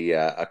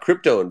a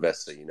crypto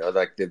investor,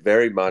 like, they're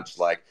very much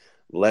like,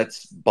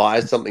 let's buy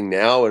something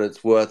now and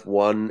it's worth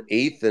 1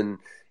 ETH, and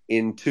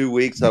in 2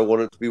 weeks I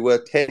want it to be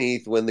worth 10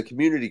 ETH when the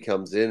community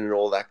comes in and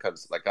all that kind of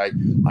stuff. Like,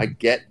 I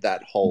get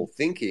that whole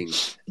thinking,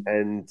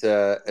 and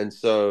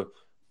so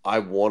I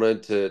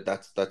wanted to.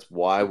 That's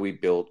why we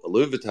built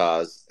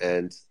Illuvitas,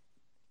 and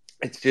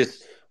it's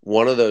just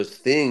one of those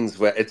things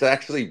where it's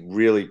actually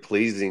really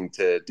pleasing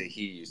to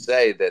hear you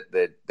say that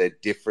they're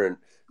different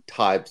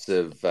types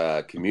of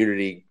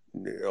community,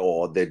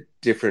 or they're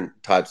different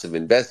types of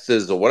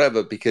investors or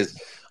whatever.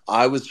 Because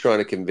I was trying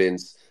to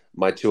convince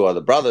my 2 other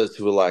brothers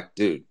who were like,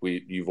 dude,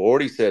 you've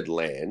already said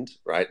land,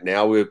 right?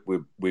 Now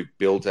we've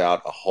built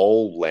out a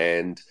whole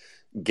land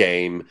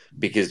game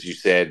because you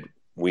said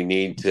we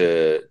need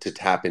to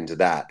tap into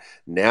that.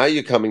 Now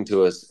you're coming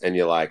to us and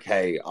you're like,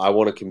 hey, I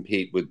want to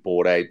compete with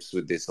Bored Apes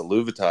with this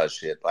Illuvitas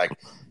shit. Like,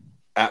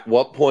 at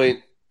what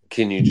point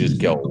can you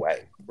just go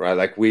away, right?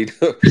 Like, we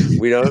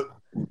don't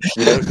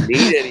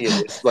need any of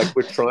this. Like,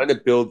 we're trying to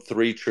build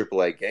 3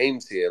 AAA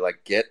games here.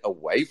 Like, get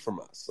away from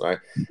us, right?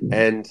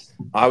 And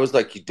I was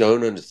like, you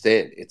don't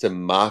understand. It's a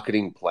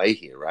marketing play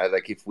here, right?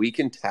 Like, if we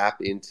can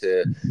tap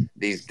into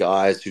these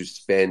guys who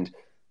spend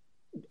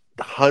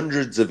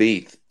hundreds of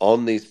ETH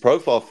on these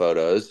profile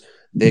photos,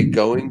 they're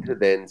going to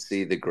then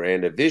see the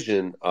grander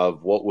vision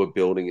of what we're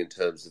building in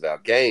terms of our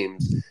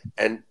games.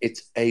 And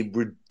it's a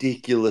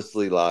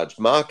ridiculously large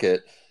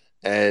market.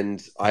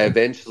 And I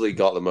eventually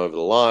got them over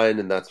the line,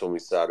 and that's when we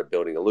started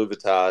building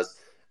Illuvitas.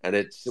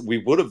 And we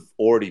would have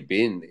already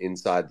been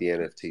inside the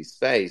NFT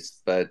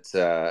space, but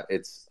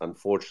it's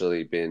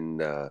unfortunately been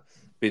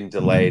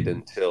delayed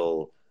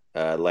until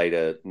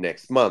later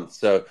next month.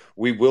 So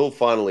we will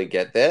finally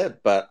get there,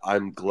 but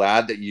I'm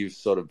glad that you've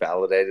sort of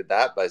validated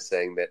that by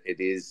saying that it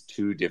is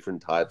two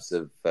different types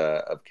of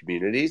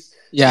communities.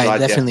 Yeah, it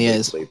definitely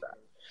is. Believe that.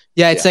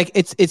 Yeah, it's like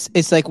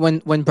it's like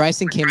when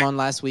Bryson came on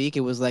last week,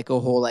 it was like a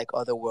whole like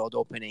other world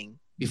opening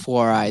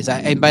before our eyes.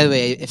 And by the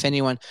way, if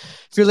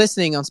you're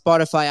listening on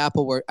Spotify,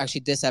 Apple, where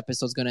actually this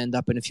episode's going to end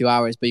up in a few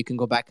hours, but you can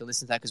go back and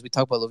listen to that because we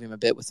talk about Illuvium a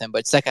bit with him. But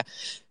it's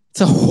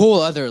a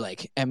whole other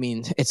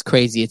it's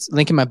crazy. It's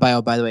link in my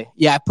bio, by the way.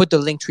 Yeah, I put the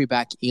link tree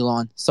back,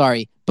 Elon.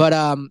 Sorry, but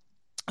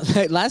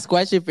last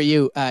question for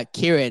you,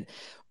 Kieran.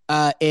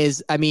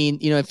 Is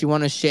if you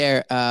want to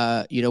share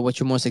what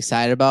you're most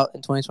excited about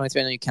in 2023.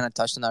 I know you kind of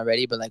touched on it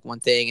already, but like one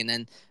thing, and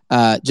then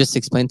just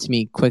explain to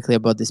me quickly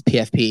about this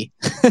PFP.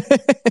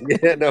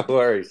 Yeah, no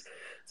worries.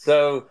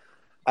 So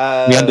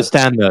we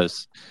understand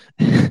those.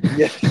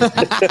 Yeah.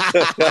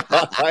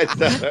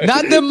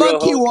 Not the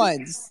monkey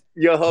ones.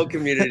 Your whole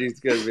community is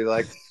going to be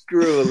like,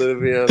 screw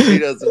Illuvium. He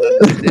doesn't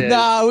understand.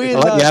 No, we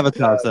like the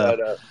avatars.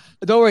 No.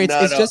 Don't worry,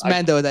 it's just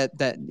Mando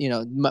that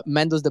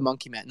Mando's the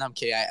monkey man. No, I'm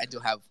kidding. I do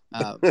have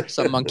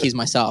some monkeys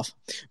myself,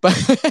 but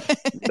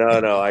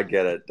no, I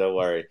get it. Don't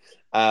worry.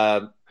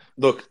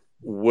 Look,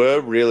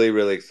 we're really,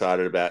 really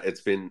excited about. It's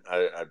been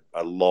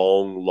a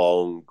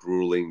long,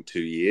 grueling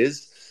 2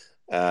 years.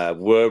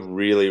 We're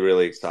really,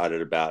 really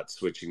excited about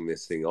switching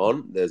this thing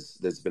on.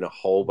 There's been a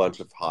whole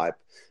bunch of hype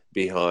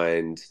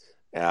behind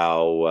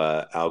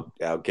our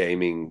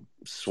gaming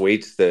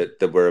suite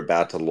that we're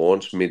about to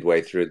launch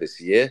midway through this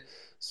year.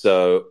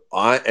 So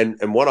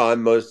what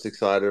I'm most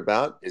excited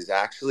about is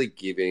actually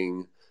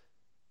giving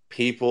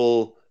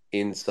people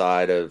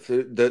inside of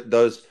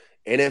those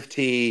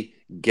NFT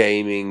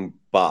gaming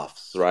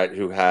buffs, right,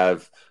 who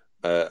have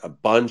a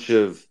bunch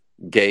of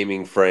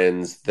gaming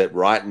friends that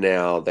right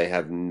now they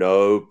have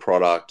no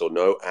product or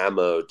no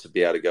ammo to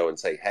be able to go and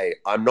say, hey,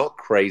 I'm not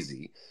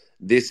crazy.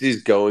 This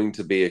is going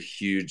to be a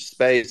huge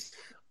space.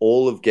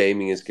 All of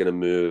gaming is going to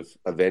move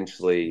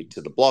eventually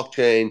to the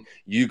blockchain.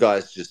 You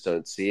guys just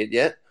don't see it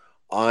yet.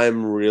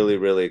 I'm really,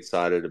 really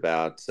excited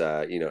about,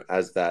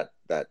 as that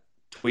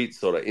tweet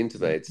sort of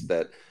intimates,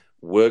 that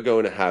we're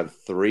going to have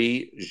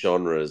 3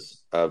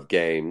 genres of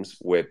games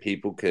where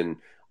people can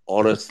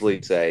honestly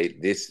say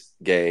this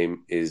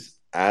game is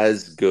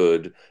as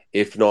good,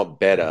 if not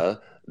better,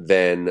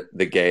 than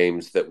the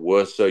games that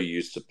we're so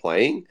used to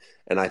playing.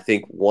 And I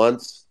think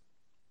once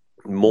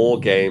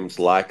more games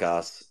like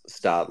us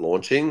start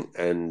launching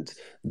and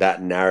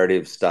that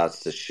narrative starts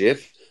to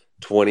shift,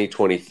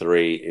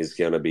 2023 is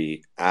going to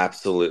be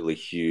absolutely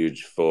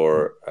huge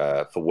for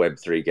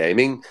Web3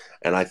 gaming,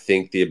 and I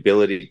think the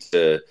ability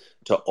to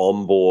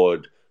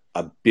onboard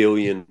 1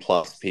 billion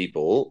plus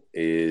people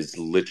is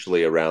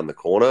literally around the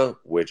corner.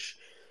 Which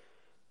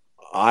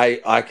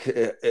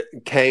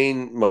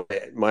Kane,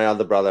 my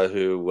other brother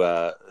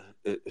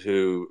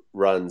who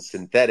runs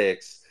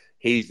Synthetics,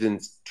 he's been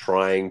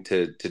trying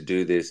to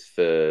do this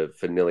for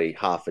nearly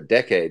half a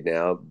decade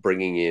now,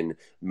 bringing in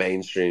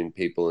mainstream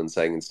people and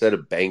saying, instead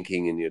of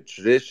banking in your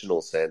traditional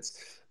sense,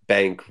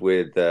 bank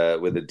with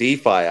a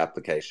DeFi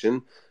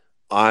application.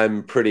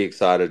 I'm pretty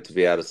excited to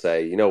be able to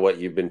say, you know what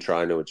you've been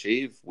trying to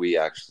achieve? We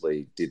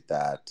actually did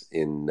that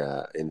in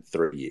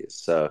 3 years.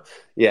 So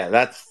yeah,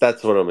 that's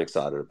what I'm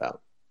excited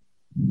about.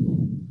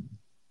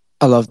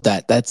 I love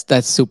that.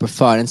 That's super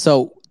fun. And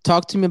so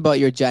talk to me about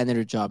your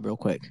janitor job real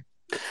quick.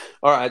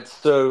 All right,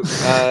 so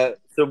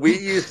we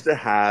used to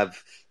have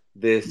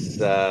this.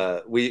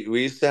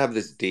 We used to have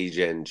this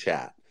DGen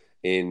chat.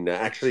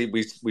 Actually,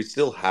 we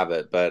still have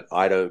it, but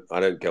I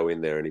don't go in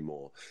there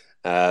anymore.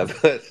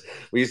 But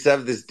we used to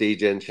have this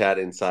DGen chat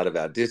inside of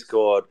our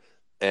Discord,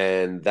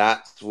 and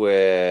that's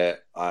where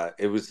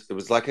it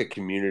was like a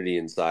community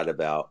inside of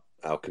our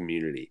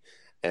community,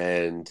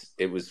 and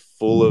it was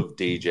full of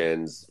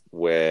DGens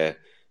where,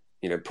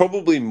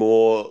 probably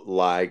more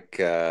like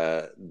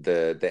the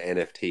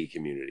NFT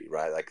community,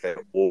 right? Like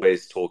they're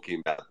always talking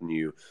about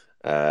new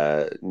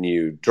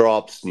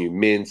drops, new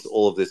mints,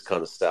 all of this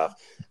kind of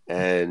stuff.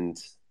 And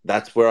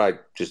that's where I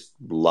just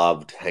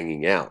loved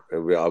hanging out. I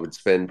would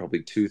spend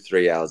probably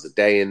 2-3 hours a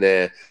day in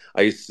there.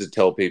 I used to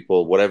tell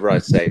people, whatever I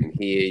say in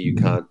here, you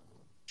can't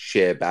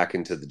share back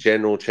into the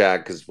general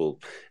chat because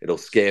it'll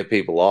scare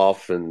people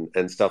off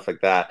and stuff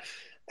like that.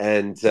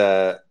 And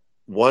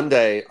one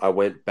day I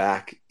went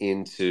back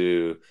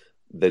into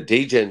the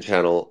DGen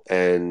channel,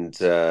 and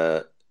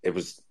it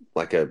was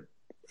like a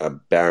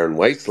barren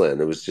wasteland.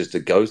 It was just a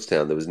ghost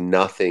town. There was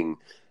nothing.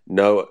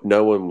 No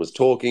one was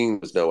talking.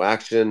 There was no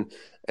action.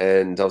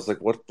 And I was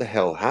like, what the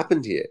hell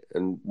happened here?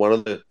 And one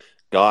of the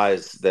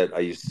guys that I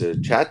used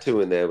to chat to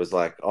in there was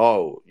like,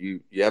 oh,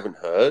 you haven't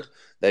heard?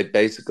 They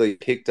basically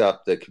picked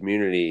up the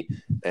community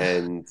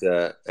and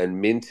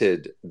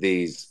minted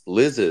these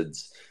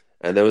lizards.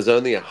 And there was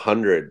only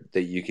 100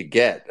 that you could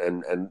get,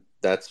 and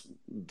that's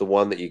the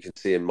one that you can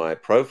see in my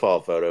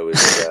profile photo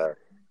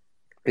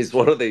is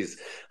one of these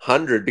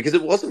 100, because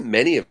it wasn't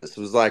many of us.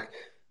 It was like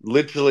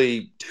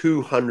literally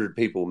 200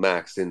 people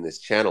max in this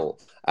channel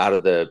out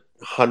of the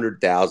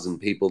 100,000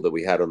 people that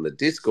we had on the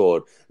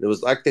Discord. And it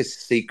was like this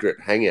secret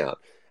hangout.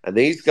 And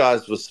these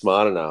guys were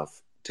smart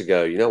enough to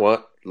go, you know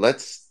what?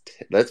 Let's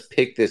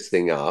pick this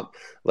thing up.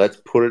 Let's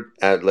put it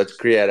out. Let's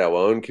create our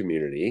own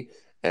community.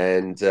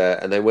 And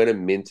they went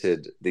and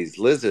minted these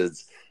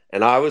lizards.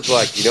 And I was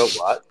like, you know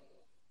what?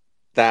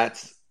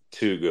 That's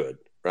too good,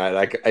 right?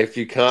 Like, if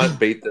you can't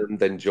beat them,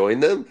 then join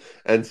them.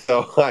 And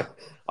so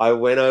I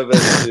went over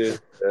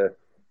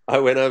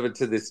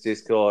to this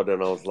Discord,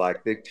 and I was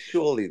like,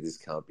 surely this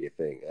can't be a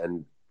thing.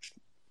 And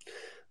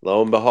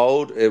lo and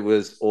behold, it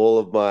was all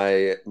of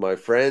my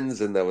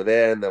friends, and they were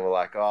there, and they were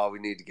like, oh, we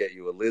need to get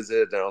you a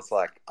lizard. And I was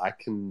like, I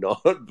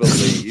cannot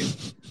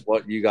believe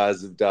what you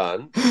guys have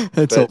done.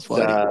 That's so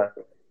funny.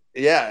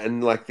 Yeah,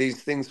 and like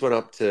these things went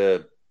up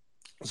to...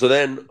 So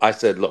then I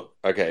said, look,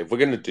 okay, if we're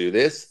going to do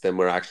this, then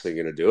we're actually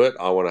going to do it.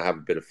 I want to have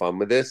a bit of fun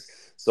with this.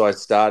 So I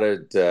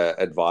started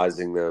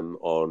advising them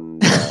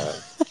on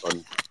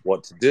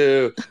what to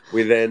do.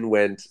 We then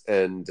went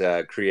and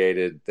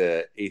created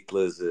the ETH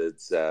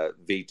Lizards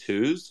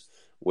V2s,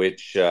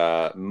 which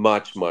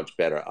much, much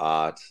better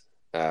art.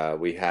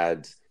 We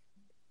had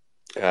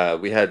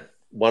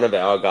one of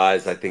our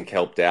guys, I think,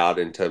 helped out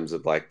in terms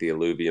of like the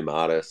Illuvium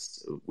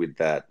artist with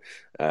that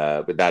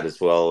as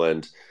well.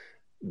 And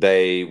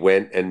they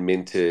went and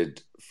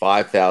minted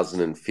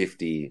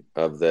 5,050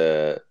 of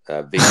the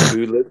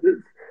V2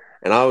 lizards.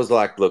 And I was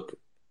like, look,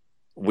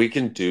 we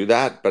can do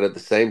that, but at the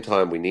same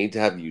time, we need to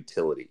have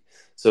utility.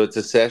 So it's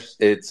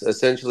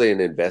essentially an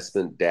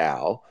investment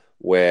DAO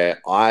where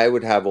I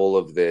would have all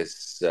of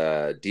this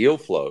deal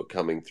flow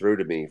coming through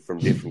to me from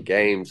different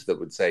games that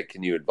would say,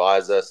 can you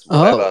advise us,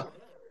 whatever. Oh.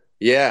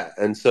 Yeah,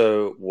 and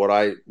so what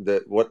I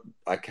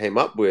came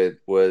up with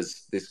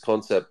was this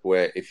concept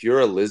where if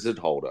you're a lizard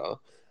holder,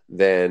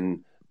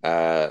 then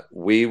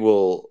we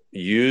will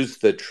use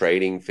the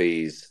trading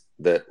fees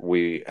that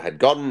we had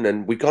gotten,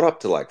 and we got up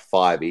to like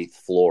 5 ETH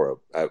floor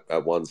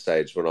at one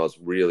stage when I was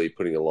really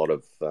putting a lot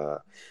of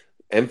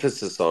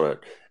emphasis on it,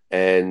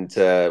 and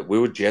we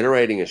were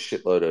generating a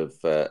shitload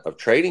of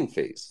trading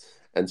fees,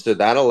 and so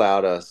that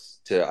allowed us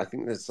to, I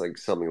think there's like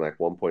something like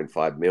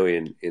 1.5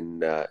 million in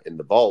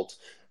the vault,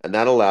 and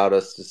that allowed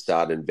us to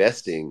start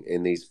investing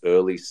in these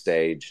early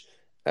stage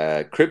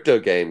crypto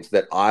games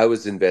that I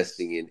was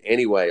investing in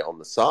anyway on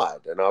the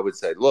side. And I would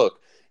say, look,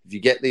 if you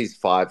get these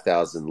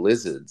 5,000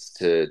 lizards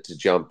to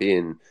jump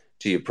in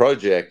to your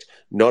project,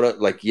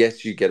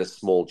 yes, you get a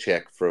small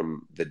check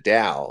from the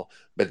DAO,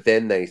 but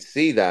then they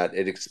see that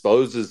it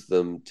exposes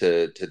them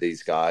to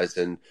these guys,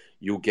 and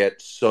you'll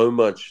get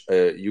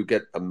you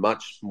get a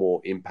much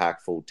more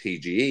impactful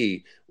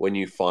TGE when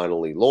you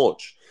finally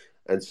launch.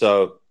 And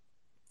so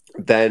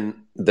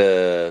then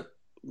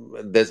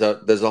there's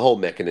a whole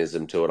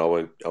mechanism to it.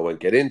 I won't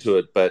get into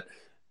it, but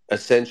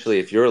essentially,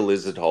 if you're a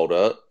lizard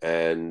holder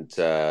and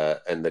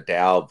the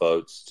DAO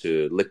votes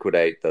to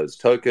liquidate those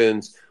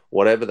tokens,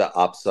 whatever the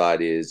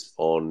upside is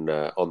on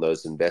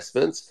those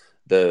investments,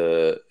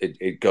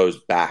 it goes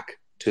back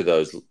to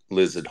those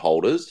lizard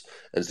holders,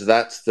 and so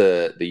that's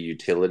the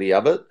utility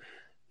of it.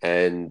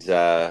 And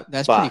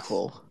that's pretty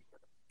cool.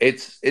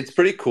 It's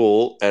pretty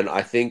cool, and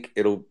I think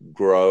it'll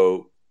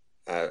grow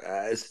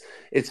as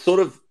it's sort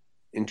of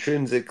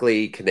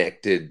intrinsically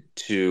connected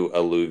to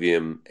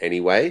Illuvium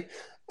anyway.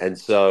 And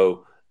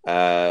so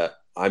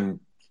I'm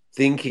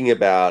thinking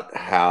about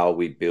how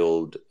we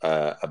build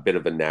a bit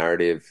of a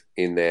narrative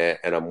in there,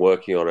 and I'm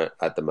working on it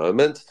at the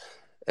moment.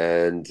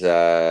 And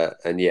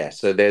yeah,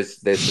 so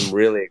there's some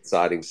really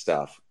exciting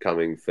stuff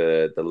coming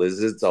for the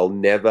lizards.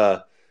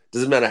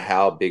 Doesn't matter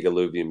how big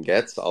Illuvium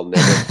gets, I'll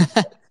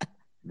never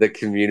the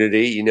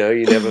community, you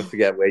never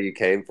forget where you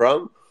came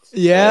from.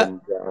 Yeah.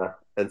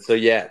 And so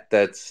yeah,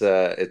 that's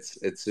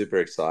it's super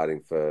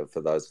exciting for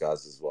those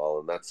guys as well,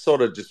 and that's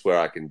sort of just where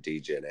I can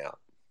degen out.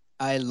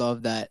 I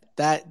love that.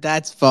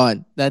 That's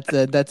fun.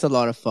 That's a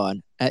lot of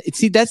fun.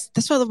 See, that's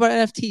what I love about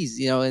NFTs,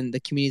 and the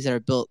communities that are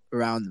built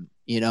around them.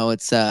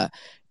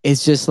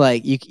 It's just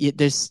like you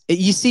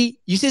see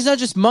it's not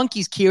just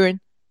monkeys, Kieran.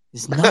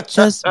 It's not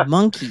just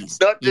monkeys.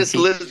 Not just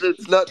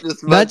lizards. Not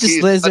just monkeys. Not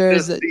just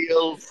lizards. Not just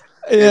seals.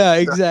 Yeah,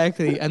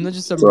 exactly. I'm not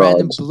just some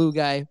random blue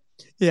guy.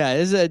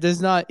 Yeah,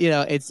 there's not,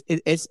 this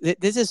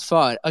is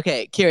fun.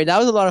 Okay, Kieran, that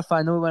was a lot of fun.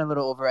 I know we went a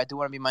little over. I do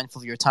want to be mindful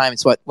of your time.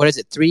 It's what is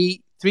it?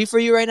 3 for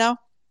you right now?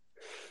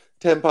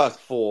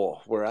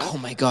 4:10 we're at. Oh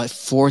my God,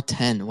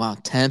 4:10. Wow,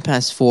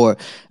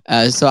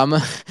 4:10. So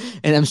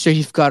I'm sure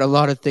you've got a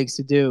lot of things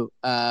to do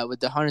with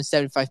the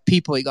 175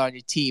 people you got on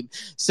your team.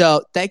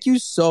 So thank you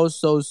so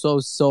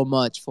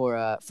much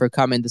for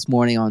coming this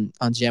morning on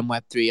Gem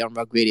Web3 on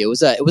Rug Radio.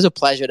 It was a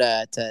pleasure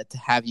to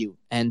have you.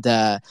 And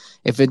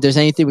if there's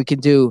anything we can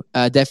do,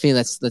 definitely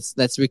let's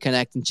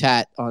reconnect and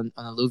chat on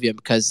Illuvium,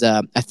 because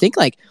I think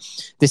like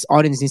this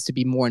audience needs to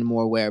be more and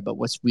more aware about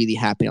what's really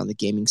happening on the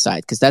gaming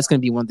side, because that's going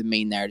to be one of the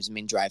main narratives,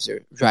 main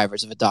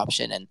drivers of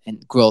adoption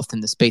and growth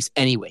in the space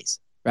anyways,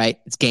 right?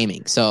 It's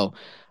gaming. So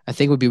I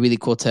think it would be really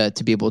cool to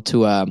be able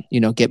to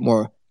get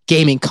more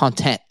gaming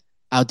content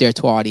out there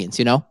to our audience,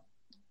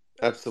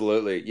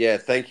 Absolutely. Yeah,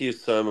 thank you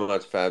so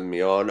much for having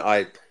me on.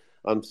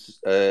 I'm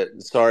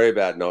sorry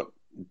about not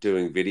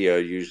doing video.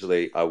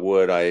 Usually I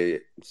would.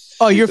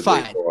 You're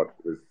fine.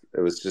 It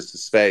was just a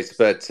space,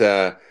 but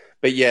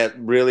yeah,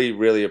 really,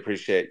 really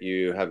appreciate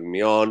you having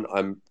me on.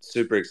 I'm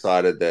super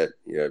excited that,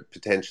 you know,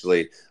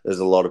 potentially there's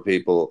a lot of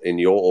people in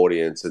your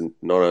audience, and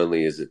not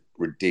only is it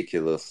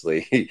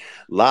ridiculously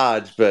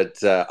large,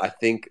 but I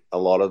think a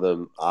lot of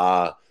them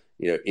are,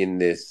 you know, in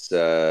this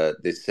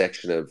this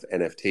section of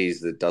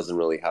NFTs that doesn't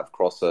really have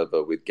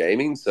crossover with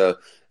gaming. So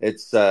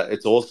it's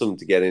awesome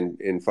to get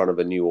in front of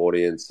a new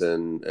audience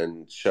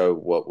and show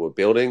what we're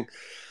building.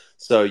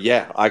 So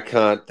yeah, I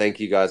can't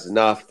thank you guys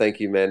enough. Thank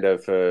you, Mando,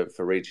 for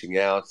reaching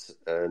out,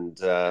 and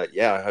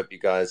yeah, I hope you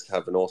guys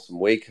have an awesome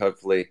week.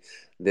 Hopefully,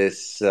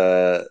 this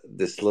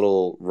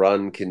little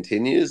run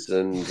continues,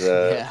 and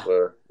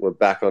we're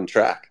back on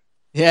track.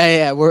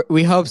 Yeah,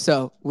 we hope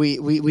so.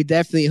 We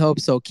definitely hope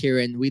so,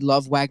 Kieran. We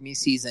love WAGMI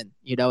season.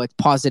 You know, it's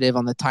positive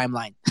on the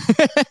timeline.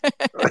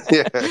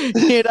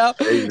 You know,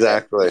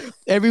 exactly.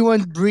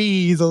 Everyone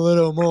breathes a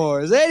little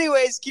more. So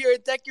anyways,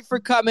 Kieran, thank you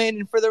for coming,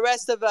 and for the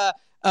rest of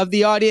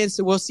the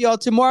audience, we'll see y'all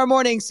tomorrow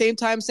morning, same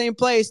time, same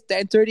place,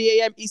 10:30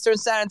 a.m. Eastern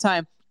Standard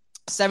Time,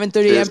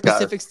 7:30 a.m.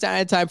 Pacific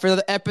Standard Time for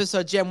another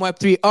episode of Gem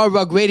Web3 on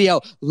Rug Radio.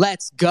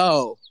 Let's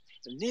go.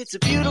 And it's a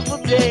beautiful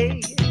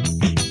day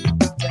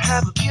to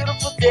have a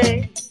beautiful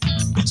day.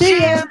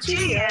 GM.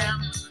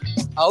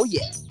 Oh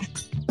yeah.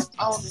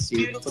 On this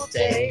beautiful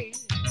day.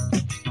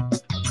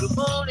 Good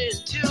morning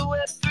to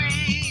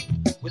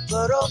Web3 with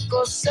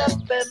Morocco, Sep,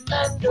 and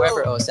Mando.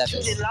 Whoever OSF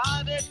is. Tuning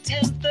live at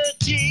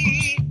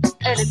 10:30.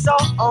 And it's all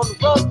on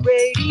Rug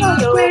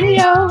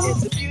Radio.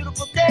 It's a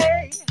beautiful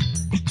day.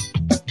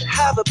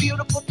 Have a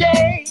beautiful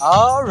day.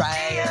 All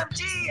right.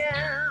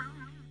 GM.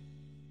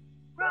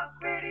 Rug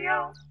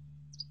Radio.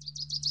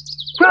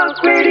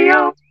 Rug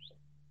Radio.